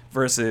wrong.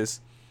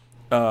 Versus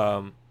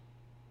having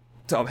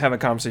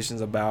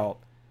conversations about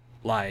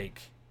like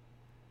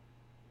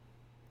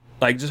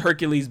just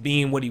Hercules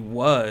being what he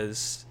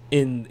was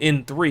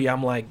in 3.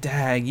 I'm like,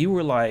 dag, you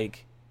were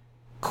like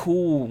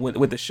cool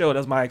with the show.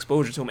 That's my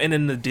exposure to him. And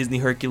then the Disney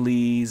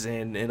Hercules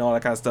and all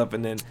that kind of stuff.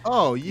 And then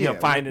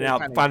finding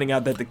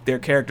out that their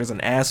character's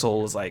an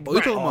asshole is like, Oh,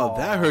 you're talking about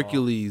that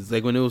Hercules,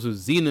 like when it was with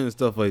Xena and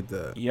stuff like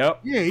that.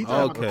 Yep. Yeah, he's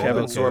talking about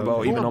Kevin okay.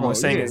 Sorbo. Even though I'm only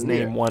saying his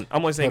name yeah. one.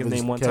 I'm only saying his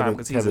name one time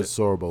because he's Kevin a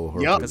Sorbo.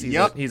 Hercules.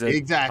 he's a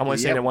exactly. I'm only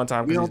saying it one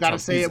time. We don't gotta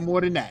he's say it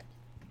more than that.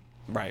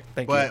 Right.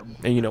 Thank But- you.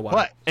 And you know why?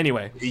 but-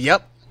 Anyway.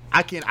 Yep.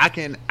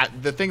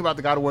 The thing about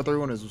the God of War 3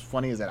 one is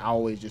funny is that I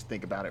always just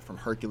think about it from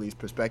Hercules'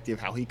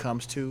 perspective, how he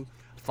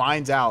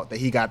finds out that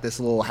he got this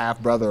little half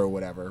brother or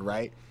whatever,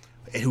 right?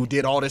 And who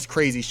did all this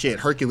crazy shit.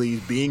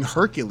 Hercules being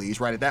Hercules,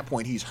 right? At that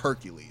point, he's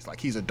Hercules. Like,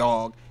 he's a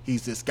dog.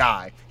 He's this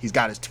guy. He's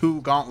got his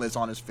 2 gauntlets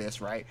on his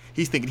fist, right?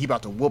 He's thinking he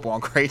about to whoop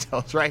on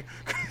Kratos, right?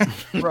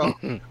 bro,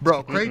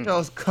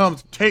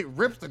 Kratos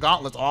rips the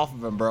gauntlets off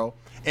of him, bro,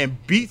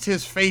 and beats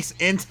his face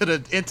into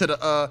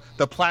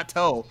the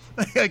plateau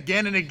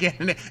again and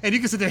again. And you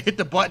can sit there and hit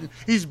the button.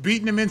 He's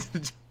beating him into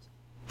the...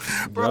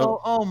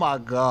 Bro, oh my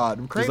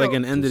God. It's like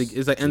end of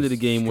the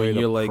game when Straight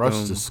you're up like,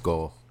 crushed his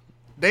skull.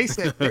 They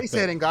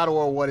said in God of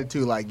War 1 and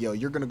 2, like, yo,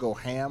 you're gonna go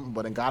ham,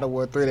 but in God of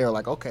War 3, they were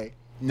like, okay,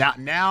 now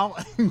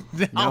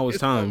it's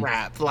time. A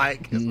wrap.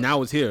 Like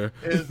Now it's here.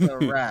 It's a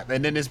wrap.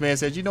 And then this man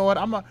said, you know what,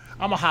 I'm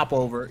a hop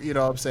over, you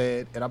know what I'm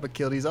saying, and I'm gonna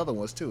kill these other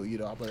ones too. You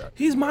know,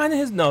 he's minding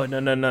his no.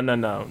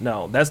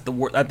 That's the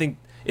word. I think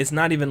it's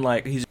not even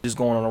like he's just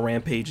going on a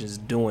rampage and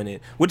just doing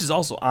it, which is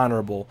also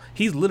honorable.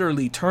 He's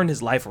literally turned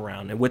his life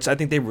around, in which I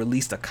think they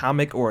released a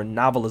comic or a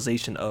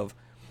novelization of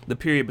the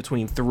period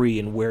between 3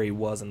 and where he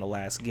was in the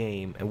last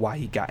game and why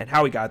he got and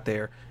how he got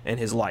there and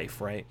his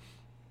life. Right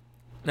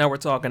now we're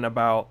talking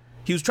about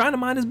he was trying to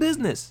mind his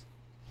business.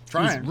 He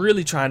was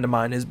really trying to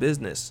mind his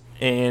business,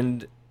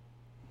 and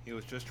he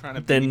was just trying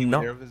to be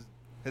care of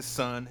his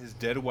son, his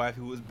dead wife,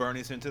 who was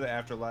burning into the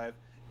afterlife,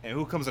 and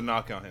who comes to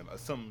knock on him?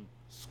 Some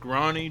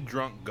scrawny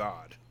drunk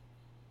god.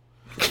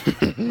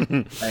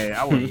 Hey,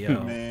 I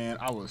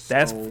was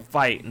that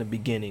fight in the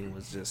beginning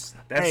was just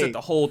set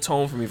the whole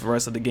tone for me for the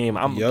rest of the game.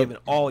 I'm giving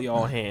all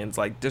y'all hands,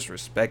 like,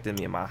 disrespecting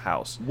me in my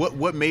house.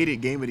 What made it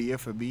game of the year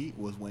for me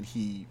was when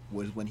he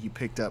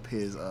picked up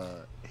his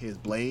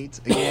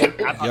blades again.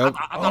 I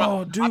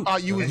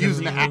thought you was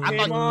using the axe.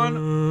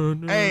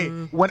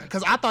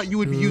 Because I thought you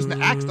would be using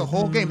the axe the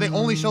whole game. They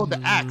only showed the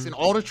axe in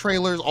all the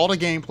trailers, all the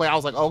gameplay. I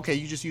was like, okay,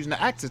 you just using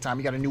the axe this time.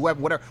 You got a new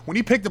weapon, whatever. When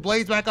he picked the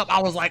blades back up,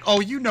 I was like,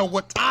 oh, you know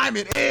what time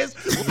it is.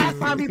 Last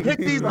time he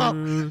picked these up,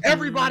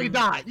 everybody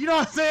died. You know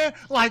what I'm saying?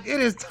 Like, it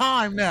is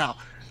time now.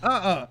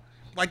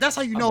 Like, that's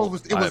how you know it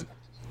was.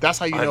 That's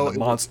how you know the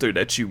monster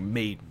that you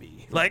made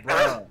me. Like,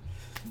 bruh.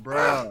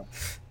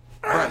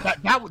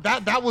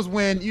 That was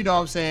when, you know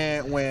what I'm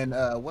saying, when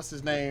what's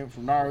his name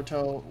from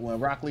Naruto, when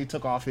Rock Lee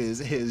took off his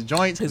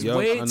joints, his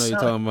weights. I know you're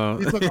talking about.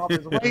 He took off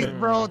his weights,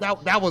 bro.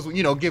 That was,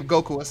 you know, give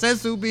Goku a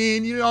sensu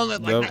bean, you know,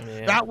 like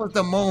that was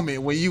the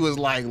moment when you was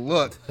like,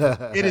 look,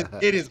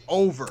 it is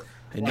over.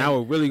 And now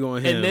we're really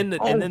going ham. And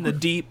then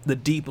the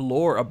deep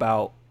lore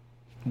about,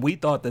 we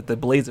thought that the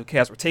Blades of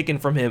Chaos were taken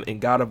from him in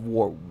God of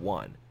War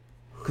 1.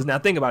 Because now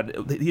think about it,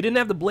 he didn't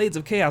have the Blades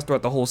of Chaos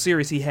throughout the whole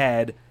series. He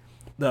had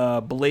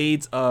the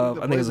blades of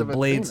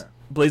Blades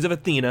of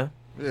Athena.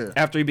 Yeah.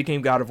 After he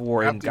became God of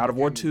War in God of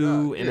War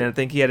 2, and then I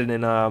think he had it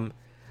in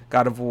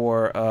God of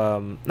War,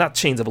 not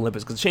Chains of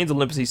Olympus, because Chains of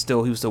Olympus he was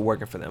still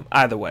working for them.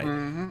 Either way,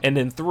 and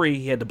then 3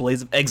 he had the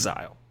Blades of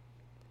Exile,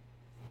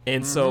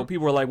 and so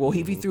people were like, well,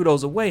 if he threw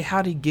those away,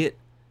 how did he get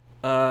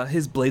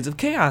his Blades of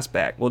Chaos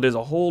back? Well, there's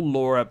a whole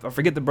lore. I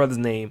forget the brother's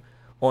name.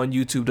 On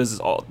YouTube does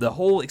the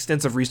whole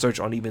extensive research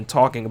on even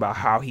talking about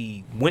how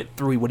he went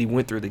through what he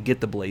went through to get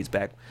the blades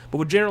back.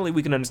 But generally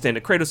we can understand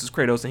that Kratos is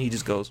Kratos, and he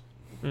just goes,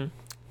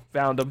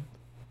 found them,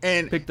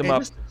 and picked them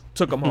up,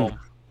 took them home.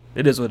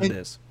 It is what it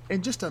is.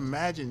 And just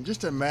imagine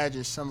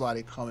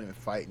somebody coming and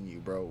fighting you,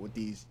 bro, with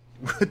these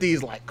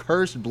like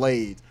cursed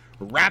blades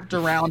wrapped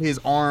around his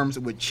arms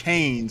with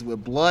chains,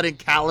 with blood and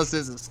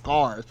calluses and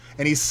scars,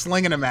 and he's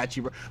slinging them at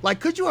you, bro. Like,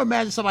 could you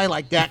imagine somebody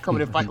like that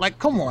coming and fight? Like,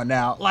 come on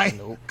now, like,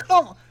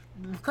 come on.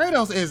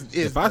 Kratos is.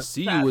 If I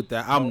see you with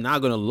that, I'm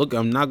not gonna look.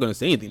 I'm not gonna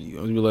say anything to you.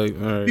 I'm gonna be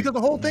like, all right. Because the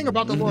whole thing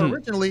about the lore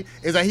originally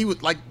is that he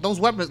would, like,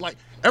 those weapons, like,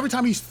 every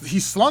time he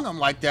slung them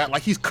like that,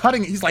 like, he's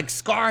like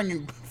scarring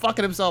and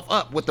fucking himself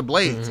up with the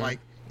blades, like,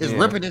 is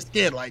ripping his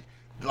skin, like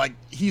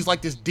he's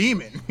like this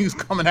demon who's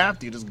coming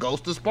after you, this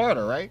ghost of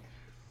Sparta, right?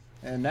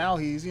 And now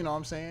he's, you know what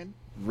I'm saying,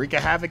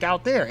 wreaking havoc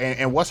out there.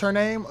 And what's her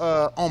name?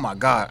 Oh my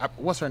God,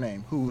 what's her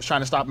name? Who was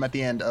trying to stop him at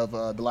the end of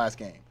the last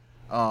game?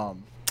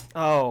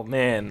 Oh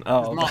man!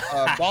 Oh,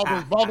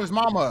 Balder's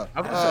mama.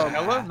 I was gonna say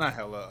Hela, not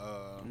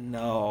Hela.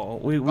 No,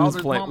 we was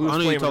playing. We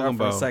was playing with her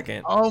for a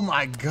second. Oh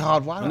my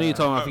God! Why? I know you're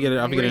talking.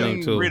 I forget her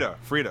name too.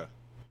 Frida.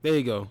 There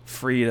you go.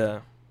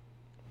 Frida.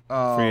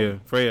 Freya.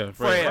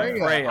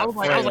 I was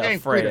like,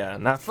 Freya,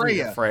 not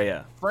Freya.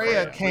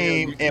 Freya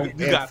came and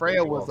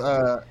Freya was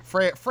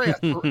Freya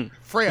threatened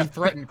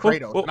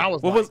Kratos. And I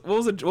was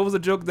what was the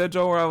joke that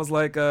Joe where I was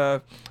like,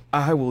 I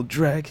will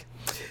drag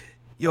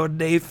your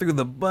name through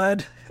the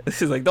mud.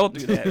 She's like, don't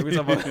do that. We're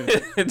talking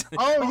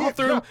about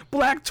through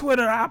Black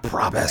Twitter, I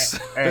promise.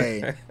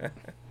 Hey,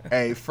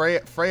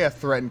 Freya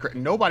threatened.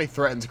 Nobody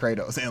threatens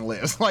Kratos and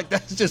lives. Like,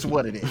 that's just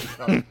what it is.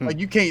 Like,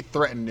 you can't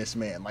threaten this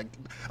man. Like,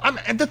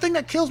 and the thing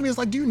that kills me is,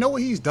 like, do you know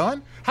what he's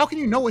done? How can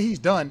you know what he's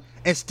done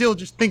and still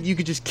just think you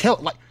could just kill?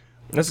 Like,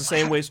 that's the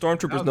same way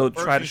stormtroopers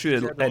try to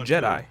shoot at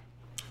Jedi.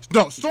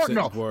 No,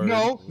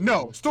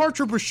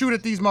 stormtroopers shoot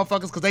at these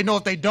motherfuckers because they know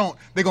if they don't,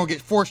 they're gonna get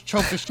force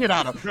choked the shit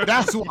out of them.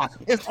 That's why.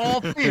 It's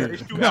all fear. They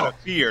shoot out of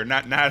fear,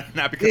 not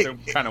because they're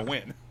trying to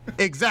win.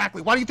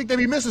 Exactly. Why do you think they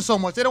be missing so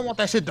much? They don't want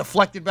that shit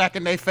deflected back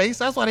in their face.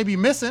 That's why they be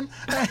missing.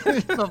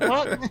 The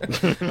fuck?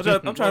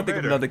 I'm trying to think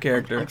of another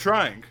character. I'm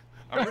trying.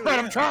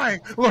 I'm trying.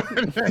 I'm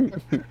trying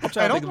to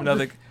think of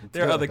another.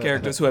 There are other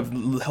characters who have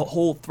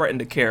whole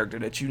threatened a character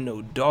that you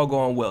know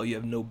doggone well you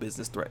have no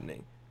business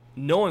threatening.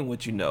 Knowing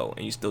what you know,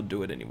 and you still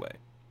do it anyway.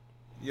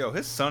 Yo,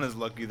 his son is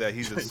lucky that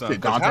he's his son.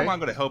 How am I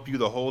going to help you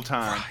the whole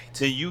time? Right.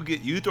 Then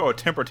you throw a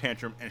temper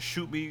tantrum and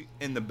shoot me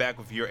in the back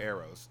with your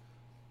arrows.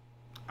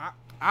 I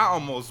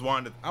almost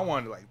wanted to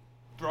like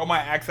throw my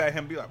axe at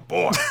him, be like,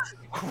 boy.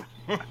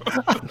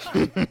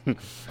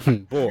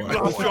 Boy. You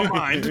lost your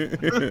mind. And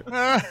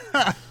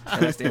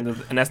that's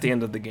the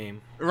end of the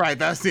game. Right,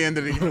 that's the end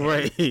of the game.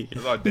 Right.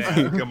 It's like,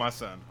 damn, kill my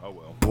son. Oh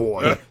well.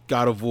 Boy.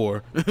 God of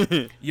War.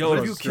 Yo,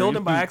 if you killed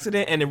him by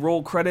accident and it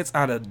rolled credits,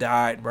 I'd have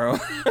died, bro.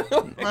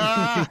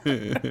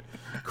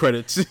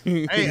 Credits.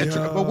 Hey,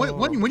 but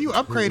when you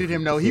upgraded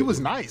him though, he was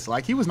nice.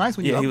 Like he was nice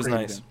when you upgraded he was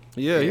nice. him.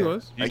 Yeah, he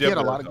was. Like, he had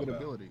a lot of good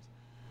abilities.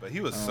 But he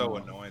was so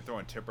annoying,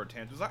 throwing temper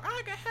tantrums. Like,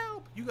 I can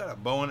help. You got a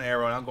bow and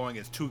arrow, and I'm going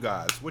against 2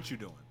 guys. What you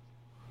doing?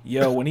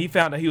 Yo, when he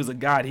found out he was a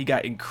god, he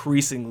got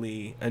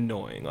increasingly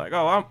annoying. Like,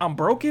 oh, I'm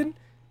broken.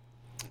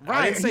 Right.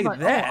 I didn't say Like,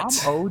 that.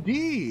 Oh, I'm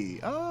OD.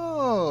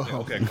 Oh. Yeah,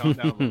 okay, calm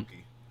down,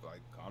 Loki.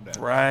 Like, calm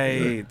down.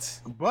 Right.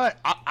 But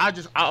I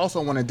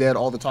also want to dead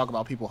all the talk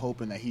about people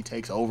hoping that he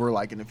takes over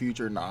like in the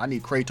future. No, I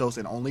need Kratos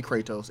and only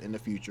Kratos in the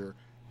future.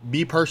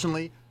 Me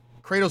personally,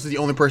 Kratos is the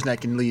only person that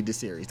can lead the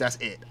series. That's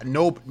it.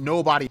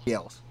 Nobody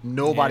else.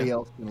 Nobody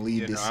else can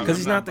lead this series. Because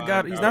he's not the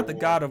god. He's not the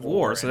god of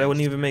war, so that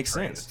wouldn't even make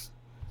sense.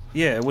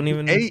 Yeah, it wouldn't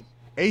even.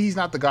 He's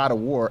not the god of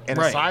war, and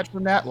Right. aside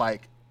from that,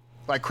 like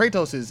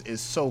Kratos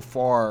is so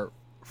far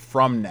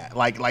from that.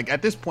 Like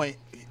at this point,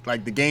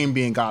 like the game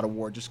being God of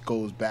War just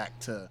goes back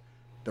to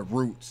the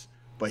roots.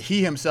 But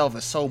he himself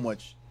is so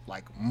much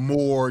like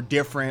more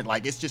different.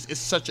 Like it's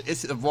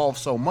evolved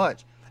so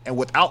much. And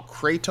without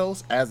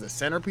Kratos as the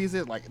centerpiece,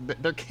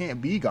 there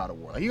can't be God of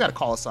War. Like you got to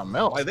call it something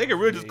else. Like, they could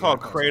really just call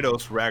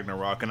Kratos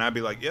Ragnarok, and I'd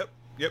be like, yep,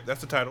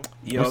 that's the title.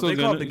 Yo, if they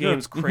called the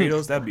games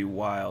Kratos, that'd be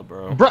wild,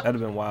 bro. That'd have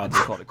been wild to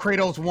call it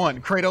Kratos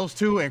 1, Kratos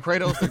 2, and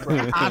Kratos 3.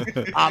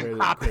 I'm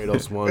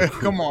Kratos 1.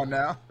 Come on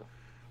now.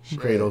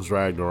 Kratos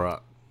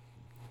Ragnarok.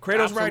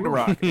 Kratos Absolutely.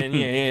 Ragnarok. And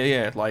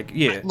yeah. Like,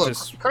 yeah. Look,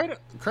 just,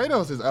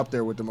 Kratos is up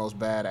there with the most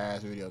badass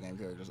video game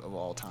characters of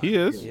all time. He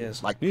is.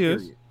 Yes. Like, He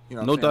period. is. You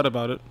know what No I'm saying? doubt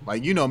about it.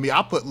 Like, you know me,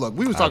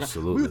 we was talking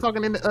Absolutely.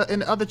 in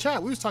the other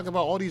chat. We was talking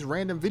about all these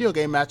random video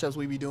game matchups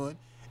we be doing.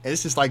 And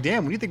it's just like,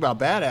 damn, when you think about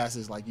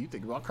badasses, like you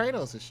think about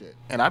Kratos and shit.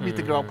 And I'd be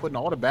thinking about putting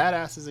all the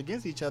badasses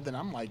against each other, and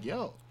I'm like,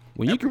 yo.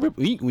 When you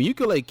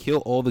can like kill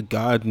all the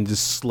gods and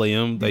just slay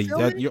them, like feel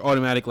that, me? you're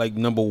automatic like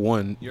number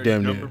one. You're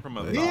Damn jumping near. from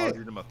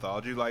mythology to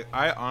mythology. Like,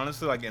 I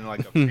honestly, like, in like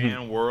a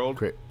fan world,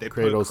 they put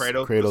Kratos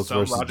Kratos for some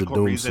versus the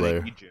logical reason in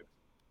Doomslayer. Egypt.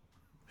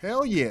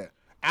 Hell yeah.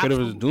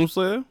 Kratos is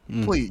Doomslayer.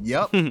 Please,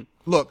 yep.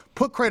 Look,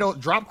 drop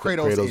Kratos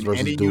Kratos in versus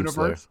any Doomslayer.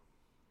 universe.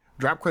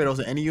 Drop Kratos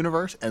in any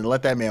universe and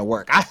let that man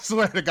work. I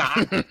swear to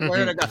God.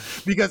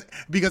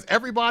 Because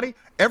everybody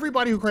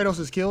who Kratos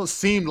has killed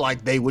seemed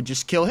like they would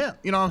just kill him.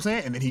 You know what I'm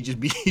saying? And then he just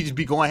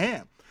be going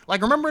ham.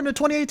 Like, remember in the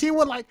 2018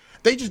 one, like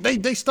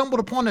they stumbled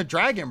upon a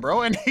dragon,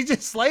 bro, and they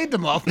just slayed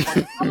them up.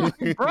 I'm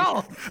like,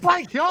 bro,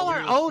 like y'all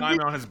are Climbing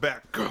OG. on his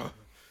back.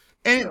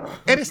 And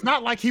it's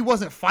not like he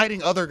wasn't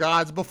fighting other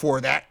gods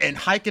before that and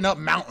hiking up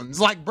mountains.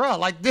 Like, bro,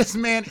 like this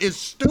man is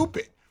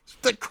stupid.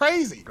 It's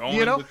crazy. Going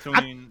you know?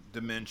 between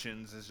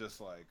dimensions is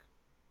just like.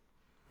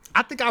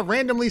 I think I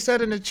randomly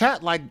said in the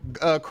chat like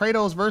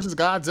Kratos versus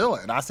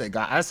Godzilla, and I said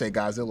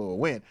Godzilla will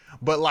win.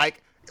 But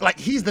like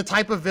he's the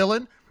type of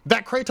villain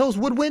that Kratos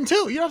would win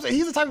too. You know what I'm saying?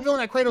 He's the type of villain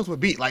that Kratos would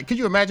beat. Like, could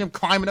you imagine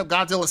climbing up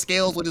Godzilla's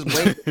scales with his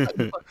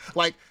blade?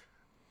 Like,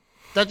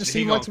 that just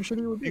seemed like some shit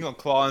he would He do. gonna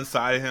claw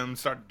inside him,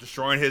 start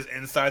destroying his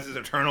insides, his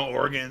eternal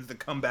organs, to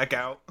come back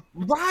out.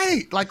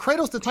 Right. Like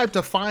Kratos the type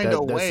to find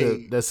a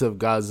way. That's if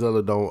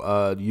Godzilla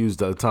don't use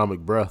the atomic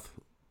breath.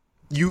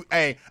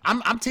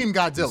 I'm Team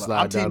Godzilla.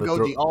 I'm Team the Goji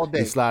throat. all day.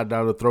 He slide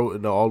down the throat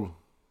and all.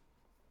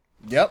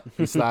 Yep.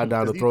 He slide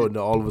down the throat and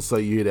then all of a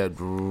sudden you hear that.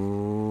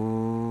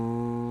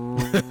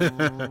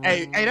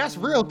 Hey, that's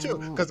real too.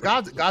 Because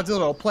Godzilla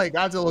will play.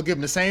 Godzilla will give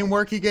him the same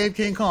work he gave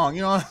King Kong.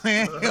 You know what I'm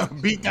saying? He'll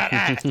beat that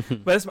ass.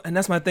 but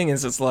that's my thing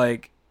is it's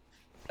like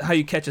how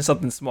you catching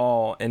something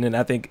small, and then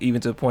I think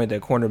even to the point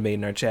that Corner made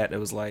in our chat, it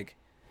was like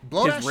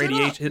Blow that his shit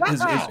radiation, up.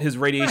 Wow. his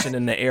radiation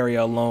in the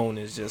area alone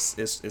is just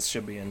it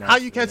should be enough. How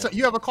you catch?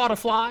 You ever caught a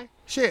fly?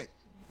 Shit.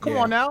 Come Yeah.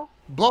 on now.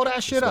 Blow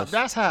that shit up.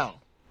 That's how.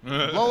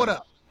 Blow it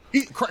up.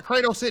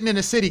 Kratos sitting in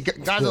the city.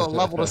 Godzilla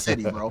level the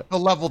city, bro. He'll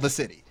level the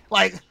city.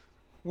 Like,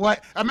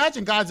 what?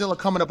 Imagine Godzilla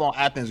coming up on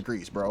Athens,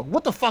 Greece, bro.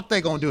 What the fuck they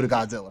gonna do to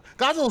Godzilla?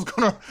 Godzilla's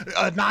gonna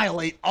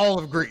annihilate all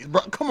of Greece,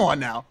 bro. Come on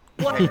now.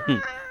 What?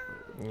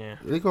 Yeah,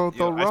 They gonna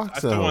throw I rocks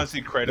still at him. want to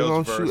see Kratos They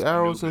gonna versus shoot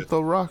arrows and Anubis.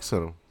 throw rocks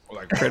at him. Or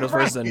like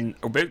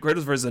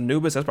Kratos versus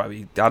Anubis. That's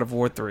probably God of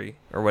War 3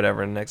 or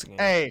whatever in the next game.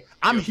 Hey,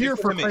 I'm If they here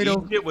put for him in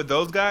Kratos. Egypt with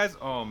those guys.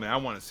 Oh man, I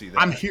want to see that.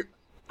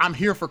 I'm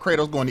here for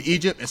Kratos going to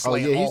Egypt and Oh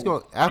slaying yeah, he's all.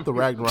 going after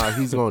Ragnarok.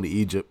 He's going to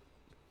Egypt.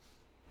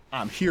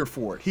 I'm here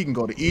for it. He can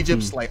go to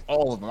Egypt, slay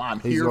all of them. I'm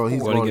He's here going.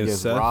 He's for it. going against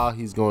against Seth? Ra.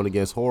 He's going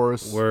against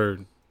Horus.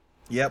 Word.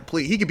 Yeah,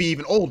 please. He could be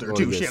even older Going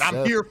too. against Shit, I'm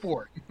Seth. here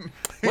for it.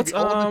 He'd What's be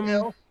old as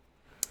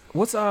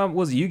hell.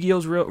 was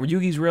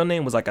Yugi's real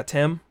name was like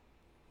Atem?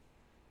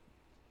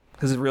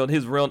 Because his real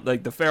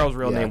like the Pharaoh's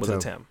real Yeah, name was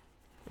Atem. Atem.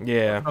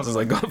 Yeah, I was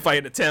like go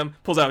fight Atem,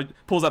 pulls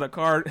out a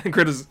card, and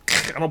Kratos,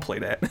 I don't play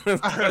that.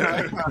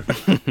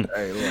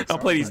 Hey, look, I'll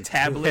play these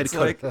tablets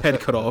like Head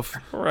cut off.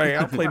 right.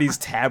 I'll play these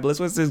tablets.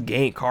 What's this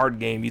card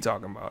game you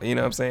talking about? You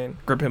know what I'm saying?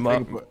 Grip him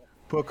up.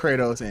 Put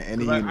Kratos in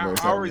any Like,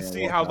 universe. I already that man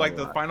see walks how out like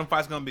the alive. final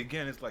fight's gonna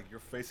begin. It's like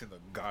you're facing the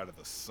god of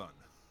the sun,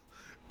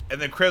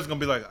 and then Kratos gonna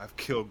be like, "I've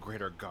killed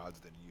greater gods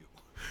than you."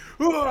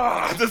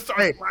 Just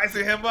start Hey.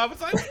 rising him up.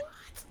 It's like,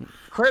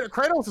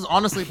 Kratos is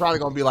honestly probably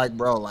gonna be like,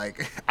 bro,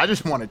 like I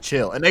just want to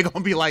chill, and they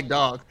gonna be like,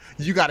 dog,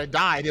 you gotta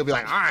die. And he'll be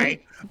like, all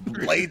right,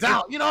 blades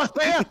out. You know what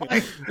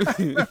I'm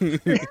saying?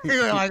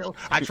 Like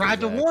I tried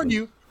to warn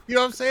you. You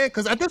know what I'm saying?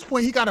 Because at this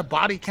point, he got a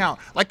body count.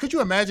 Like, could you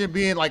imagine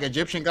being like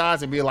Egyptian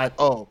gods and being like,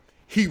 oh,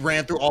 he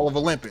ran through all of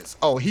Olympus.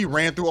 Oh, he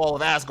ran through all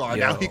of Asgard.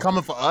 Now Yo. he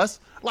coming for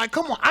us? Like,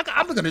 come on,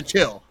 I'm gonna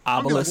chill.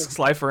 Obelisk,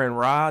 Slifer, and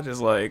Ra just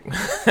like.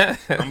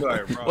 I'm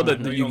like, bro, Well, the I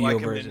know you don't Yu-Gi-Oh like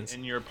him versions.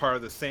 and you're part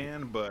of the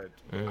sand, but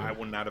I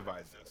will not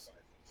advise this.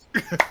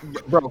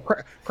 Bro,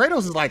 Kratos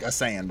is like a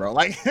sand, bro.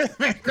 Like,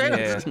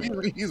 Kratos,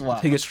 Yeah. he's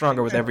wild. He gets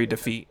stronger with every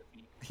defeat.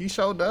 He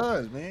sure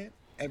does, man.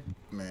 And,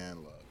 man,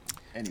 look.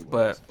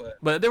 Anyway,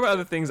 But there were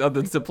other things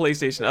other than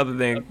PlayStation, other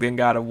than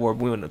God of War.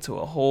 We went into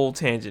a whole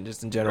tangent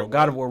just in general.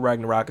 God of War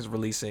Ragnarok is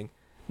releasing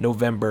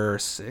November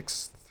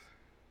 6th.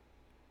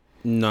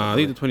 Nah, I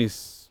think the 20.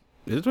 Is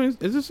it 20?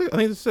 Is it 6? I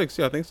think it's 6.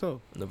 Yeah, I think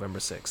so. November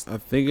 6th. I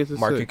think it's the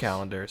Mark 6. your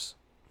calendars.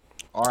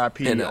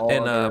 R.I.P. And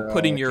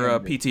put in your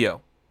candidates.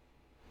 PTO.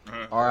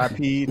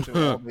 R.I.P.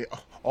 to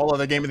all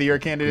other Game of the Year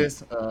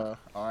candidates.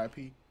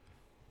 R.I.P.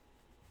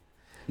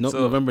 Nope, So-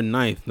 November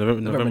 9th.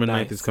 November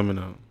 9th 9th. is coming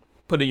out.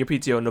 Put in your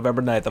PTO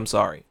November 9th. I'm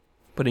sorry.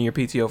 Put in your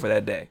PTO for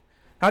that day.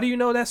 How do you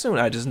know that soon?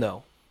 I just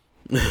know.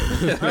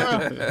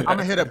 I'm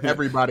gonna hit up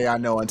everybody I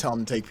know and tell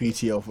them to take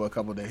PTO for a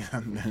couple days.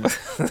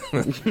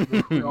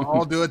 We'll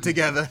all do it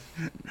together.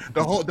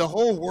 The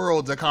whole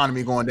world's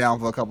economy going down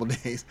for a couple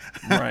days.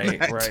 Right.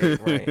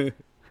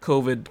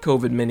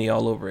 COVID mini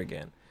all over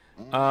again.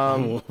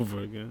 All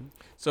over again.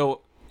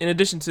 So in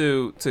addition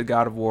to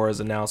God of War's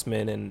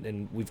announcement,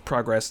 and we've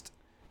progressed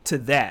to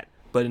that,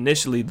 but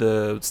initially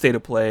the state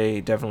of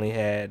play definitely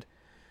had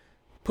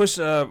pushed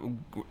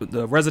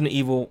the Resident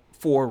Evil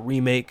 4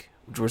 remake,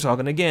 which we're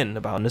talking again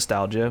about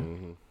nostalgia.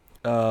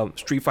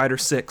 Street Fighter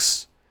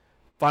 6,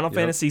 Final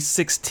Fantasy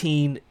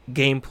 16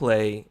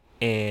 gameplay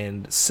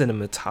and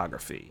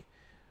cinematography.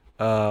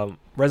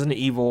 Resident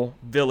Evil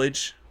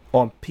Village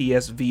on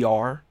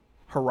PSVR,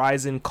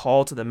 Horizon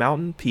Call to the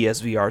Mountain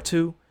PSVR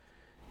 2,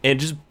 and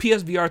just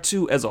PSVR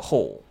 2 as a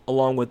whole,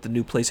 along with the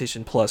new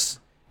PlayStation Plus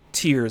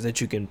tiers that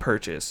you can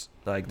purchase,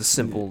 like the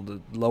simple, the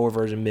lower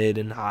version, mid,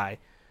 and high,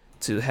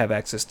 to have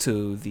access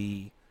to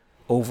the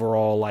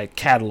overall like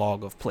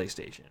catalog of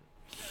PlayStation.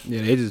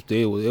 Yeah, they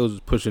was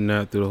just pushing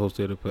that through the whole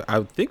state of play.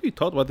 I think we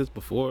talked about this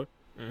before.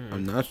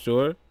 I'm not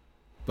sure,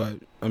 but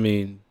I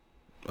mean,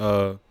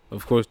 of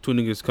course,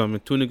 Tunic is coming.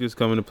 Tunic is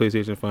coming to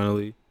PlayStation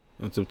finally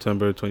on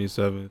September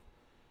 27th.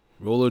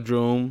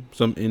 Rollerdrome,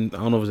 I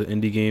don't know if it's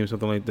an indie game,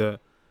 something like that,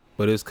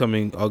 but it's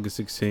coming August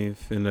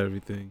 16th and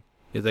everything.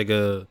 It's like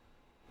I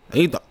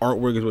think the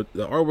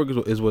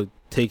artwork is what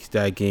takes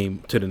that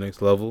game to the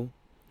next level,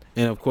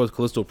 and of course,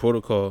 Callisto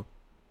Protocol.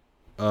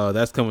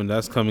 That's coming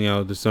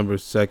out December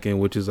 2nd,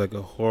 which is like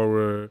a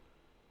horror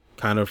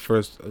kind of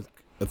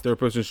a third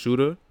person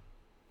shooter.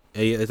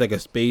 And it's like a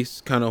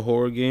space kind of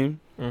horror game.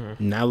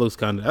 And that looks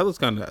kind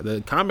of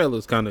the combat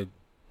looks kind of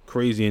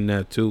crazy in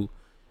that too.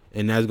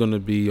 And that's going to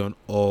be on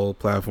all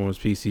platforms,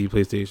 PC,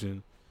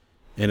 PlayStation,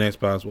 and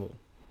Xbox. Well,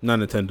 not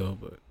Nintendo,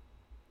 but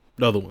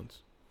the other ones.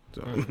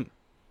 So.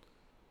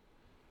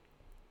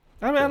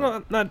 I mean,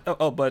 I'm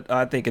not. But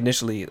I think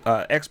initially,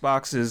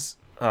 Xbox's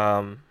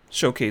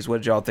showcase. What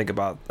did y'all think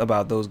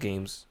about those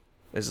games?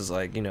 This is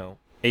like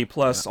A+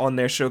 on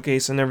their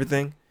showcase and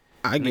everything.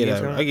 I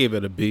gave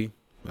it a B.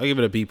 I give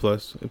it a B+,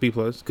 because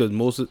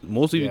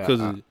mostly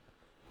because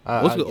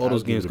all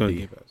those games come to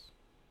Game Pass.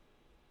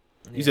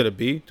 You said a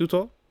B? Too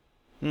tall?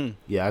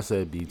 Yeah, I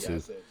said B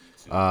too.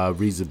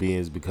 Reason being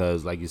is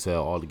because, like you said,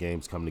 all the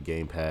games come to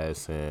Game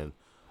Pass, and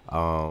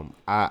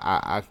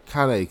I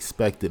kind of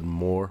expected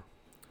more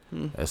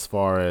as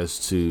far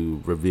as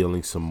to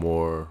revealing some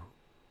more,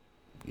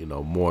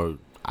 more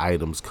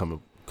items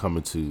coming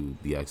to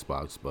the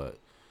Xbox. But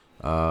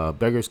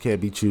beggars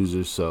can't be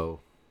choosers,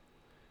 so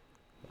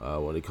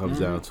when it comes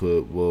down to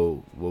it,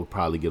 we'll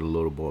probably get a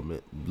little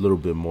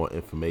bit more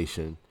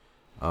information.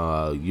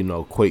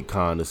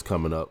 QuakeCon is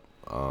coming up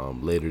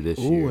later this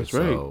year. That's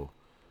right. So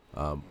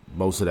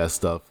most of that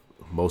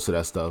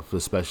stuff,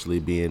 especially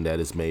being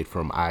that it's made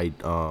from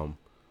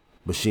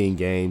Machine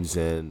Games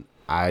and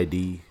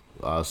ID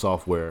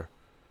software,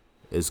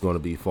 is going to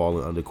be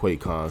falling under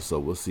QuakeCon. So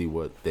we'll see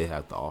what they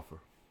have to offer.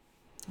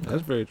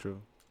 That's very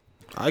true.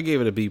 I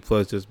gave it a B+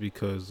 just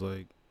because,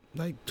 like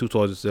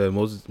Tutal just said,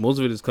 most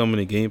of it is coming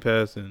to Game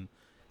Pass, and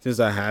since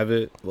I have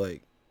it,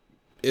 like,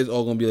 it's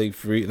all gonna be like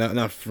free,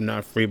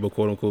 not free, but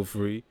quote unquote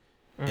free,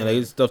 and like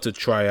it's stuff to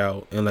try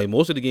out, and like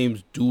most of the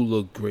games do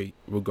look great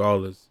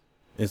regardless,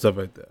 and stuff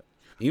like that.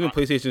 Even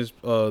PlayStation's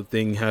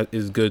thing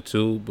is good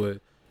too, but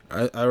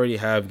I already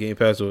have Game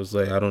Pass, so it's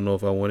like I don't know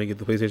if I want to get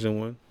the PlayStation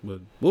one,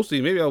 but we'll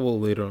see. Maybe I will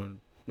later on.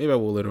 I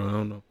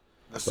don't know.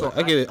 So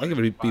I give it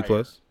a B+.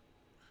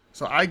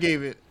 So I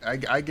give it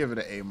an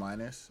A-,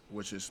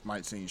 which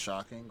might seem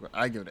shocking, but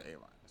I give it an A-.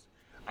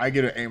 I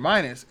give it an A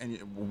minus, and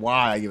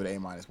why I give it an A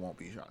minus won't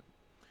be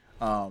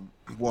shocking.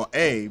 Well,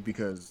 A,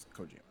 because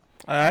Kojima.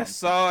 I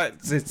saw it.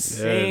 It's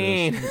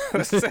insane. That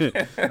was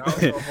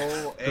the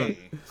whole A.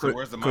 So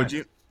where's the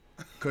minus?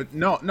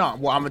 No.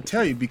 Well, I'm gonna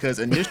tell you because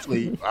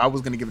initially I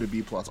was gonna give it a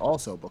B plus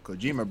also, but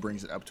Kojima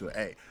brings it up to an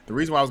A. The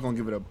reason why I was gonna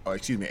give it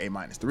A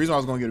minus. The reason why I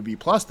was gonna give it a B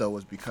plus though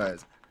was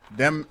because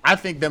I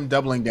think them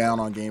doubling down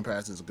on Game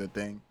Pass is a good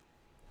thing.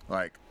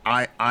 Like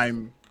I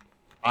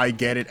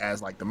get it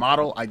as like the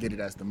model. I get it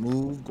as the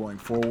move going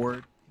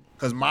forward.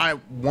 Because my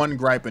one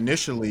gripe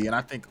initially, and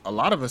I think a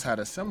lot of us had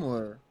a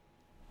similar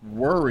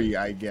worry,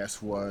 I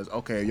guess, was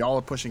okay. Y'all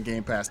are pushing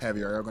Game Pass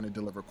heavy. Are y'all going to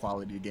deliver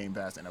quality Game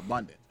Pass in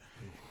abundance?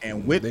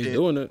 And with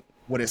it,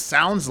 what it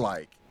sounds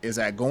like is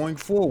that going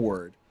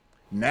forward,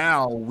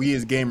 now we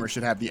as gamers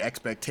should have the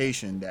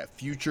expectation that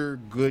future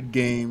good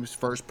games,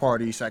 first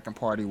party, second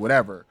party,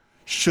 whatever,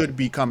 should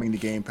be coming to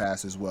Game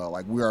Pass as well.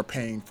 Like we are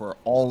paying for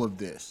all of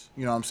this.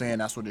 You know what I'm saying?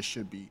 That's what it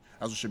should be.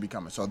 That's what should be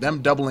coming. So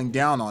them doubling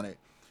down on it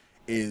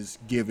is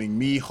giving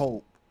me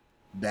hope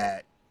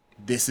that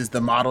this is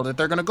the model that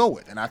they're going to go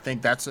with. And I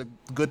think that's a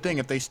good thing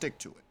if they stick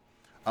to it.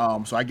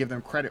 So I give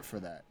them credit for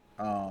that.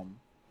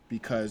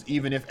 Because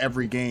even if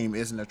every game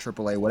isn't a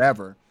AAA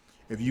whatever,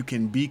 if you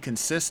can be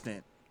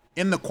consistent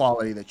in the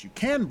quality that you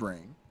can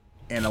bring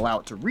and allow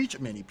it to reach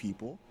many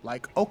people,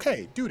 like,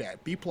 okay, do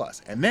that, B+.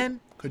 And then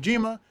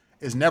Kojima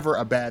is never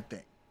a bad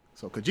thing.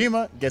 So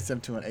Kojima gets them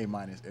to an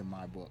A- in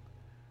my book.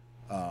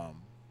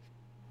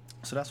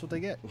 So that's what they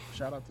get.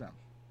 Shout out to them.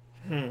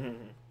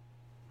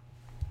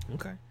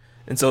 Okay.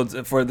 And so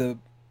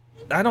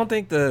I don't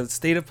think the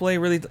state of play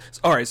really.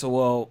 All right.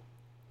 So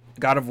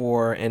God of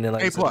War and then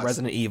like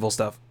Resident Evil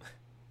stuff.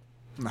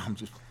 No, I'm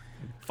just.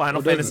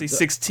 Final Fantasy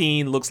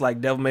 16 looks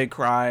like Devil May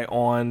Cry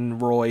on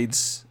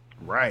roids.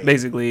 Right.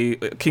 Basically,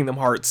 Kingdom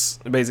Hearts.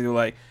 Basically,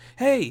 like,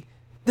 hey,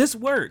 this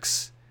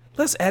works.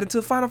 Let's add it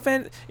to Final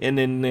Fantasy. And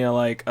then they're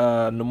like,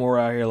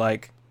 Nomura out here,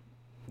 like,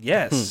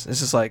 yes. It's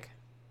just like,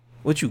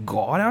 what, you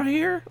God out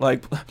here?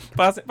 Like,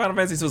 Final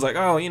Fantasy was like,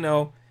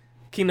 oh,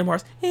 Kingdom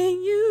Hearts,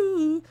 and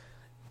you.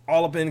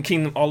 All up in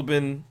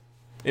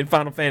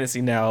Final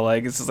Fantasy now.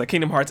 Like, it's just like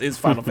Kingdom Hearts is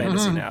Final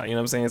Fantasy now. You know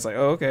what I'm saying? It's like,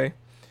 oh, okay.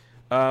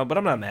 But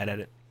I'm not mad at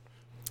it.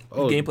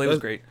 The gameplay was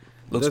great.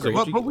 Looks great.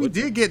 But we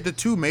did get the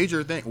two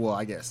major things. Well,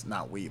 I guess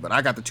not but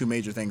I got the two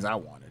major things I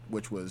wanted,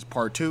 which was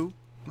Part 2,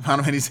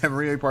 Final Fantasy 7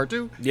 Remake Part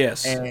 2.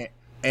 Yes.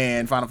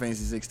 And Final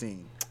Fantasy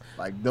 16.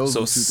 Like, those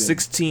were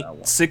two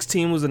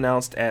 16 was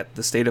announced at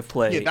the State of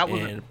Play,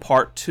 and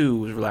Part 2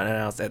 was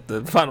announced at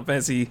the Final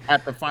Fantasy.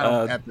 At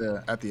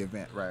the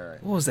event,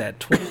 right. What was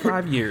that?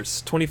 25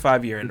 years.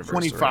 25-year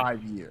anniversary.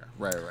 25-year,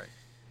 right.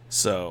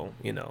 So,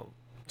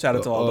 shout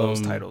out to all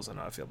those titles and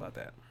how I feel about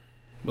that.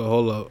 But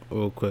hold up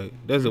real quick.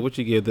 Desert, what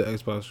you give the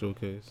Xbox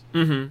Showcase?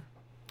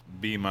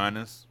 B-.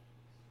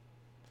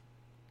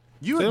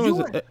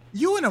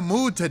 You in a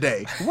mood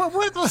today?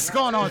 What's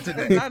going on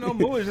today? Not no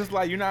mood. It's just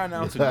like you're not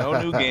announcing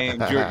no new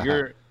games.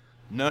 You're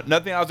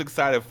nothing I was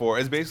excited for.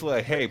 It's basically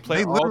like, hey,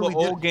 play all the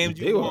old games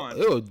you want.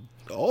 They were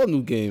all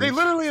new games. They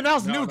literally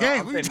announced new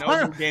games.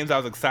 No new games I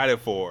was excited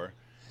for.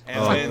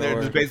 And then they're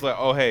just basically like,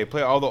 oh, hey,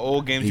 play all the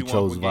old games you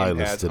want with Game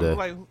Pass. Today. I'm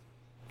like,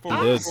 for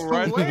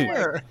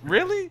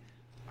really?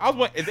 I was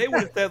wondering, if they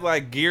would have said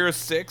like Gear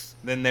 6,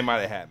 then they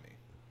might have had me.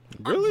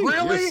 Really?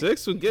 Gear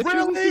 6 would get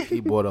you? He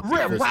bought up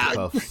the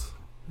fisticuffs.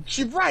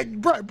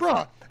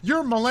 Bro.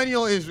 Your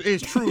millennial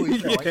is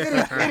truly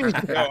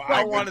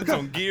I wanted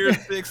some Gear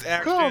 6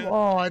 action. Come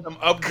on. Some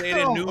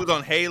updated news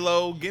on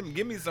Halo. Give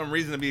me some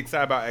reason to be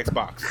excited about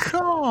Xbox.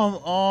 Come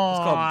on. It's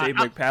called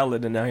Daybreak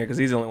Paladin down here because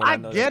he's the only one I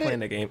know that's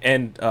playing the game.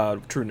 And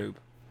True Noob,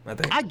 I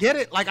think. I get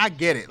it. Like,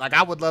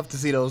 I would love to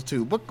see those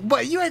two.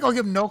 But you ain't going to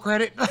give them no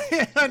credit.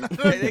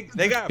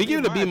 they got He gave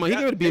it a B minus.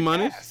 He gave it a B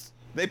minus.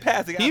 They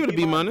passed. He gave it a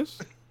B minus.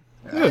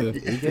 Yeah.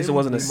 It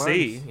wasn't a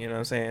C, you know what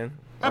I'm saying?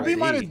 A B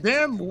minus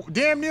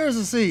damn near as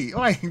a C.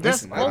 Like,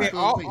 that's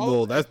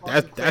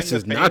that's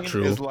just not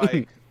true. It's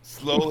like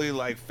slowly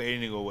like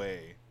fading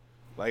away.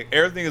 Like,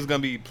 everything is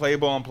gonna be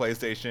playable on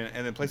PlayStation,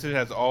 and then PlayStation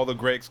has all the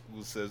great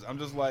exclusives. I'm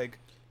just like,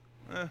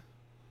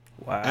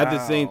 Wow. At the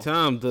same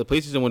time, the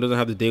PlayStation one doesn't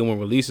have the day one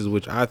releases,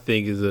 which I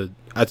think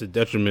that's a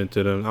detriment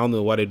to them. I don't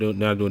know why they're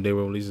not doing day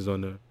one releases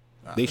on there.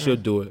 They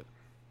should do it.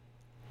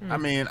 I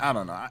mean, I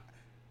don't know.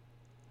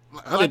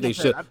 I think they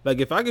should. Like,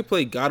 if I could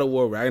play God of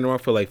War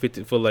Ragnarok for like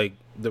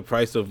the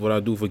price of what I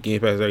do for Game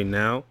Pass right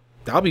now,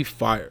 that'll be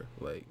fire.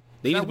 Like,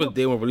 they need to put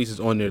day one releases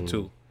on there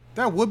too.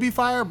 That would be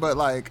fire, but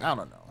like, I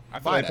don't know. I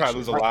feel like they probably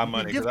lose a lot of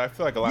money because I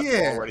feel like a lot of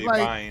people are already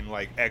buying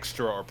like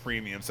extra or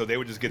premium, so they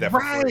would just get that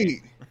for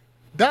free.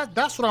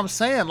 That's what I'm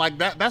saying. Like,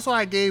 that's why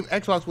I gave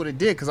Xbox what it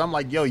did, because I'm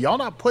like, yo, y'all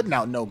not putting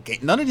out no game.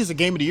 None of these are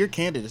Game of the Year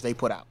candidates they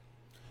put out.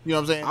 You know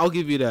what I'm saying? I'll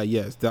give you that.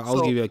 Yes,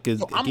 I'll give you that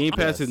because Game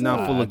Pass is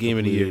now full of Game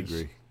of the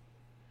Years.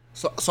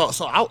 So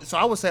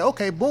I would say,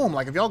 okay, boom.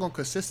 Like, if y'all gonna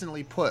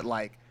consistently put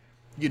like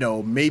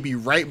maybe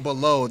right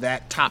below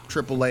that top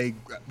AAA,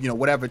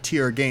 whatever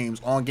tier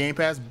games on Game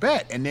Pass,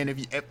 bet. And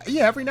then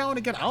every now and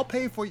again, I'll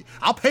pay for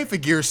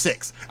Gear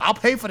 6. I'll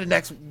pay for the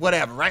next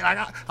whatever, right?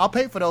 Like I'll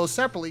pay for those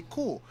separately.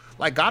 Cool.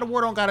 Like God of War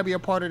don't got to be a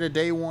part of the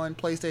day one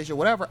PlayStation,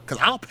 whatever. Because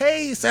I'll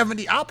pay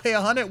 70, I'll pay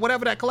 100,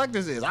 whatever that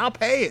collector's is. I'll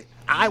pay it.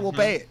 I will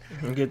pay it.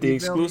 You get the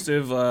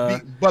exclusive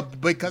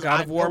but because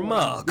God of War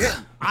mug.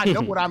 I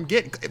know what I'm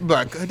getting.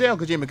 But Hideo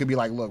Kojima could be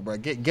like, look, bro,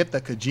 get the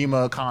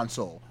Kojima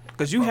console.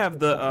 Because you have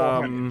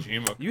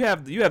the you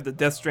have the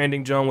Death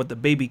Stranding John with the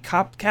baby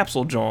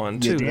capsule John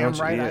too. You're damn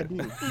right I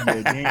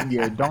do.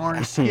 You're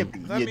darn skippy.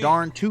 You're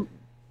darn toot.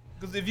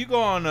 Because if you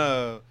go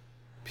on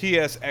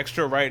PS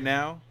Extra right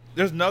now,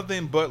 there's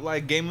nothing but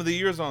like Game of the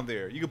Years on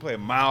there. You could play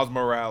Miles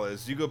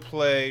Morales. You could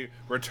play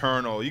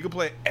Returnal. You could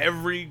play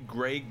every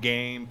great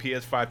game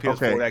PS5,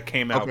 PS4 that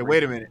came out. Okay,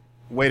 wait a minute.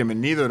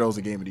 Neither of those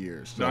are Game of the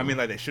Years. So. No, I mean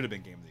like they should have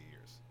been Game of the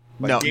Years.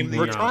 Like, no, Game of the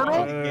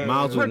Year.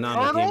 Miles was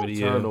not a Game of the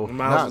Year.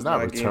 Miles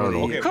not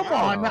Returnal. Okay, come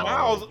on now.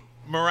 Miles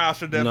Morales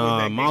should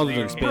definitely be Miles was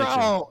an expansion.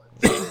 Bro.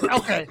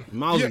 Okay.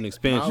 Miles was an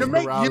expansion.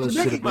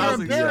 You're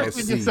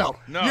embarrassing yourself.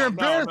 You're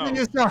embarrassing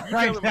yourself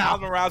right now.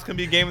 Miles Morales can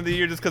be Game of the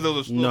Year just because it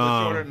was a little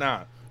bit shorter?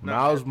 Nah.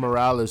 Miles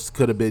Morales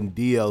could have been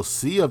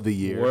DLC of the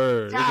year.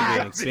 Word. It could be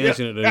an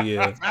expansion of the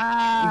year.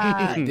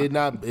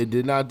 It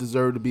did not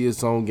deserve to be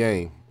its own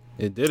game.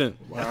 It didn't.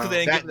 That's because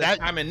they didn't get the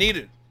time it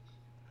needed.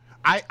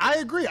 I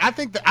agree. I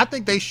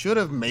think they should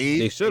have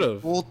made a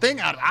full thing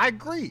out of it. I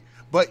agree.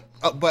 But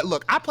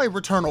look, I played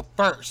Returnal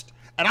first.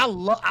 And I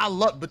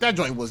love, but that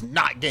joint was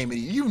not Game of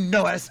the Year. You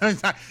know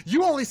that.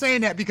 You only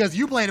saying that because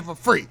you playing it for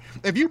free.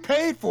 If you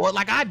paid for it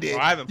like I did,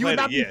 I haven't played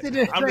it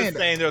yet. I'm just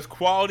saying there's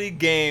quality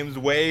games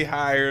way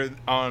higher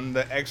on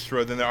the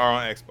Extra than there are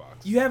on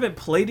Xbox. You haven't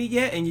played it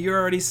yet, and you're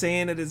already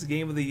saying that it's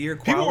Game of the Year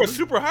quality? People were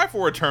super high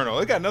for Returnal.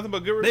 They got nothing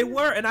but good reviews. They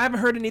were, and I haven't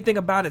heard anything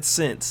about it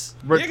since.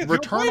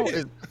 Returnal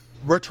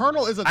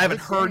is a. I haven't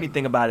heard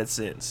anything about it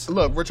since.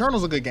 Look,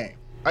 Returnal's a good game.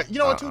 You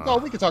know what,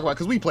 Tuco? We can talk about it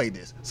because we played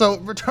this. So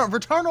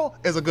Returnal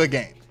is a good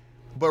game,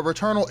 but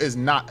Returnal is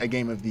not a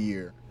Game of the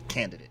Year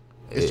candidate.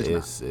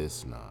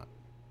 It's not.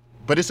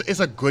 But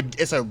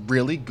it's a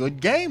really good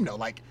game though.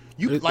 Like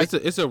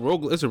it's a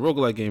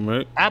roguelike game,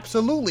 right?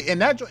 Absolutely,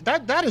 and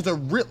that is a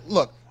real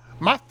look.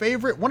 My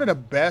favorite, one of the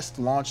best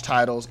launch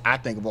titles I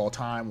think of all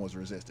time was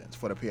Resistance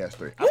for the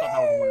PS3. I thought that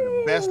was one of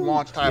the best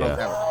launch titles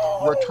ever.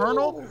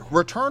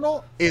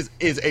 Returnal is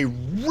a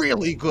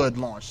really good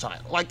launch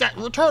title. Like that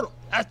Returnal,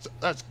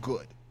 that's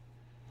good,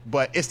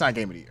 but it's not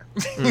Game of the Year.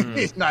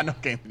 It's not no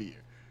Game of the Year.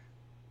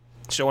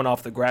 Showing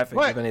off the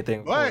graphics, if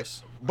anything, of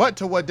course. But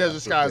to what Desert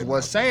Skies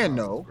was saying,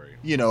 though,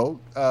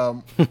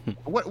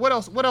 what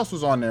else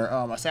was on there?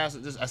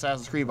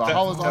 Assassin's Creed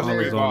Valhalla's on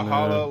there.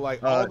 Valhalla,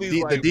 like all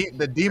these,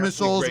 the Demon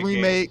Souls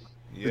remake.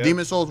 Yep. The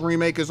Demon Souls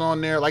remake is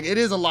on there. Like it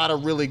is a lot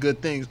of really good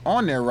things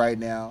on there right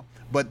now.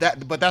 But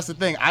that's the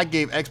thing. I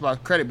gave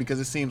Xbox credit because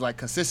it seems like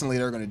consistently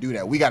they're going to do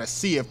that. We got to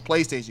see if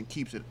PlayStation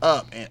keeps it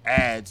up and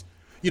adds,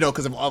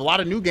 because a lot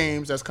of new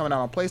games that's coming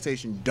out on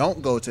PlayStation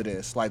don't go to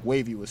this, like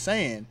Wavy was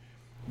saying.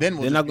 Then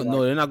they're not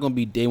gonna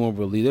be day one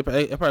release. They're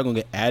probably gonna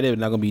get added, but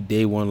not gonna be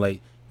day one.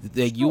 Like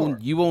you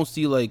won't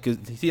see cause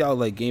you see how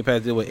like Game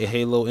Pass did with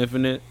Halo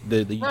Infinite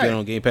that you get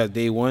on Game Pass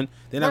day one.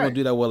 They're not gonna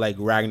do that with like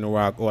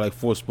Ragnarok or like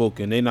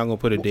Forspoken. They're not gonna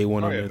put a day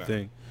one on their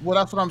thing. Well,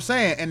 that's what I'm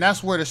saying, and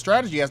that's where the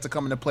strategy has to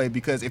come into play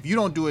because if you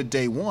don't do it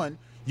day one,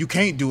 you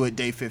can't do it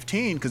day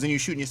 15 because then you're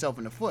shooting yourself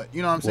in the foot.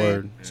 You know what I'm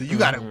saying? So you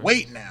gotta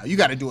wait now. You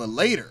gotta do it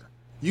later.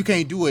 You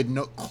can't do it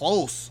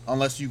close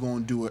unless you're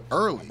gonna do it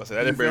early. So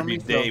that better be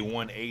day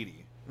 180.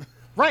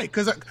 Right,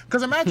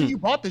 because imagine you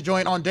bought the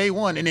joint on day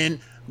one and then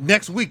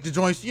next week the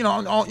joint's, you're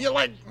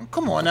like,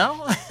 come on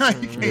now.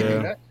 You can't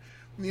do that.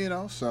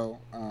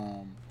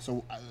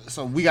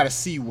 So we got to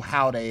see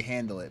how they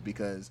handle it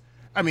because,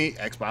 I mean,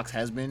 Xbox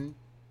has been,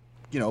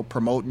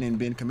 promoting and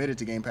been committed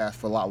to Game Pass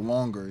for a lot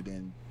longer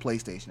than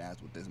PlayStation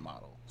has with this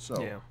model. So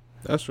yeah,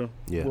 that's true.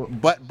 Yeah.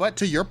 But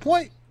to your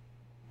point,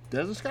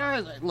 Desert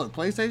Skies, look,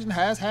 PlayStation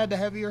has had the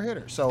heavier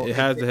hitters. So it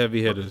has the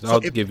heavy hitters. I'll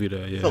give you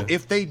that. Yeah. So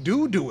if they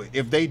do it,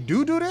 if they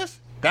do this,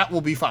 that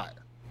will be fire.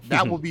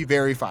 That will be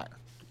very fire.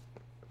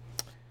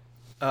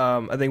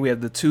 I think we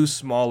have the two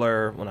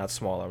smaller, well, not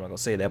smaller, I'm not going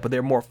to say that, but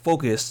they're more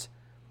focused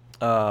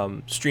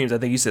streams. I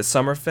think you said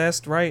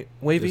Summerfest, right,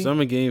 Wavy? The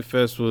Summer Game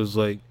Fest was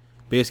like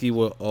basically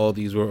what all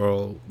these were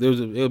all. It was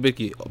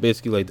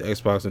basically like the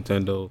Xbox,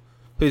 Nintendo,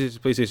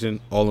 PlayStation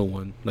all in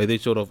one. Like they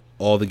showed off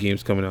all the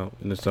games coming out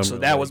in the summer. So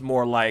that was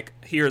more like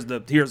here's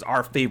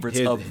our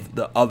favorites of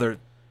the other.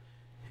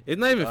 It's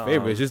not even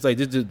favorites. It's just like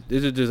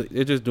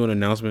they're just doing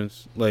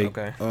announcements like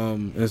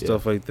and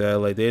stuff like that.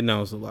 Like they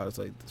announced a lot. It's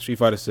like Street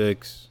Fighter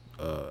 6,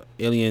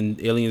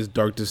 Aliens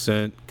Dark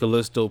Descent,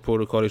 Callisto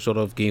Protocol. They showed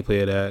off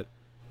gameplay of that.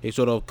 They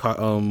showed off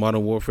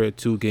Modern Warfare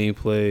 2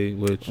 gameplay,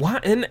 which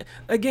what? And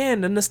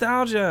again, the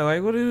nostalgia.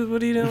 Like what are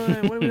you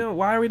doing? What are we doing?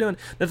 Why are we doing?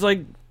 That's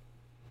like.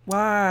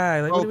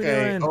 Why? Like, what are we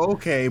doing?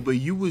 Okay, but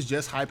you was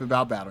just hype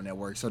about Battle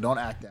Network, so don't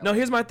act that way.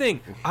 Here's my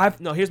thing. I'm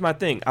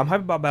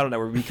hype about Battle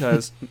Network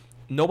because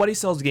nobody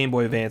sells Game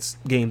Boy Advance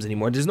games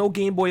anymore. There's no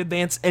Game Boy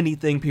Advance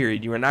anything,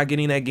 period. You are not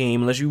getting that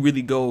game unless you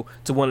really go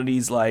to one of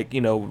these, like, you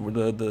know,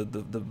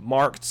 the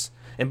marks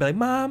and be like,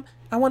 Mom,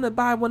 I want to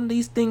buy one of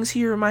these things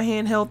here in my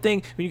handheld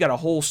thing. When you got a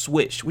whole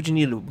Switch, which you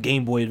need a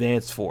Game Boy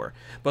Advance for.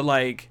 But,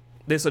 like,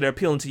 they're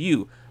appealing to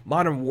you.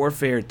 Modern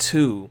Warfare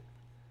 2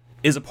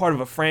 is a part of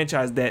a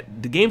franchise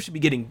that the game should be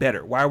getting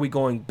better. Why are we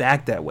going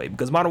back that way?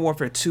 Because Modern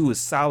Warfare 2 is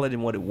solid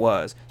in what it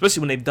was,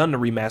 especially when they've done the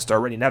remaster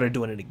already. Now they're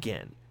doing it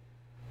again.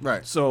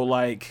 Right. So,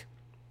 like,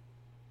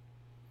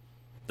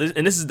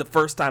 and this is the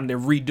first time they're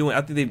redoing.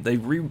 I think they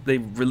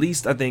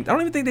released. I don't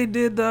even think they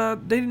did. They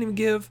didn't even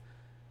give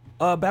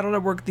Battle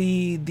Network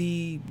the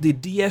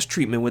DS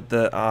treatment with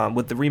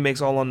the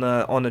remakes all on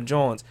the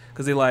Johns,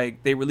 because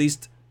they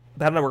released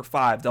Battle Network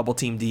 5 Double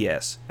Team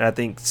DS, and I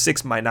think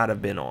 6 might not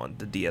have been on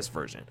the DS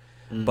version.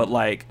 But,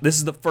 like, this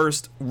is the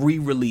first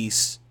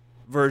re-release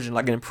version,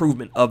 like an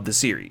improvement of the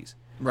series,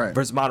 Right.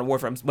 versus Modern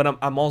Warfare. But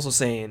I'm also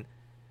saying,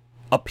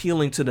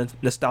 appealing to the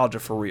nostalgia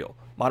for real.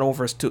 Modern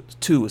Warfare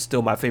 2 is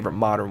still my favorite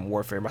Modern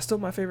Warfare. Still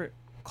my favorite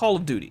Call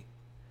of Duty.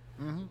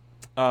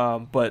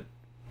 But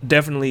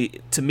definitely,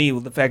 to me,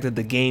 with the fact that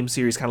the game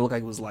series kind of looked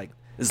like it was like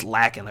is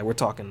lacking. Like, we're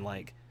talking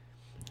like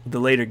the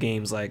later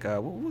games, like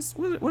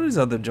what is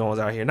other Jones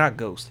out here? Not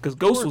Ghost, because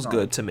Ghost was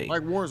good to me.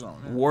 Like Warzone.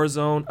 Yeah.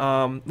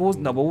 Warzone.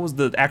 What was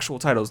the actual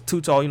titles?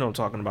 Too Tall, you know what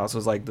I'm talking about. So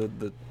it's like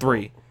the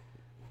three.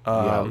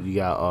 You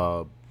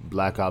got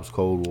Black Ops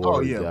Cold War. Oh,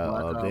 yeah, You got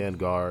Black Ops.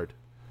 Vanguard.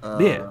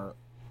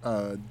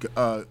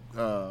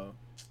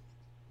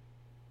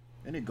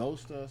 Any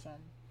Ghost or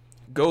something?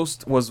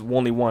 Ghost was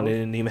only one. They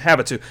didn't even have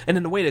a 2. And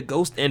then the way that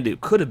Ghost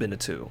ended could have been a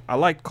 2. I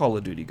liked Call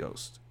of Duty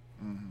Ghost.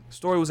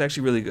 Story was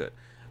actually really good.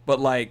 But,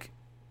 like,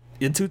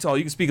 in Too Tall,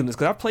 you can speak on this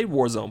because I played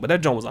Warzone, but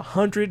that joint was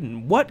 100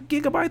 and what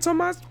gigabytes on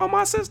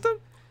my system?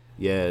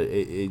 Yeah,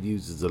 it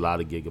uses a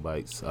lot of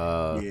gigabytes.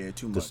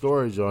 Too much. The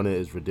storage on it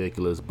is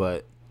ridiculous,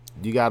 but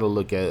you got to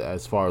look at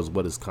as far as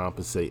what is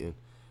compensating.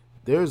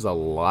 There's a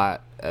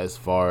lot as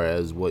far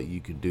as what you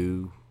can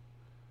do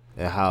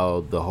and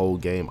how the whole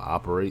game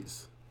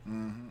operates.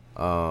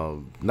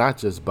 Not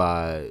just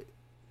by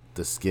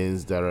the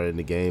skins that are in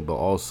the game, but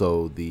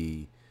also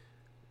the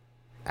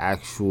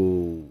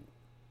actual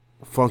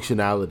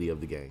functionality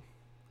of the game.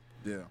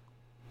 Yeah.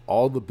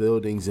 All the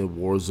buildings in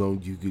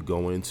Warzone you could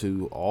go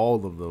into,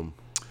 all of them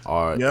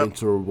are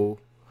enterable.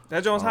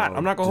 That joint's hot.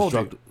 I'm not gonna hold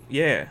you.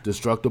 Yeah.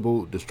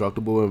 Destructible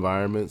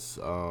environments.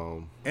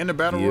 And the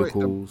battle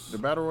vehicles. the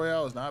battle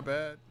royale is not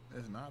bad.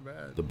 It's not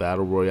bad. The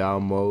battle royale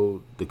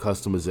mode, the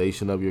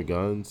customization of your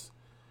guns,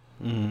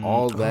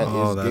 all that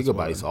is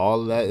gigabytes.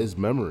 All of that is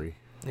memory.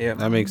 Yeah,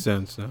 that makes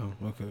sense. No,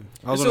 okay.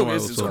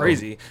 It's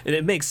crazy, and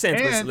it makes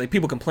sense. But like,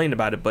 people complain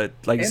about it, but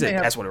like you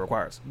said, that's what it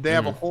requires. They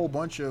have a whole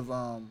bunch of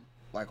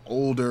like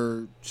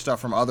older stuff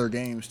from other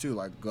games too,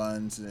 like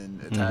guns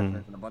and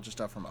attachments and a bunch of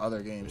stuff from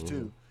other games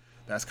too.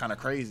 That's kind of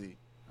crazy.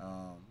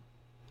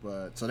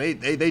 But so they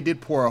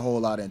did pour a whole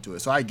lot into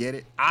it. So I get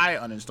it. I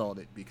uninstalled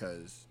it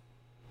because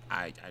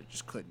I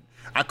just couldn't.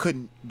 I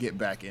couldn't get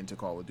back into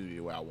Call of Duty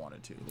the way I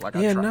wanted to. Like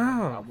I tried.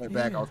 I went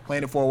back. I was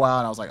playing it for a while,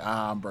 and I was like,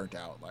 I'm burnt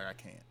out. Like I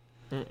can't.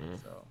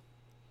 So.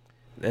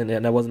 And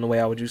that wasn't the way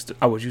I was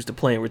used to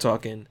playing. We're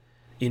talking,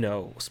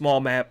 small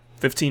map,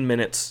 15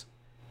 minutes,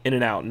 in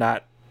and out,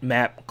 not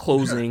map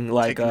closing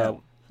like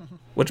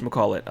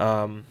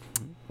whatchamacallit.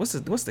 What's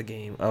the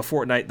game?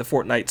 Fortnite, the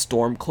Fortnite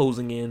storm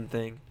closing in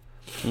thing.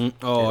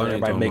 Oh,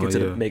 everybody make it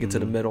to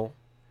the middle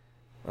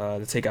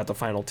to take out the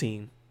final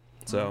team.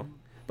 So,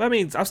 but I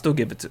mean, I'll still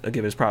give it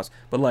its props.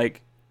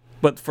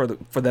 But for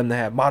them to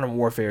have Modern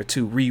Warfare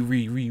 2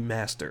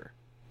 remaster,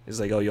 it's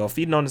like, oh, y'all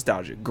feeding on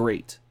nostalgia,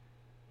 great.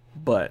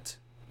 But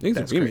I think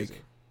it's a remake.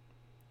 Crazy.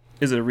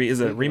 Is it a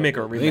remake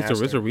or a remaster? I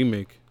think it's a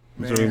remake.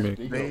 It's a remake.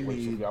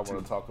 I want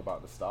to talk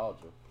about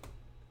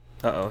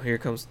nostalgia. Here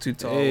comes Too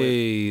Tall.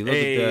 Hey, look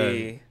at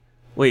that.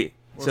 Wait.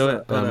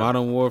 So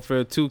Modern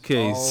Warfare 2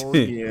 case. Oh,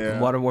 yeah.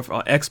 Modern Warfare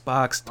on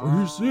Xbox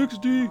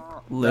 360.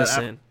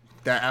 Listen.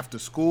 That after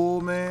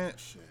school, man.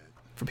 Shit.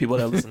 For people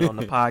that listen on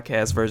the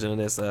podcast version of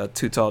this,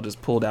 Too Tall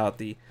just pulled out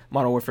the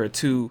Modern Warfare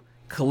 2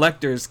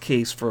 collector's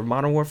case for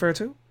Modern Warfare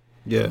 2.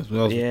 Yeah, that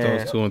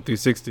was 2 on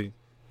 360.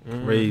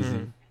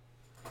 Crazy.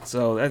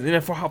 So,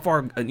 and for how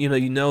far,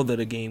 you know that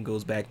a game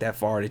goes back that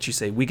far that you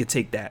say, we could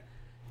take that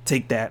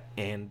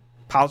and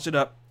polish it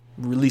up,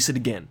 release it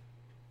again.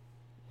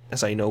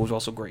 That's how you know it was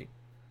also great.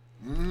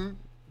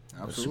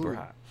 Absolutely. Super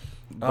hot.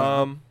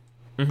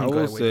 I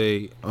will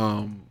say,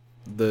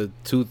 the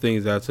two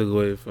things I took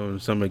away from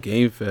Summer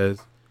Game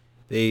Fest,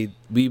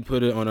 we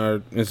put it on our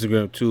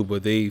Instagram too,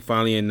 but they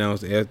finally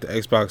announced the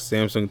Xbox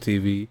Samsung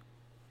TV.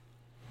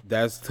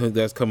 That's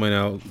coming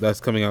out.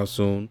 That's coming out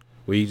soon.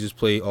 Where you just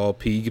play you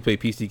can play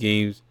PC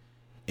games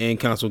and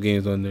console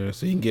games on there.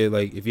 So you can get,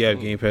 like, if you have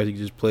Game Pass, you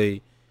can just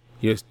play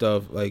your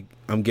stuff. Like,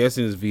 I'm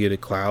guessing it's via the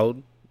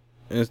cloud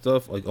and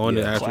stuff, like on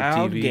the actual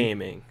cloud TV.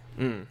 Gaming.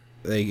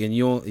 Like, and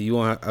you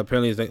won't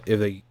apparently it's like,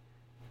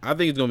 I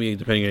think it's gonna be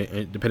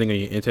depending on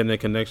your internet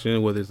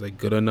connection, whether it's like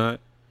good or not.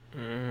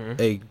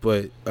 Like,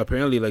 but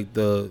apparently, like,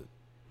 the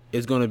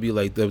it's gonna be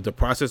like the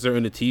processor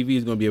in the TV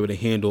is gonna be able to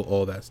handle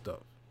all that stuff.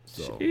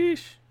 So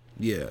Sheesh.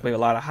 yeah, Like a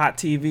lot of hot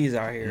TVs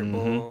out here,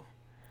 Mm-hmm. boy.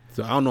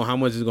 so I don't know how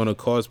much it's gonna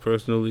cost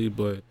personally,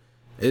 but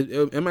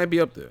it might be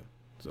up there.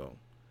 So,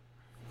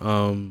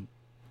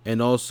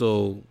 and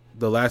also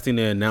the last thing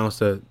they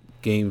announced at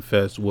Game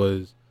Fest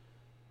was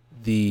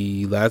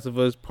the Last of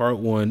Us Part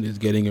 1 is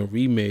getting a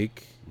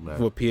remake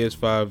for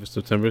PS5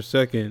 September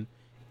 2nd,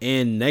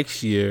 and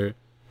next year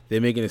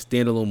they're making a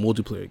standalone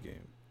multiplayer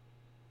game.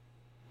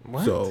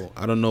 What? So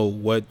I don't know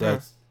what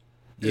that's.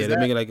 Yeah, they're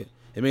making like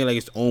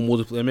its own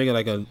multiplayer. They're making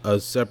like a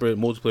separate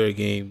multiplayer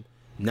game,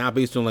 not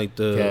based on like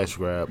the Cash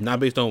grab. not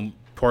based on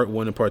Part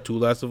 1 and Part 2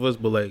 Last of Us,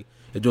 but like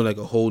they're doing like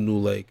a whole new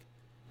like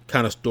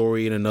kind of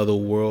story in another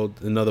world,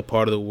 another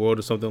part of the world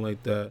or something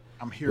like that.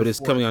 I'm here. But it's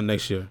for coming it. out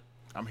next year.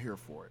 I'm here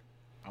for it.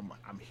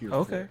 I'm here.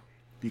 Okay. For it.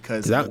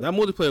 Because That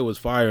multiplayer was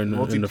fire in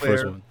the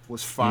first one.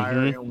 was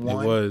fire in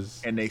one. It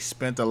was. And they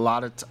spent a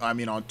lot of I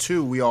mean, on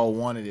 2, we all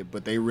wanted it,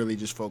 but they really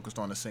just focused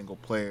on a single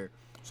player.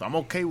 So I'm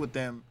okay with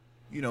them,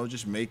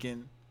 just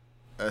making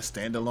a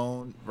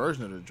standalone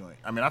version of the joint.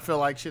 I mean, I feel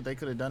like shit they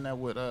could have done that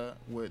with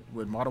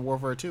Modern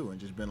Warfare 2 and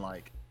just been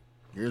like,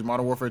 here's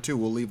Modern Warfare 2.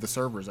 We'll leave the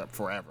servers up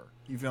forever.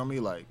 You feel me?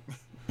 Like,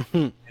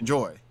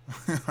 enjoy.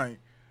 Like,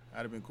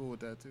 I'd have been cool with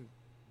that too.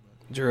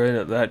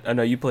 Drew, I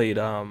know you played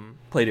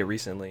it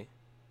recently.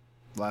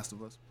 Last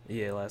of Us.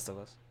 Yeah, Last of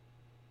Us.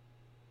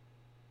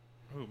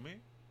 Who, me?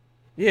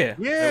 Yeah.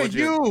 Yeah,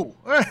 you.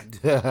 I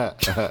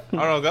don't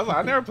know, guys.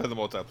 I never played the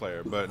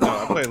multiplayer, but no,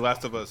 I played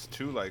Last of Us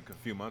 2 like a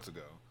few months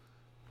ago.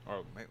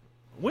 Or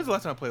when's the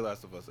last time I played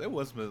Last of Us? It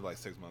was like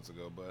 6 months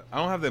ago, but I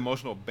don't have the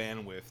emotional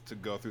bandwidth to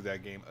go through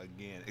that game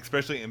again,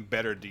 especially in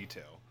better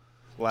detail.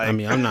 Like, I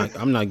mean, I'm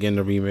not getting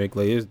a remake.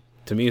 Like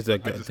to me,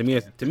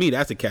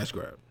 that's a cash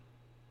grab.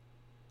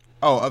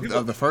 Oh,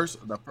 of the first, first,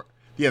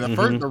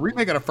 the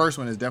remake of the first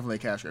one is definitely a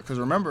cash grab. Because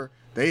remember,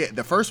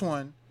 the first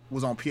one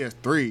was on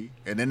PS3,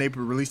 and then they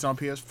released it on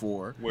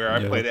PS4. where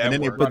I played at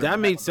work. But that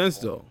made sense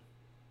though.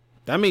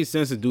 That made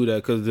sense to do that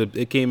because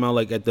it came out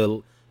like at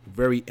the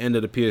very end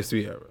of the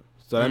PS3 era,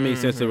 so that made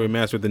sense to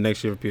remaster the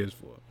next year of PS4.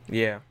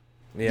 Yeah.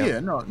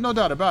 No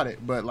doubt about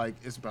it. But like,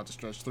 it's about to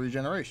stretch 3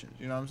 generations.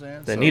 You know what I'm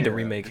saying? They need to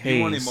remake If you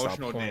want Haze.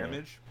 emotional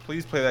damage,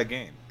 please play that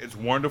game. It's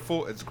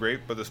wonderful, it's great,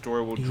 but the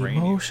story will drain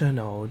you.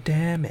 Emotional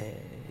damage.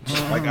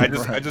 Like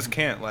I just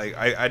can't. Like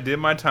I did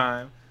my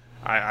time.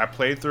 I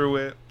played through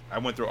it. I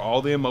went through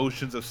all the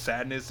emotions of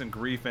sadness and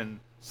grief and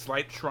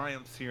slight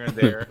triumphs here and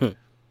there.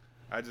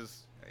 I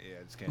just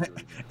can't do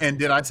it again. And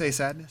did I say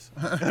sadness?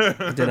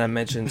 Did I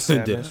mention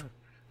sadness?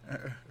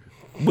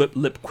 Whip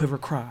lip quiver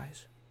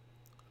cries.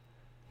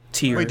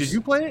 Tears. Wait, did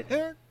you play it,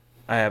 Eric?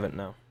 I haven't,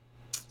 no.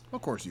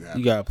 Of course you have.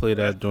 You gotta play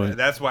that joint.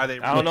 That's why they.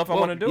 I don't know if I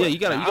want to do it. Yeah, you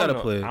gotta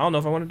play it. I don't know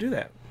if I want to do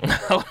that.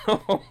 I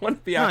don't want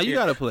to be out you here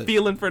gotta play it.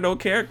 feeling for no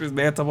characters,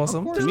 man. Talking about Of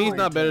something. course. To me, it's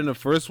not better than the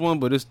first one,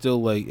 but it's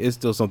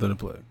still something to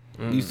play.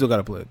 You still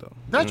gotta play it though.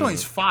 That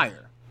joint's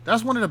fire.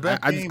 That's one of the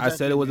best games. I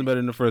said it wasn't better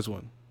than the first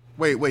one.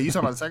 Wait, you talking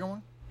about the second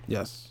one?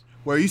 Yes.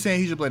 Well, are you saying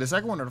he should play the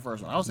second one or the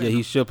first one? I was saying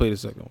He should play the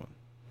second one.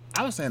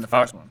 I was saying the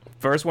first one.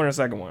 First one or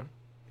second one?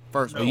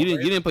 First one. You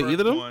didn't play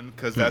either of them?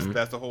 Because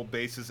that's the whole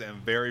basis and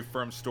very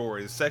firm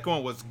story. The second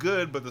one was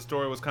good, but the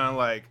story was kind of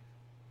like,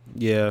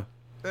 Yeah.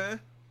 eh.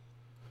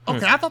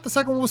 Okay, I thought the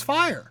second one was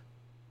fire.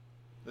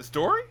 The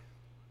story?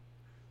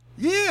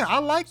 Yeah, I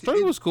liked it.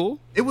 Story was cool.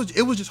 It was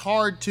just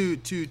hard to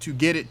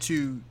get it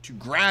to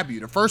grab you.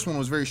 The first one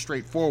was very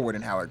straightforward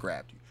in how it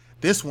grabbed you.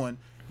 This one,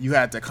 you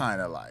had to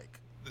kind of like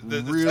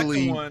The really.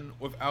 second one,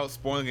 without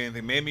spoiling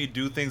anything, made me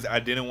do things I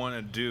didn't want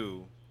to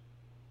do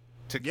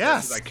to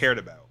Yes. characters I cared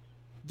about.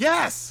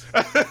 Yes,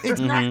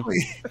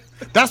 exactly.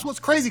 That's what's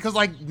crazy because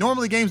like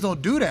normally games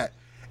don't do that,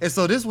 and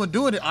so this one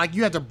doing it like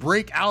you had to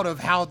break out of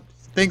how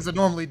things are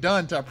normally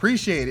done to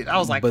appreciate it. I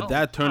was like, But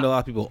that turned a lot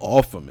of people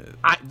off from it.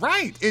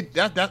 right.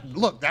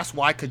 Look, that's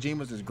why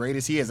Kojima's as great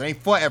as he is. It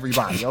ain't for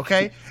everybody,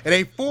 okay? It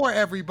ain't for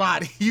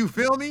everybody. You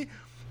feel me?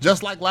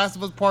 Just like Last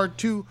of Us Part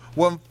 2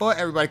 wasn't for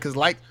everybody, because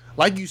like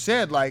you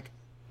said, like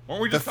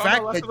Weren't we just The talking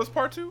fact about Last that- of Us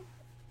Part 2?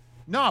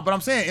 no, but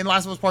I'm saying in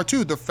Last of Us Part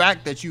 2, the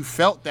fact that you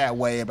felt that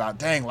way about,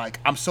 dang,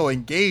 like I'm so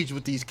engaged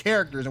with these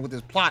characters and with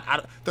this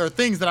plot, there are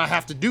things that I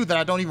have to do that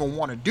I don't even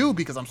want to do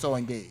because I'm so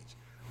engaged.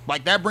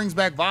 Like that brings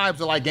back vibes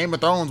of like Game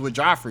of Thrones with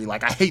Joffrey.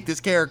 Like I hate this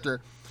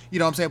character, you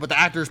know what I'm saying? But the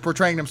actor is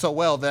portraying them so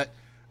well that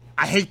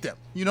I hate them.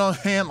 You know what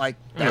I'm saying? Like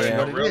that's Yeah.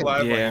 what it Real is.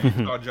 life, Yeah. like,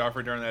 you saw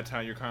Joffrey during that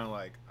time, you're kind of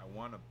like, I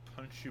want to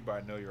punch you, but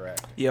I know you're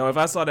acting. You know, if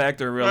I saw the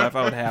actor in real life,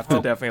 I would have to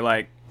definitely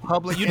like.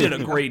 Public You did a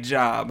enemy. great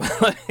job.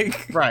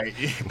 Like, Right.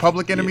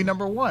 Public enemy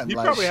number one. He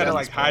Like, probably had to shut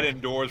like up. hide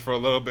indoors for a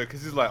little bit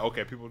because he's like,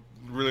 okay, people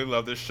really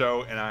love this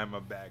show, and I'm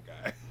a bad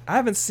guy. I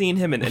haven't seen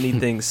him in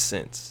anything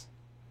since.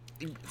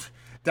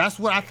 That's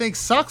what I think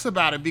sucks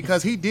about it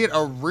because he did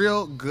a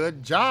real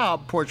good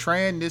job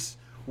portraying this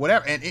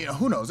whatever. And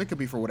who knows? It could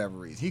be for whatever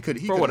reason. He could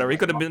For whatever, he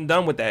could have been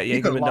done with that. Yeah,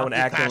 he could have been done with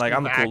acting like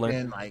I'm the cool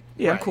one. Like,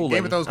 Yeah, I'm right. cooler.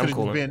 Game of Thrones I'm could have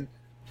cooler. been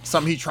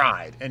something he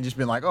tried and just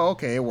been like, oh,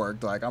 okay, it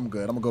worked. Like, I'm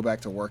good. I'm gonna go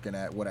back to working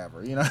at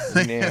whatever, you know?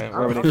 Yeah,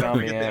 wherever they found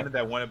me At the end at. of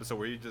that one episode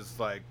where he just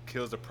like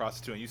kills the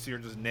prostitute and you see her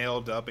just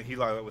nailed up and he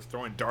like was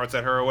throwing darts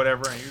at her or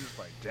whatever and you're just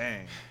like,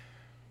 dang.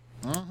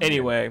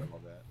 Anyway, I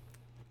love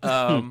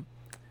that.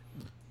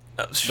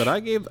 But I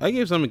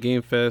gave some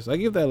Game Fest. I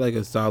give that like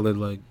a solid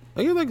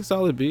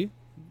B.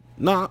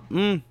 Nah,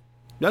 I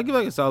give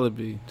like a solid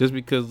B just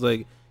because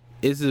like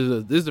this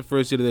is the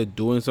first year that they're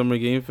doing Summer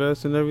Game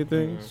Fest and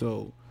everything.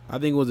 So I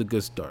think it was a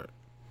good start.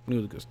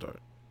 Okay.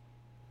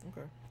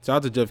 Shout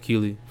out to Jeff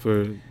Keighley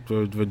for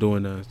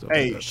doing that and stuff.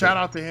 Hey, like that. shout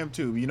out to him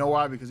too. You know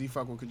why? Because he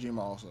fuck with Kojima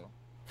also.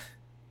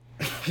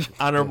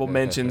 Honorable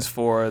mentions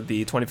for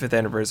the 25th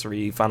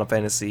anniversary Final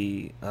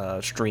Fantasy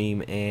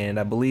stream, and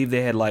I believe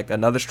they had like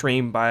another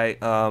stream by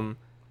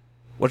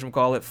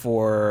whatchamacallit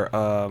for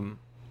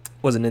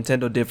was it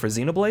Nintendo did for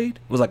Xenoblade? It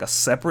was like a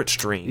separate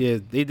stream. Yeah,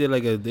 they did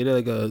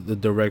the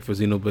direct for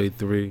Xenoblade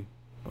 3,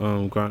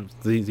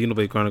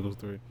 Xenoblade Chronicles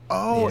 3.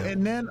 Oh, Yeah.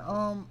 and then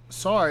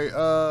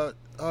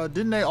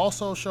didn't they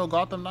also show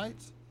Gotham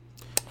Knights?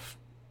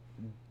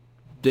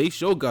 They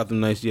showed Gotham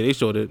Knights. Yeah, they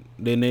showed it.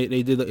 Then they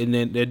did, and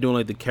then they're doing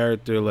like the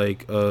character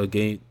like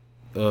game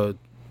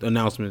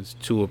announcements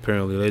too.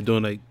 Apparently, they're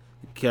doing like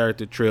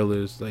character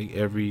trailers like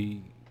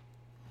every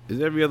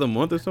other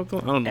month or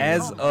something. I don't know.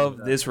 As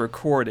of this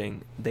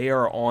recording, they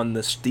are on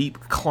the steep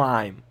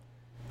climb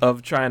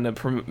of trying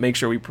to make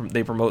sure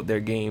they promote their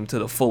game to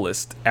the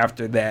fullest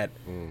after that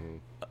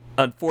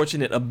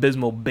unfortunate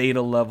abysmal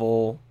beta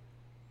level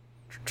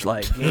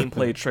like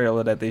gameplay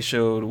trailer that they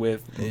showed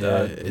with it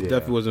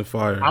definitely wasn't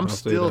fire. I'm I'll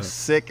say still that.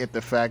 sick at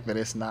the fact that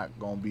it's not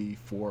gonna be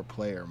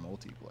 4-player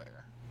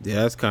multiplayer.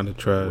 Yeah, that's kind of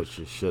trash. Which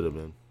it should have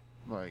been.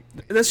 Like,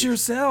 that's your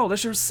cell.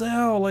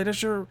 Like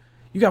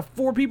you got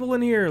 4 people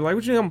in here. Like,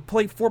 what you think, I'm gonna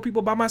play 4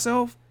 people by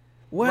myself?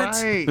 What?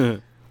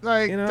 right?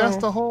 Like, You know? that's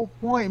the whole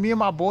point. Me and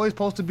my boys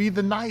supposed to be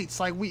the knights.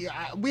 Like, we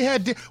already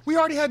had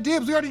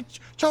dibs. We already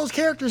chose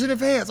characters in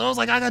advance. I was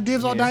like, I got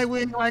dibs on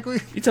Nightwing. Like,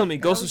 You tell me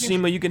Ghost of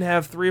Tsushima you can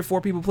have 3 or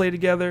 4 people play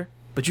together,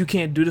 but you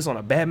can't do this on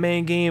a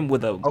Batman game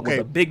with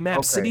a big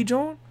map city,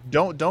 John?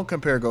 don't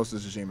compare Ghost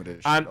of Tsushima to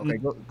this shit. Okay,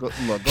 look,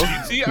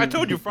 See, I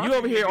told you, You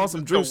over here on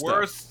some Drew the stuff.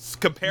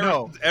 worst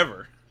comparisons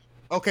ever.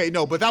 Okay,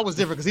 no, but that was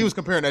different because he was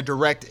comparing a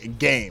direct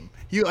game.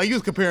 He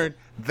was comparing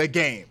the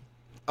game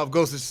of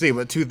Ghost of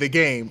Tsushima to the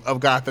game of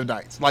Gotham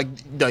Knights. Like,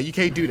 no, you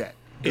can't do that.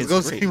 Because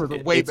Ghost of Tsushima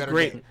was a way better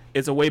game.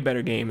 It's a way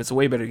better game. It's a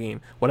way better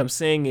game. What I'm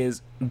saying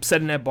is,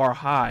 setting that bar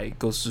high,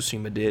 Ghost of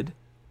Tsushima did,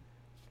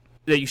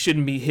 that you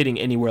shouldn't be hitting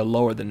anywhere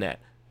lower than that.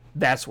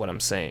 That's what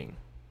I'm saying.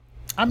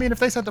 I mean, if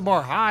they set the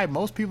bar high,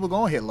 most people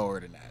gonna hit lower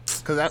than that.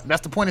 Because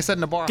that's the point of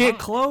setting the bar high. Get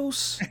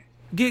close.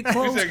 Get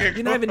close.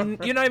 You're not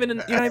even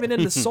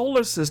in the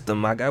solar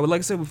system, my guy. Like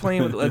I said, we're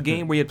playing a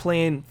game where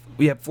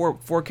we have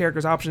four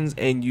characters options,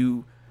 and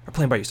you are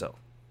playing by yourself.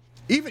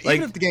 Even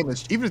if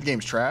the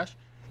game's trash,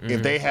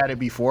 if they had it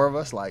be 4 of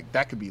us, like,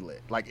 that could be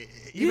lit. Like,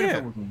 even if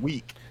it was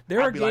weak,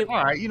 I'd be like,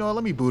 all right,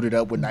 let me boot it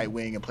up with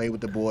Nightwing and play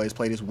with the boys,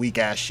 play this weak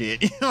ass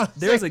shit. You know what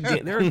I'm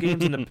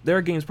saying? There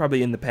are games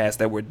probably in the past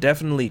that were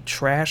definitely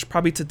trash,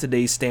 probably to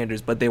today's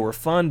standards, but they were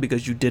fun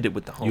because you did it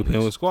with the homies. You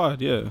playing with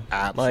squad, yeah.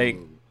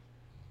 Absolutely.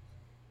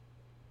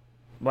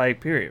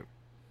 Like period.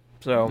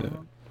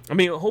 So, I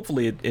mean,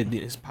 hopefully it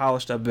is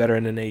polished up better,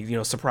 and then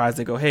they, surprise.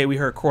 They go, "Hey, we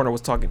heard Corner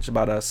was talking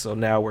about us, so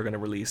now we're gonna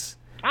release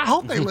I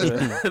hope they listen.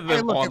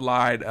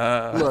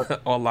 the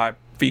online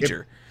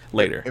feature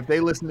later." If they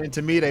listening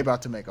to me, they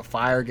about to make a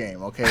fire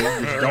game. Okay,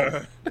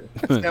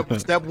 just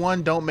step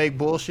 1, don't make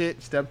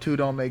bullshit. Step 2,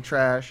 don't make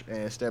trash,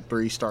 and step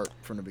 3, start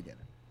from the beginning.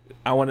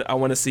 I want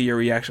to see your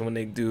reaction when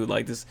they do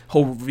like this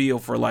whole reveal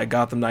for like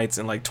Gotham Knights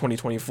in like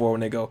 2024 when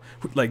they go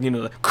like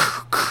the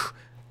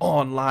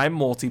online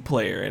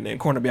multiplayer, and then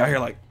Corner be out here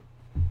like,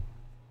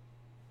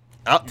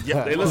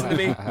 Yeah, they listen to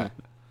me.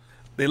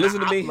 They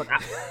listen to me.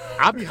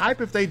 I'll be hype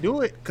if they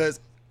do it, because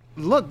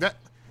look, that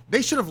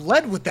they should have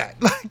led with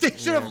that. Like, they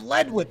should have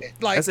led with it.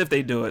 Like, That's if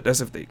they do it.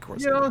 That's if they, of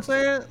course. you know what I'm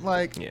saying?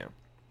 Like, Yeah.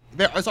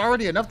 it's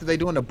already enough that they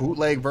doing a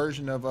bootleg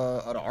version of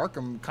the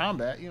Arkham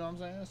Combat. You know what I'm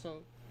saying? So,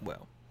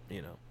 Well,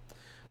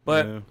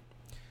 but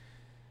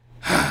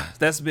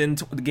that's been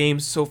the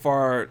games so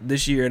far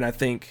this year, and I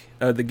think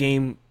the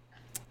game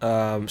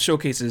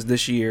showcases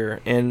this year,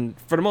 and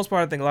for the most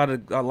part, I think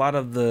a lot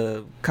of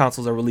the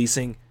consoles are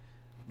releasing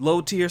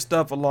low tier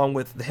stuff along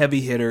with the heavy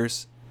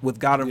hitters, with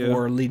God of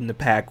War leading the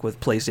pack with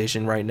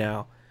PlayStation right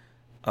now,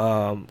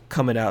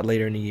 coming out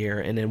later in the year,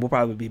 and then we'll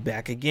probably be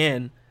back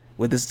again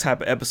with this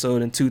type of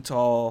episode in Too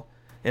Tall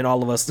and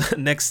all of us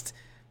next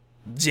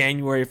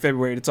January,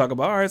 February to talk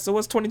about, all right, so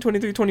what's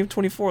 2023,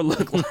 2024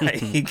 look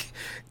like?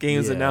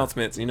 Games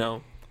announcements,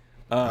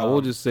 I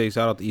will just say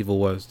shout out to Evil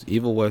West.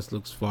 Evil West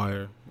looks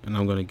fire, and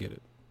I'm gonna get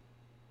it.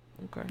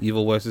 Okay.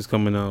 Evil West is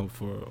coming out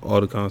for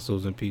all the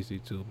consoles and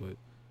PC too, but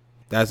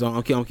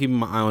I'm keeping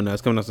my eye on that.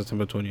 It's coming out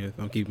September 20th.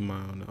 I'm keeping my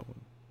eye on that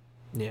one.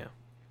 Yeah.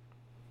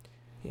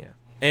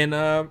 And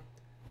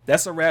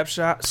that's a wrap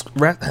shot.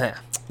 Let's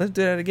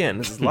do that again.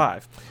 This is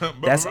live.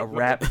 That's a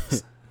wrap.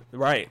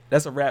 Right.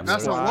 That's a rap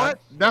That's a squad. what?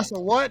 That's a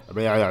what? That's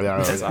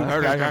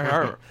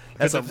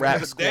a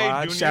rap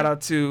squad. Junior. Shout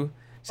out to.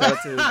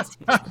 I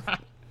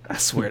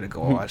swear to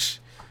gosh.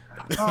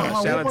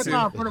 Shout out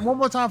to. One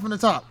more time from the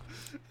top.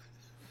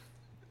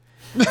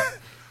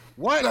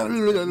 What?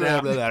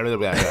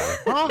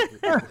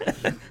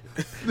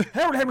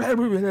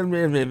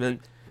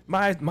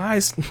 my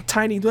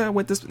tiny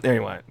went this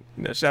anyway.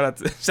 Shout out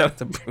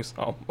to Bruce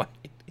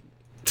Almighty.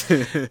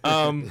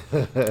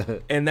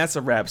 And that's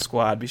a rap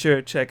squad. Be sure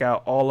to check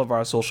out all of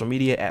our social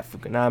media at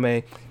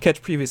Fukuname.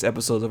 Catch previous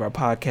episodes of our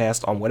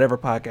podcast on whatever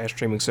podcast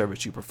streaming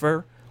service you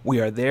prefer. We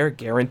are there,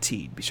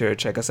 guaranteed. Be sure to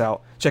check us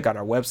out. Check out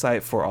our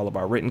website for all of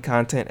our written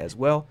content as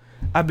well.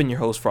 I've been your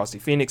host, Frosty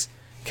Phoenix.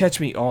 Catch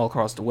me all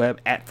across the web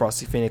at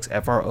Frosty Phoenix,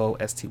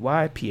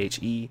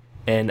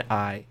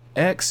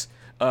 FrostyPhoenix.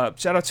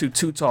 Shout out to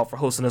Too Tall for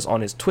hosting us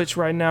on his Twitch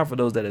right now. For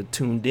those that are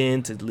tuned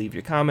in to leave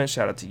your comments,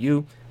 shout out to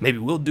you. Maybe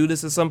we'll do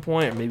this at some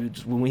point, or maybe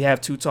just when we have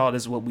Too Tall,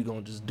 this is what we're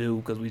going to just do,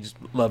 because we just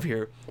love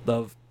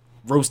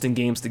roasting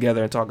games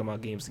together and talking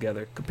about games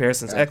together.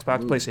 Comparisons,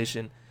 Xbox,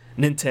 PlayStation,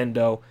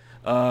 Nintendo.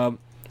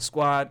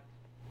 Squad,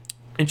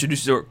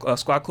 introduce your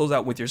squad, close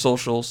out with your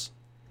socials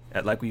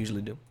like we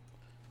usually do.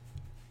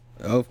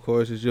 Of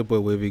course, it's your boy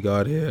Wavy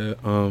God here.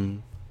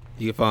 You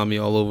can find me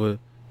all over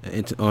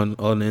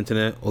on the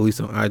internet, or at least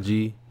on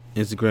IG,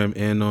 Instagram,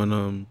 and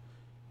on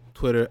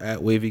Twitter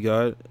at Wavy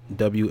God,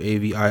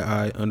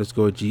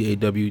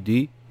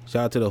 WAVII_GAWD.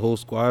 Shout out to the whole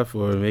squad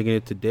for making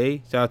it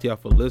today. Shout out to y'all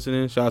for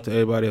listening. Shout out to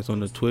everybody that's on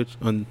the Twitch,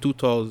 on Too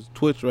Tall's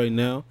Twitch right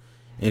now,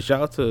 and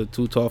shout out to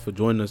Too Tall for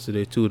joining us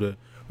today too, the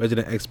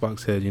resident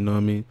Xbox head. You know what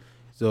I mean?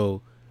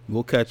 So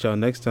we'll catch y'all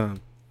next time.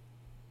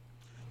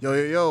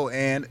 Yo,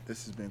 and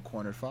this has been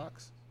Cornered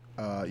Fox.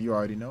 You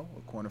already know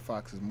a Cornered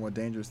Fox is more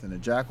dangerous than a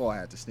jackal. I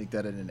had to sneak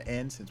that in the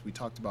end since we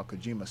talked about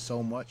Kojima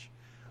so much.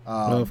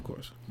 Of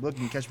course. Look,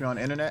 you can catch me on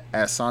the internet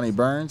at Sonny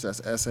Burns. That's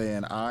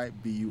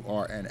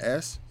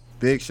SANIBURNS.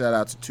 Big shout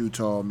out to Too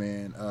Tall,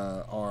 man.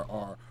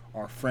 Our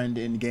friend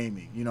in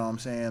gaming. You know what I'm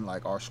saying?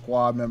 Like our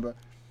squad member,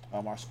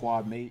 our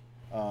squad mate.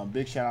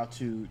 Big shout out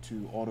to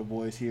all the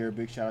boys here.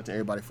 Big shout out to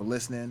everybody for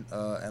listening.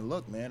 And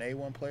look, man,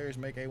 A1 players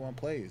make A1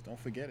 plays. Don't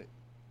forget it.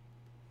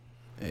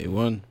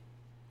 A1.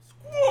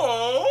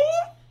 Whoa!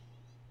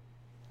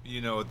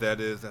 You know what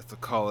that is? That's the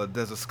Call of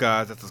Desert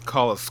Skies. That's the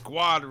Call of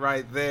Squad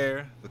right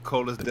there. The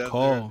coldest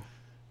desert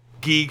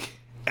geek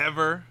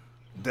ever.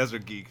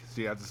 Desert geek.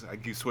 See, I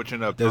keep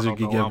switching up. Desert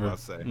geek ever.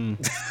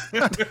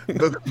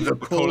 The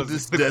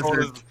coldest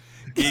desert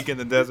geek in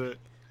the desert.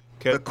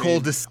 The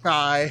coldest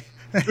sky.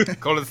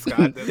 Coldest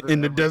sky desert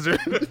in the desert.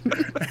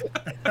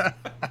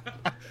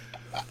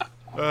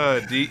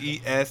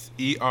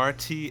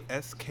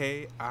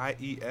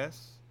 DESERTSKIES.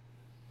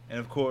 And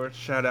of course,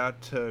 shout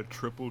out to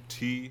Triple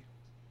T,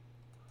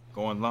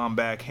 going long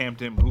back,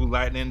 Hampton Blue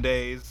Lightning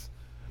days.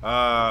 We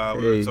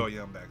were so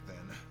young back then.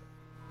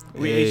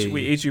 We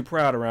ate you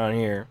proud around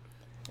here.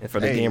 And for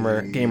the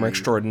gamer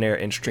extraordinaire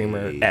and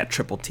streamer at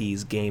Triple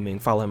T's Gaming,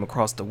 follow him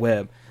across the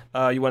web.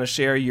 You want to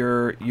share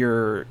your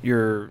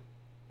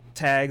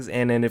tags,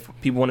 and then if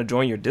people want to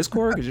join your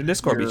Discord, because your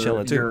Discord be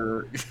chilling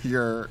too.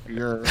 You're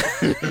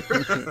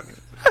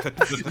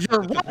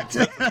what?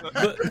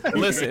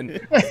 Listen,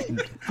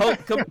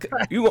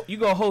 you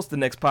gonna host the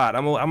next pod.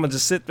 I'm gonna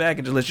just sit back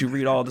and just let you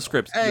read all the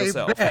scripts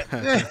yourself.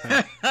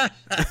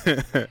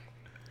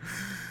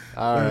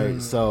 All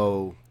right,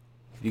 so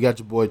you got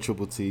your boy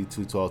Triple T,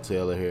 Too Tall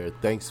Taylor here.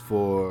 Thanks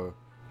to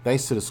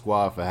the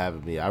squad for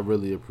having me. I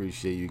really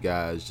appreciate you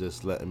guys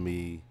just letting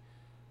me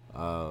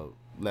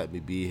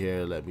be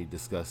here, let me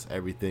discuss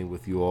everything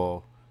with you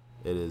all.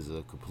 It is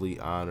a complete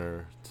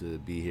honor to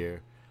be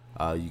here.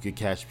 You can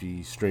catch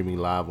me streaming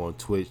live on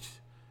Twitch,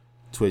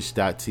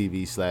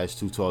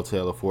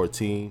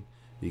 twitch.tv/TooTallTaylor14.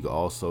 You can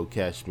also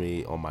catch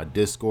me on my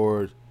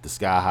Discord, the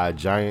Sky High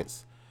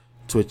Giants.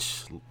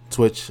 Twitch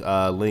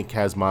link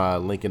has my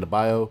link in the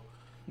bio.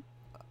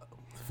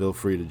 Feel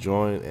free to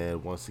join,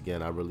 and once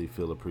again, I really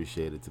feel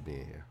appreciated to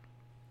being here.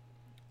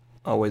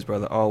 Always,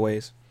 brother,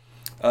 always.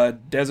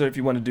 Desert, if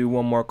you want to do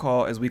one more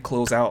call as we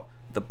close out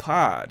the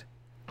pod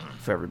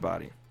for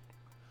everybody.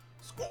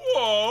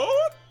 Squad!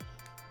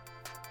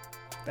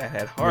 That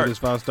had heart.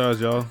 Just 5 stars,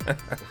 y'all.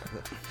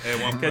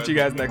 Catch you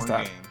guys next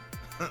time.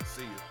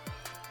 See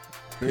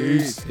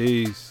you.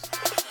 Peace.